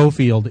UFO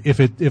field, if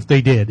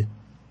they did.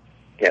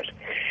 Yes.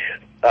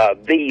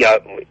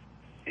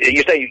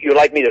 You say you'd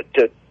like me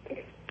to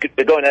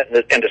go in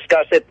and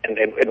discuss it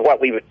and what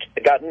we've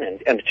gotten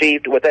and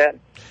achieved with that?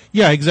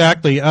 Yeah,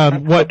 exactly.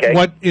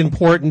 What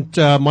important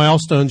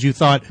milestones you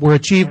thought were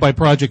achieved by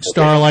Project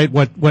Starlight?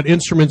 What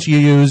instruments you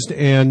used,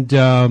 and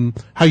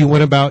how you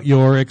went about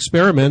your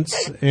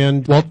experiments,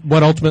 and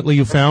what ultimately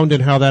you found,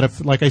 and how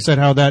that, like I said,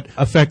 how that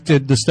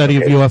affected the study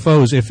of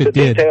UFOs, if it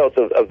did. The details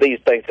of these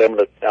things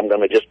I'm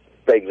going to just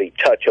vaguely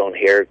touch on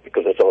here,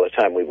 because that's all the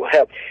time we will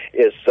have,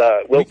 is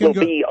will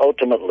be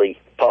ultimately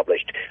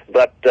published.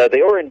 But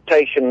the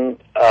orientation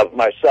of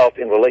myself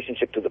in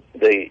relationship to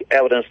the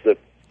evidence that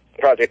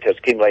project has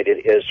accumulated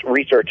is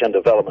research and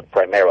development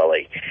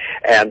primarily.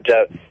 And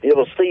you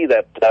will see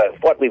that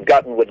what we've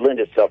gotten would lend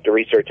itself to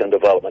research and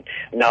development.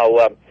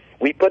 Now,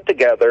 we put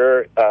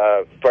together,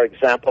 for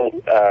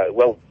example,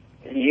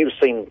 you've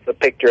seen the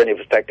picture, and in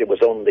fact, it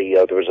was on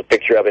the. There was a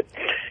picture of it,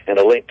 and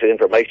a link to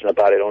information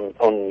about it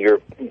on your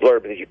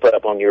blurb that you put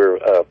up on your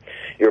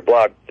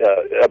blog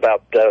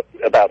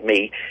about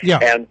me. Yeah.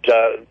 And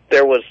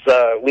there was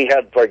we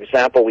had, for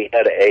example,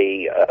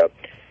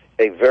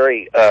 a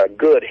very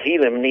good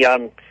helium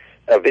neon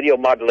video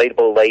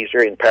modulatable laser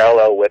in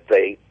parallel with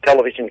a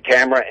television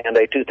camera and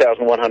a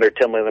 2,100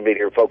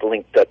 10mm focal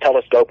length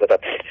telescope with a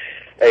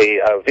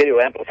video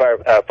amplifier,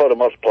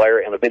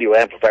 photomultiplier, and a video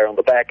amplifier on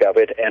the back of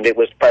it, and it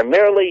was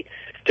primarily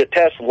to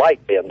test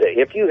light bend.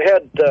 If you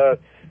had,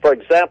 for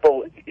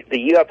example,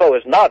 the UFO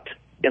is not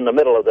in the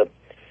middle of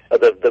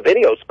the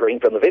video screen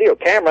from the video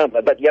camera,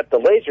 but yet the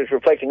laser is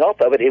reflecting off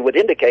of it, it would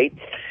indicate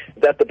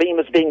that the beam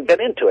is being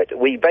bent into it.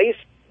 We based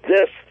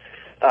this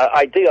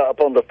idea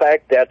upon the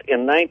fact that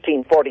in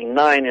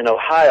 1949 in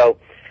Ohio,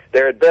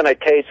 there had been a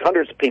case,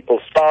 hundreds of people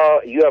saw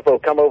a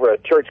UFO come over, a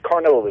church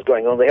carnival was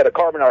going on. They had a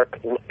carbon arc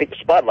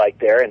spotlight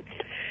there, and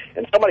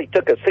somebody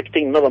took a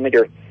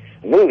 16mm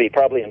movie,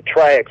 probably in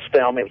Tri-X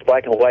film, it was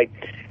black and white,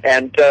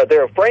 and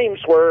there are frames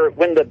where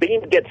when the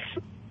beam gets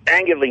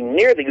angularly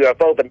near the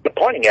UFO, but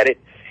pointing at it,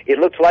 it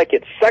looks like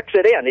it sucks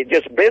it in. It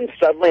just bends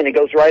suddenly, and it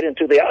goes right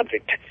into the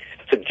object,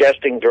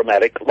 suggesting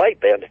dramatic light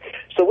bend.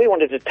 So we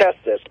wanted to test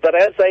this, but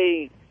as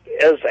a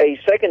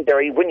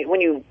secondary, when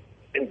you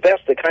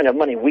invest the kind of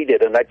money we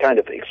did in that kind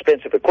of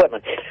expensive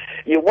equipment,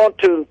 you want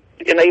to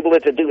enable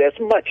it to do as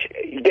much,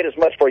 get as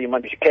much for your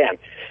money as you can.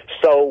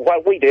 So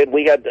what we did,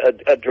 we had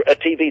a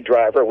TV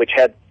driver which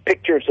had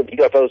pictures of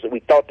UFOs that we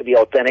thought to be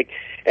authentic,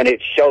 and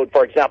it showed,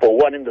 for example,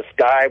 one in the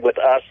sky with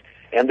us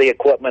and the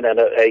equipment, and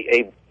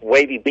a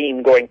wavy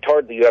beam going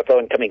toward the UFO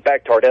and coming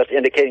back toward us,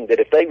 indicating that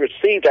if they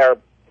received our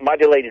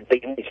modulated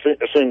beam, we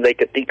assumed they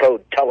could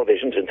decode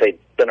televisions, and they'd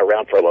been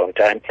around for a long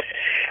time,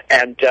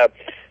 and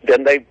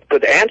then they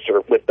could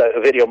answer with a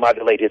video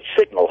modulated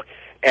signal.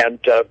 And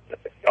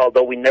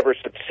although we never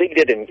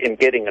succeeded in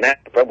getting an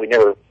answer, we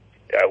never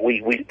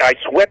I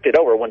swept it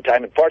over one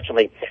time.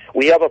 Unfortunately,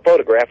 we have a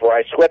photograph where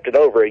I swept it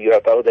over a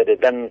UFO that had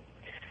been,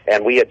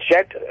 and we had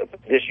checked.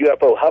 This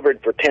UFO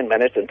hovered for 10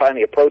 minutes and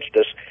finally approached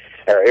us,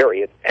 our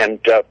area, and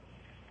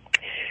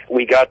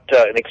we got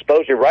an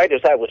exposure right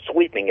as I was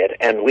sweeping it,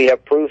 and we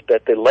have proof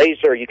that the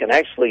laser, you can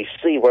actually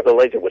see where the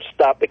laser would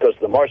stop because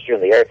of the moisture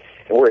in the air,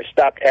 and where it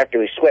stopped after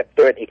we swept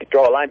through it. You could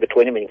draw a line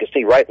between them, and you can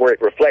see right where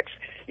it reflects.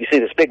 You see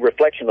this big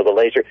reflection of the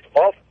laser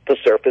off the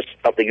surface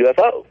of the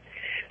UFO.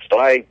 So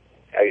I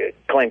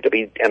claim to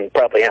be, and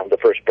probably am, the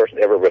first person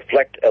to ever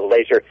reflect a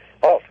laser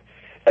off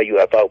a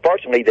UFO.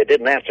 Fortunately, they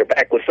didn't answer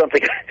back with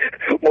something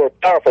more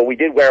powerful. We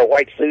did wear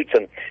white suits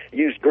and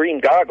use green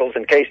goggles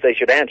in case they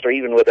should answer,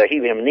 even with a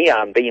helium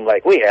neon beam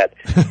like we had,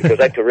 because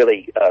that could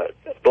really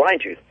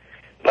blind you.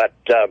 But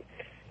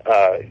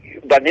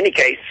in any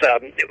case,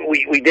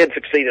 we did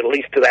succeed at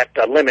least to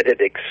that limited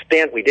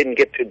extent. We didn't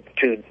get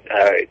to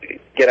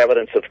get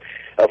evidence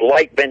of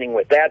light bending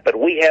with that, but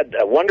we had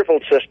a wonderful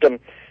system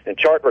and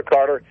chart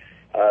recorder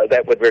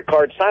that would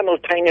record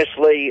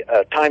simultaneously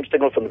a time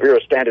signal from the Bureau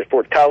of Standard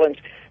Fort Collins,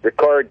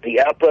 record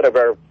the output of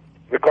our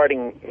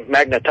recording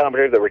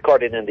magnetometer that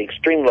recorded in the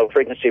extreme low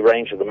frequency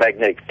range of the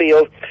magnetic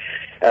field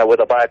with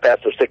a bypass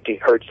of 60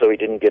 hertz, so we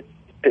didn't get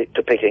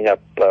to picking up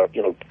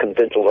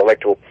conventional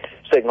electrical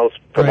signals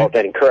from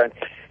alternating current.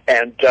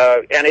 And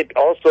it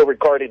also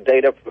recorded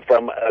data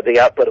from the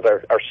output of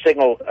our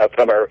signal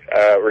from our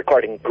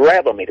recording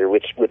gravimeter,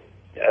 which would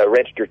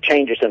register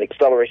changes in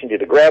acceleration due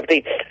to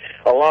gravity,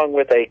 along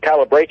with a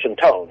calibration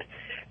tone.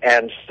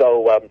 And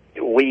so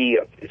we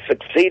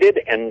succeeded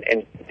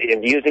in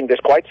using this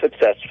quite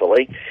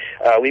successfully.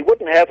 We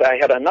wouldn't have,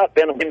 had I not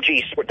been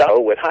MG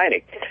with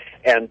Heineck.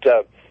 And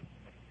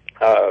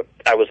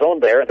I was on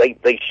there.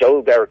 They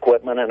showed our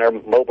equipment and our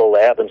mobile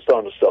lab and so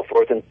on and so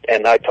forth.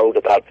 And I told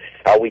about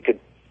how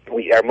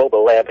our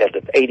mobile lab had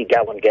an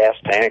 80-gallon gas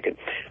tank, and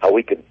how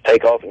we could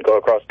take off and go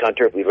across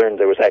country if we learned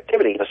there was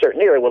activity in a certain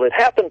area. Well, it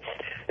happened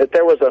that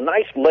there was a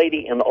nice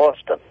lady in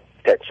Austin,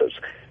 Texas,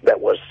 that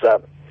was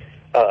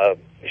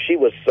she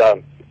was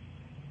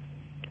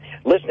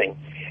listening,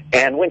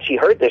 and when she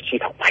heard this, she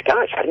thought, "My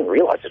gosh, I didn't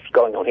realize this was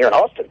going on here in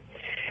Austin."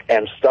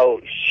 And so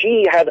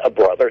she had a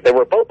brother. They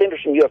were both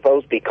interested in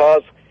UFOs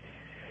because,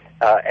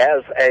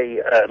 as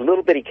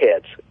little bitty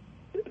kids,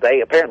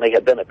 they apparently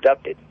had been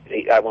abducted.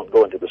 I won't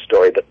go into the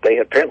story, but they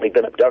had apparently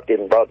been abducted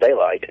in broad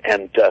daylight,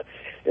 and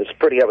it's a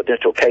pretty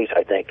evidential case,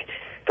 I think,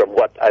 from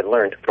what I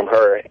learned from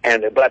her.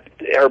 But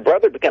her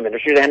brother became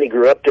interested, and he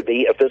grew up to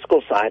be a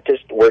physical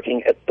scientist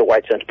working at the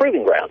White Sands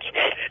Proving Grounds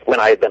when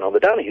I had been on the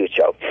Donahue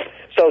show.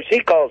 So she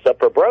calls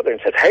up her brother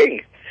and says,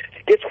 "Hey,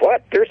 guess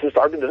what? There's this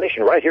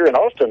organization right here in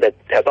Austin that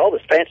has all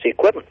this fancy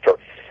equipment for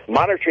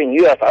monitoring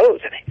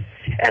UFOs."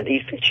 And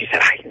she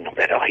said, "I didn't know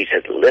that at all." He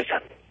said,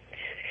 "Listen,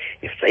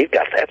 if they've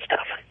got that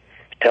stuff,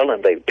 tell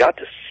them they've got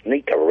to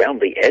sneak around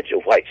the edge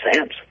of White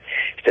Sands."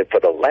 He said, "For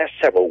the last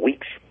several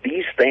weeks,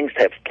 these things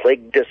have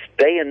plagued us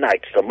day and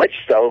night, so much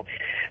so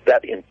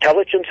that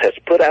intelligence has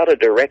put out a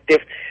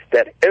directive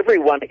that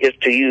everyone is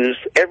to use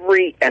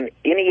any and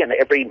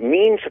every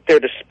means at their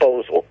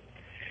disposal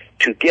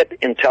to get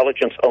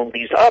intelligence on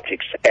these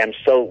objects." And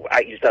so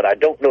he said, "I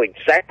don't know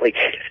exactly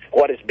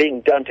what is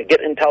being done to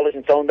get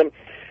intelligence on them,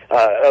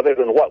 other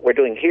than what we're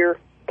doing here,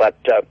 but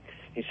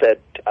he said,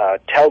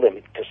 tell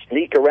them to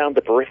sneak around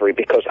the periphery,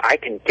 because I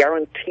can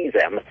guarantee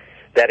them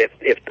that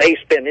if they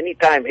spend any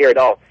time here at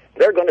all,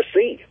 they're going to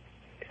see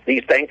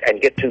these things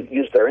and get to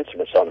use their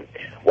instruments on them."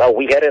 Well,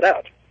 we headed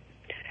out.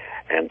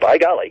 And by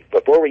golly,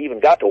 before we even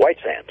got to White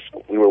Sands,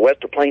 we were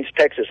west of Plains,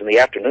 Texas in the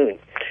afternoon,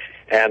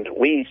 and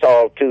we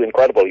saw two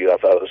incredible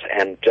UFOs,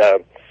 and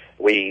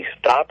we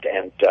stopped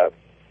and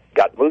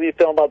got movie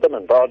film of them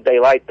in broad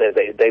daylight.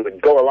 They would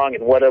go along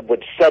in what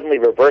would suddenly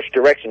reverse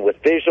direction with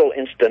visual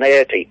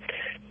instantaneity,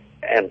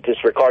 and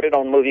just recorded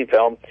on movie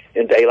film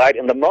in daylight.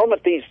 And the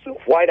moment these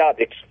white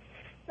objects,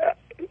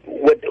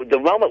 the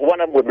moment one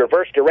of them would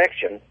reverse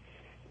direction,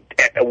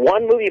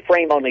 one movie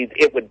frame only,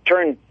 it would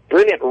turn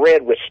brilliant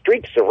red with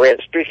streaks of red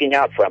streaking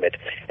out from it,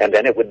 and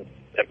then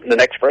the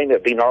next frame it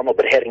would be normal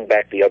but heading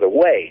back the other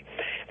way.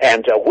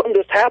 And when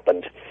this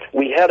happened,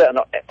 we had an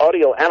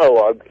audio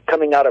analog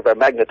coming out of our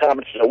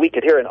magnetometer, so we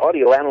could hear an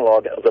audio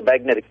analog of the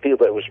magnetic field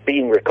that was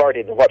being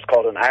recorded in what's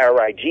called an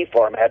IRIG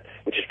format,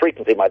 which is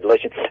frequency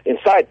modulation,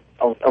 inside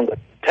on the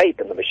tape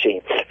in the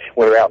machine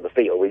when we were out in the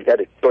field. We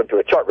had it going through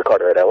a chart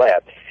recorder at our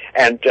lab.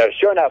 And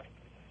sure enough,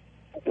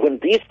 when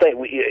these things,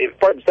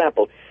 for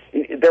example,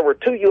 there were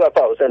two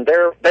UFOs, and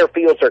their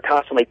fields are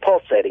constantly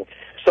pulsating.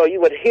 So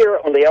you would hear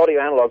on the audio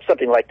analog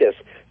something like this.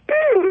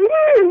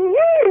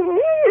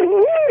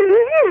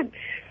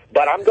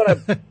 But I'm going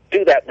to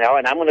do that now,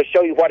 and I'm going to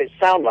show you what it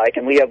sounds like,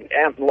 and we have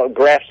analog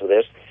graphs of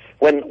this.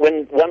 When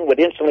one would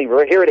instantly,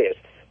 here it is.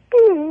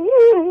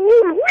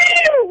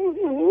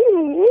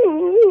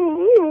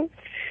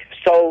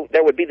 So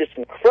there would be this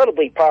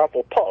incredibly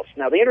powerful pulse.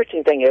 Now, the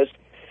interesting thing is,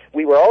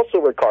 we were also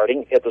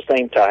recording at the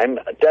same time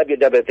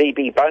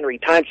WWVB binary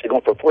time signal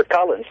for Fort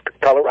Collins,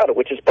 Colorado,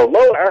 which is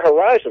below our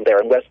horizon there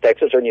in West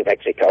Texas or New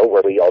Mexico,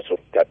 where we also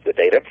got the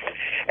data.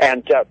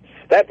 And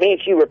that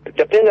means you were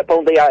dependent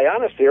upon the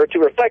ionosphere to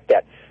reflect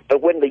that.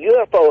 But when the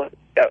UFO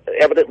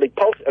evidently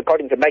pulsed,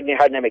 according to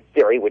magnetodynamic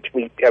theory, which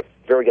we have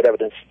very good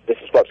evidence this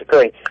is what's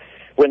occurring,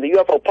 when the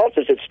UFO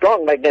pulses its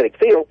strong magnetic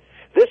field,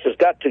 this has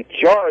got to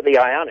jar the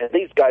ion, and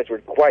these guys were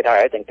quite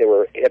high. I think they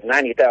were at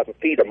 90,000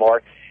 feet or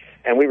more,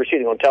 and we were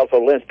shooting on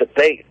telephone lens, but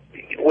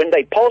when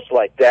they pulse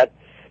like that,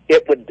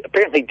 it would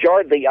apparently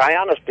jar the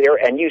ionosphere,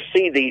 and you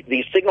see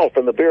the signal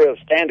from the Bureau of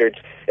Standards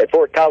at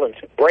Fort Collins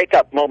break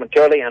up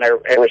momentarily, and our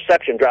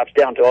reception drops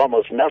down to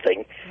almost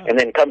nothing, and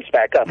then comes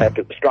back up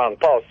after the strong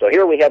pulse. So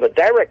here we have a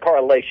direct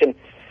correlation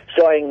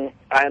showing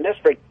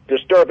ionospheric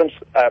disturbance,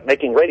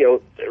 making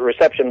radio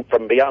reception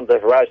from beyond the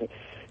horizon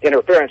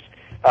interference,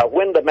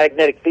 when the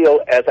magnetic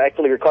field, as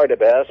actually recorded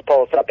by us,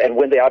 pulse up, and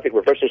when the object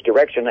reverses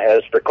direction,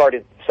 as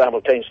recorded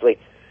simultaneously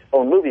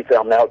on movie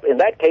film. Now, in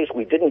that case,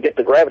 we didn't get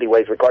the gravity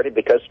waves recorded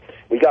because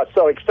we got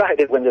so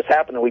excited when this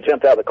happened and we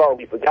jumped out of the car,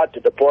 we forgot to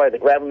deploy the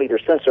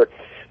gravimeter sensor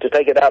to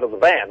take it out of the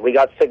van. We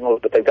got signals,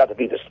 but they've got to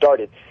be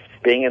distorted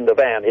being in the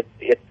van.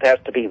 It has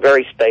to be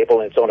very stable,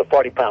 and it's on a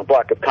 40-pound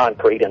block of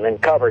concrete and then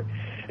covered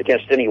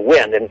against any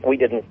wind, and we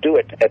didn't do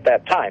it at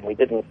that time. We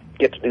didn't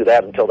get to do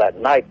that until that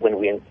night when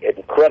we had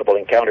incredible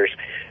encounters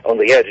on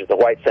the edge of the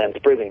White Sands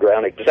Proving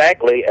Ground,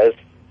 exactly as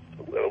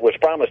was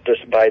promised us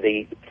by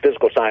the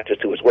physical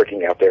scientist who was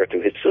working out there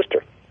through his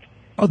sister.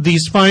 Oh,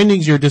 these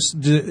findings you're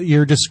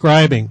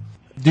describing,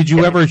 did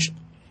you ever,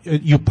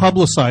 you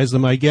publicized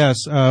them, I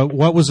guess.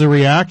 What was the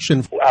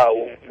reaction?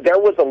 There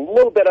was a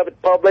little bit of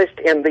it published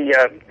in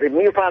the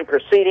MUFON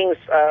proceedings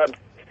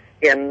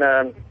in,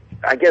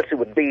 I guess it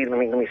would be, let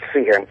me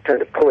see here, I'm trying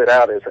to pull it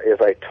out as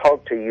I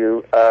talk to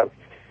you.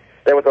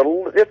 There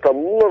was just a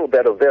little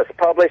bit of this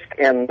published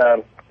in,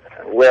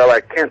 well,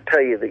 I can't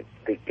tell you the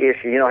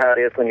issue. You know how it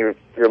is when you're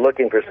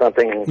looking for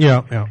something and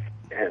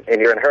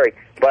you're in a hurry.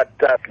 But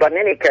in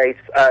any case,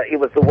 it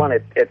was the one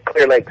at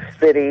Clear Lake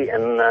City,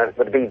 and it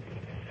would be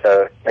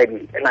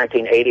maybe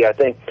 1980, I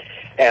think.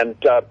 And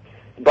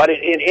but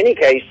in any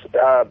case,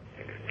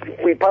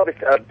 we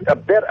published a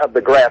bit of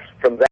the graphs from that.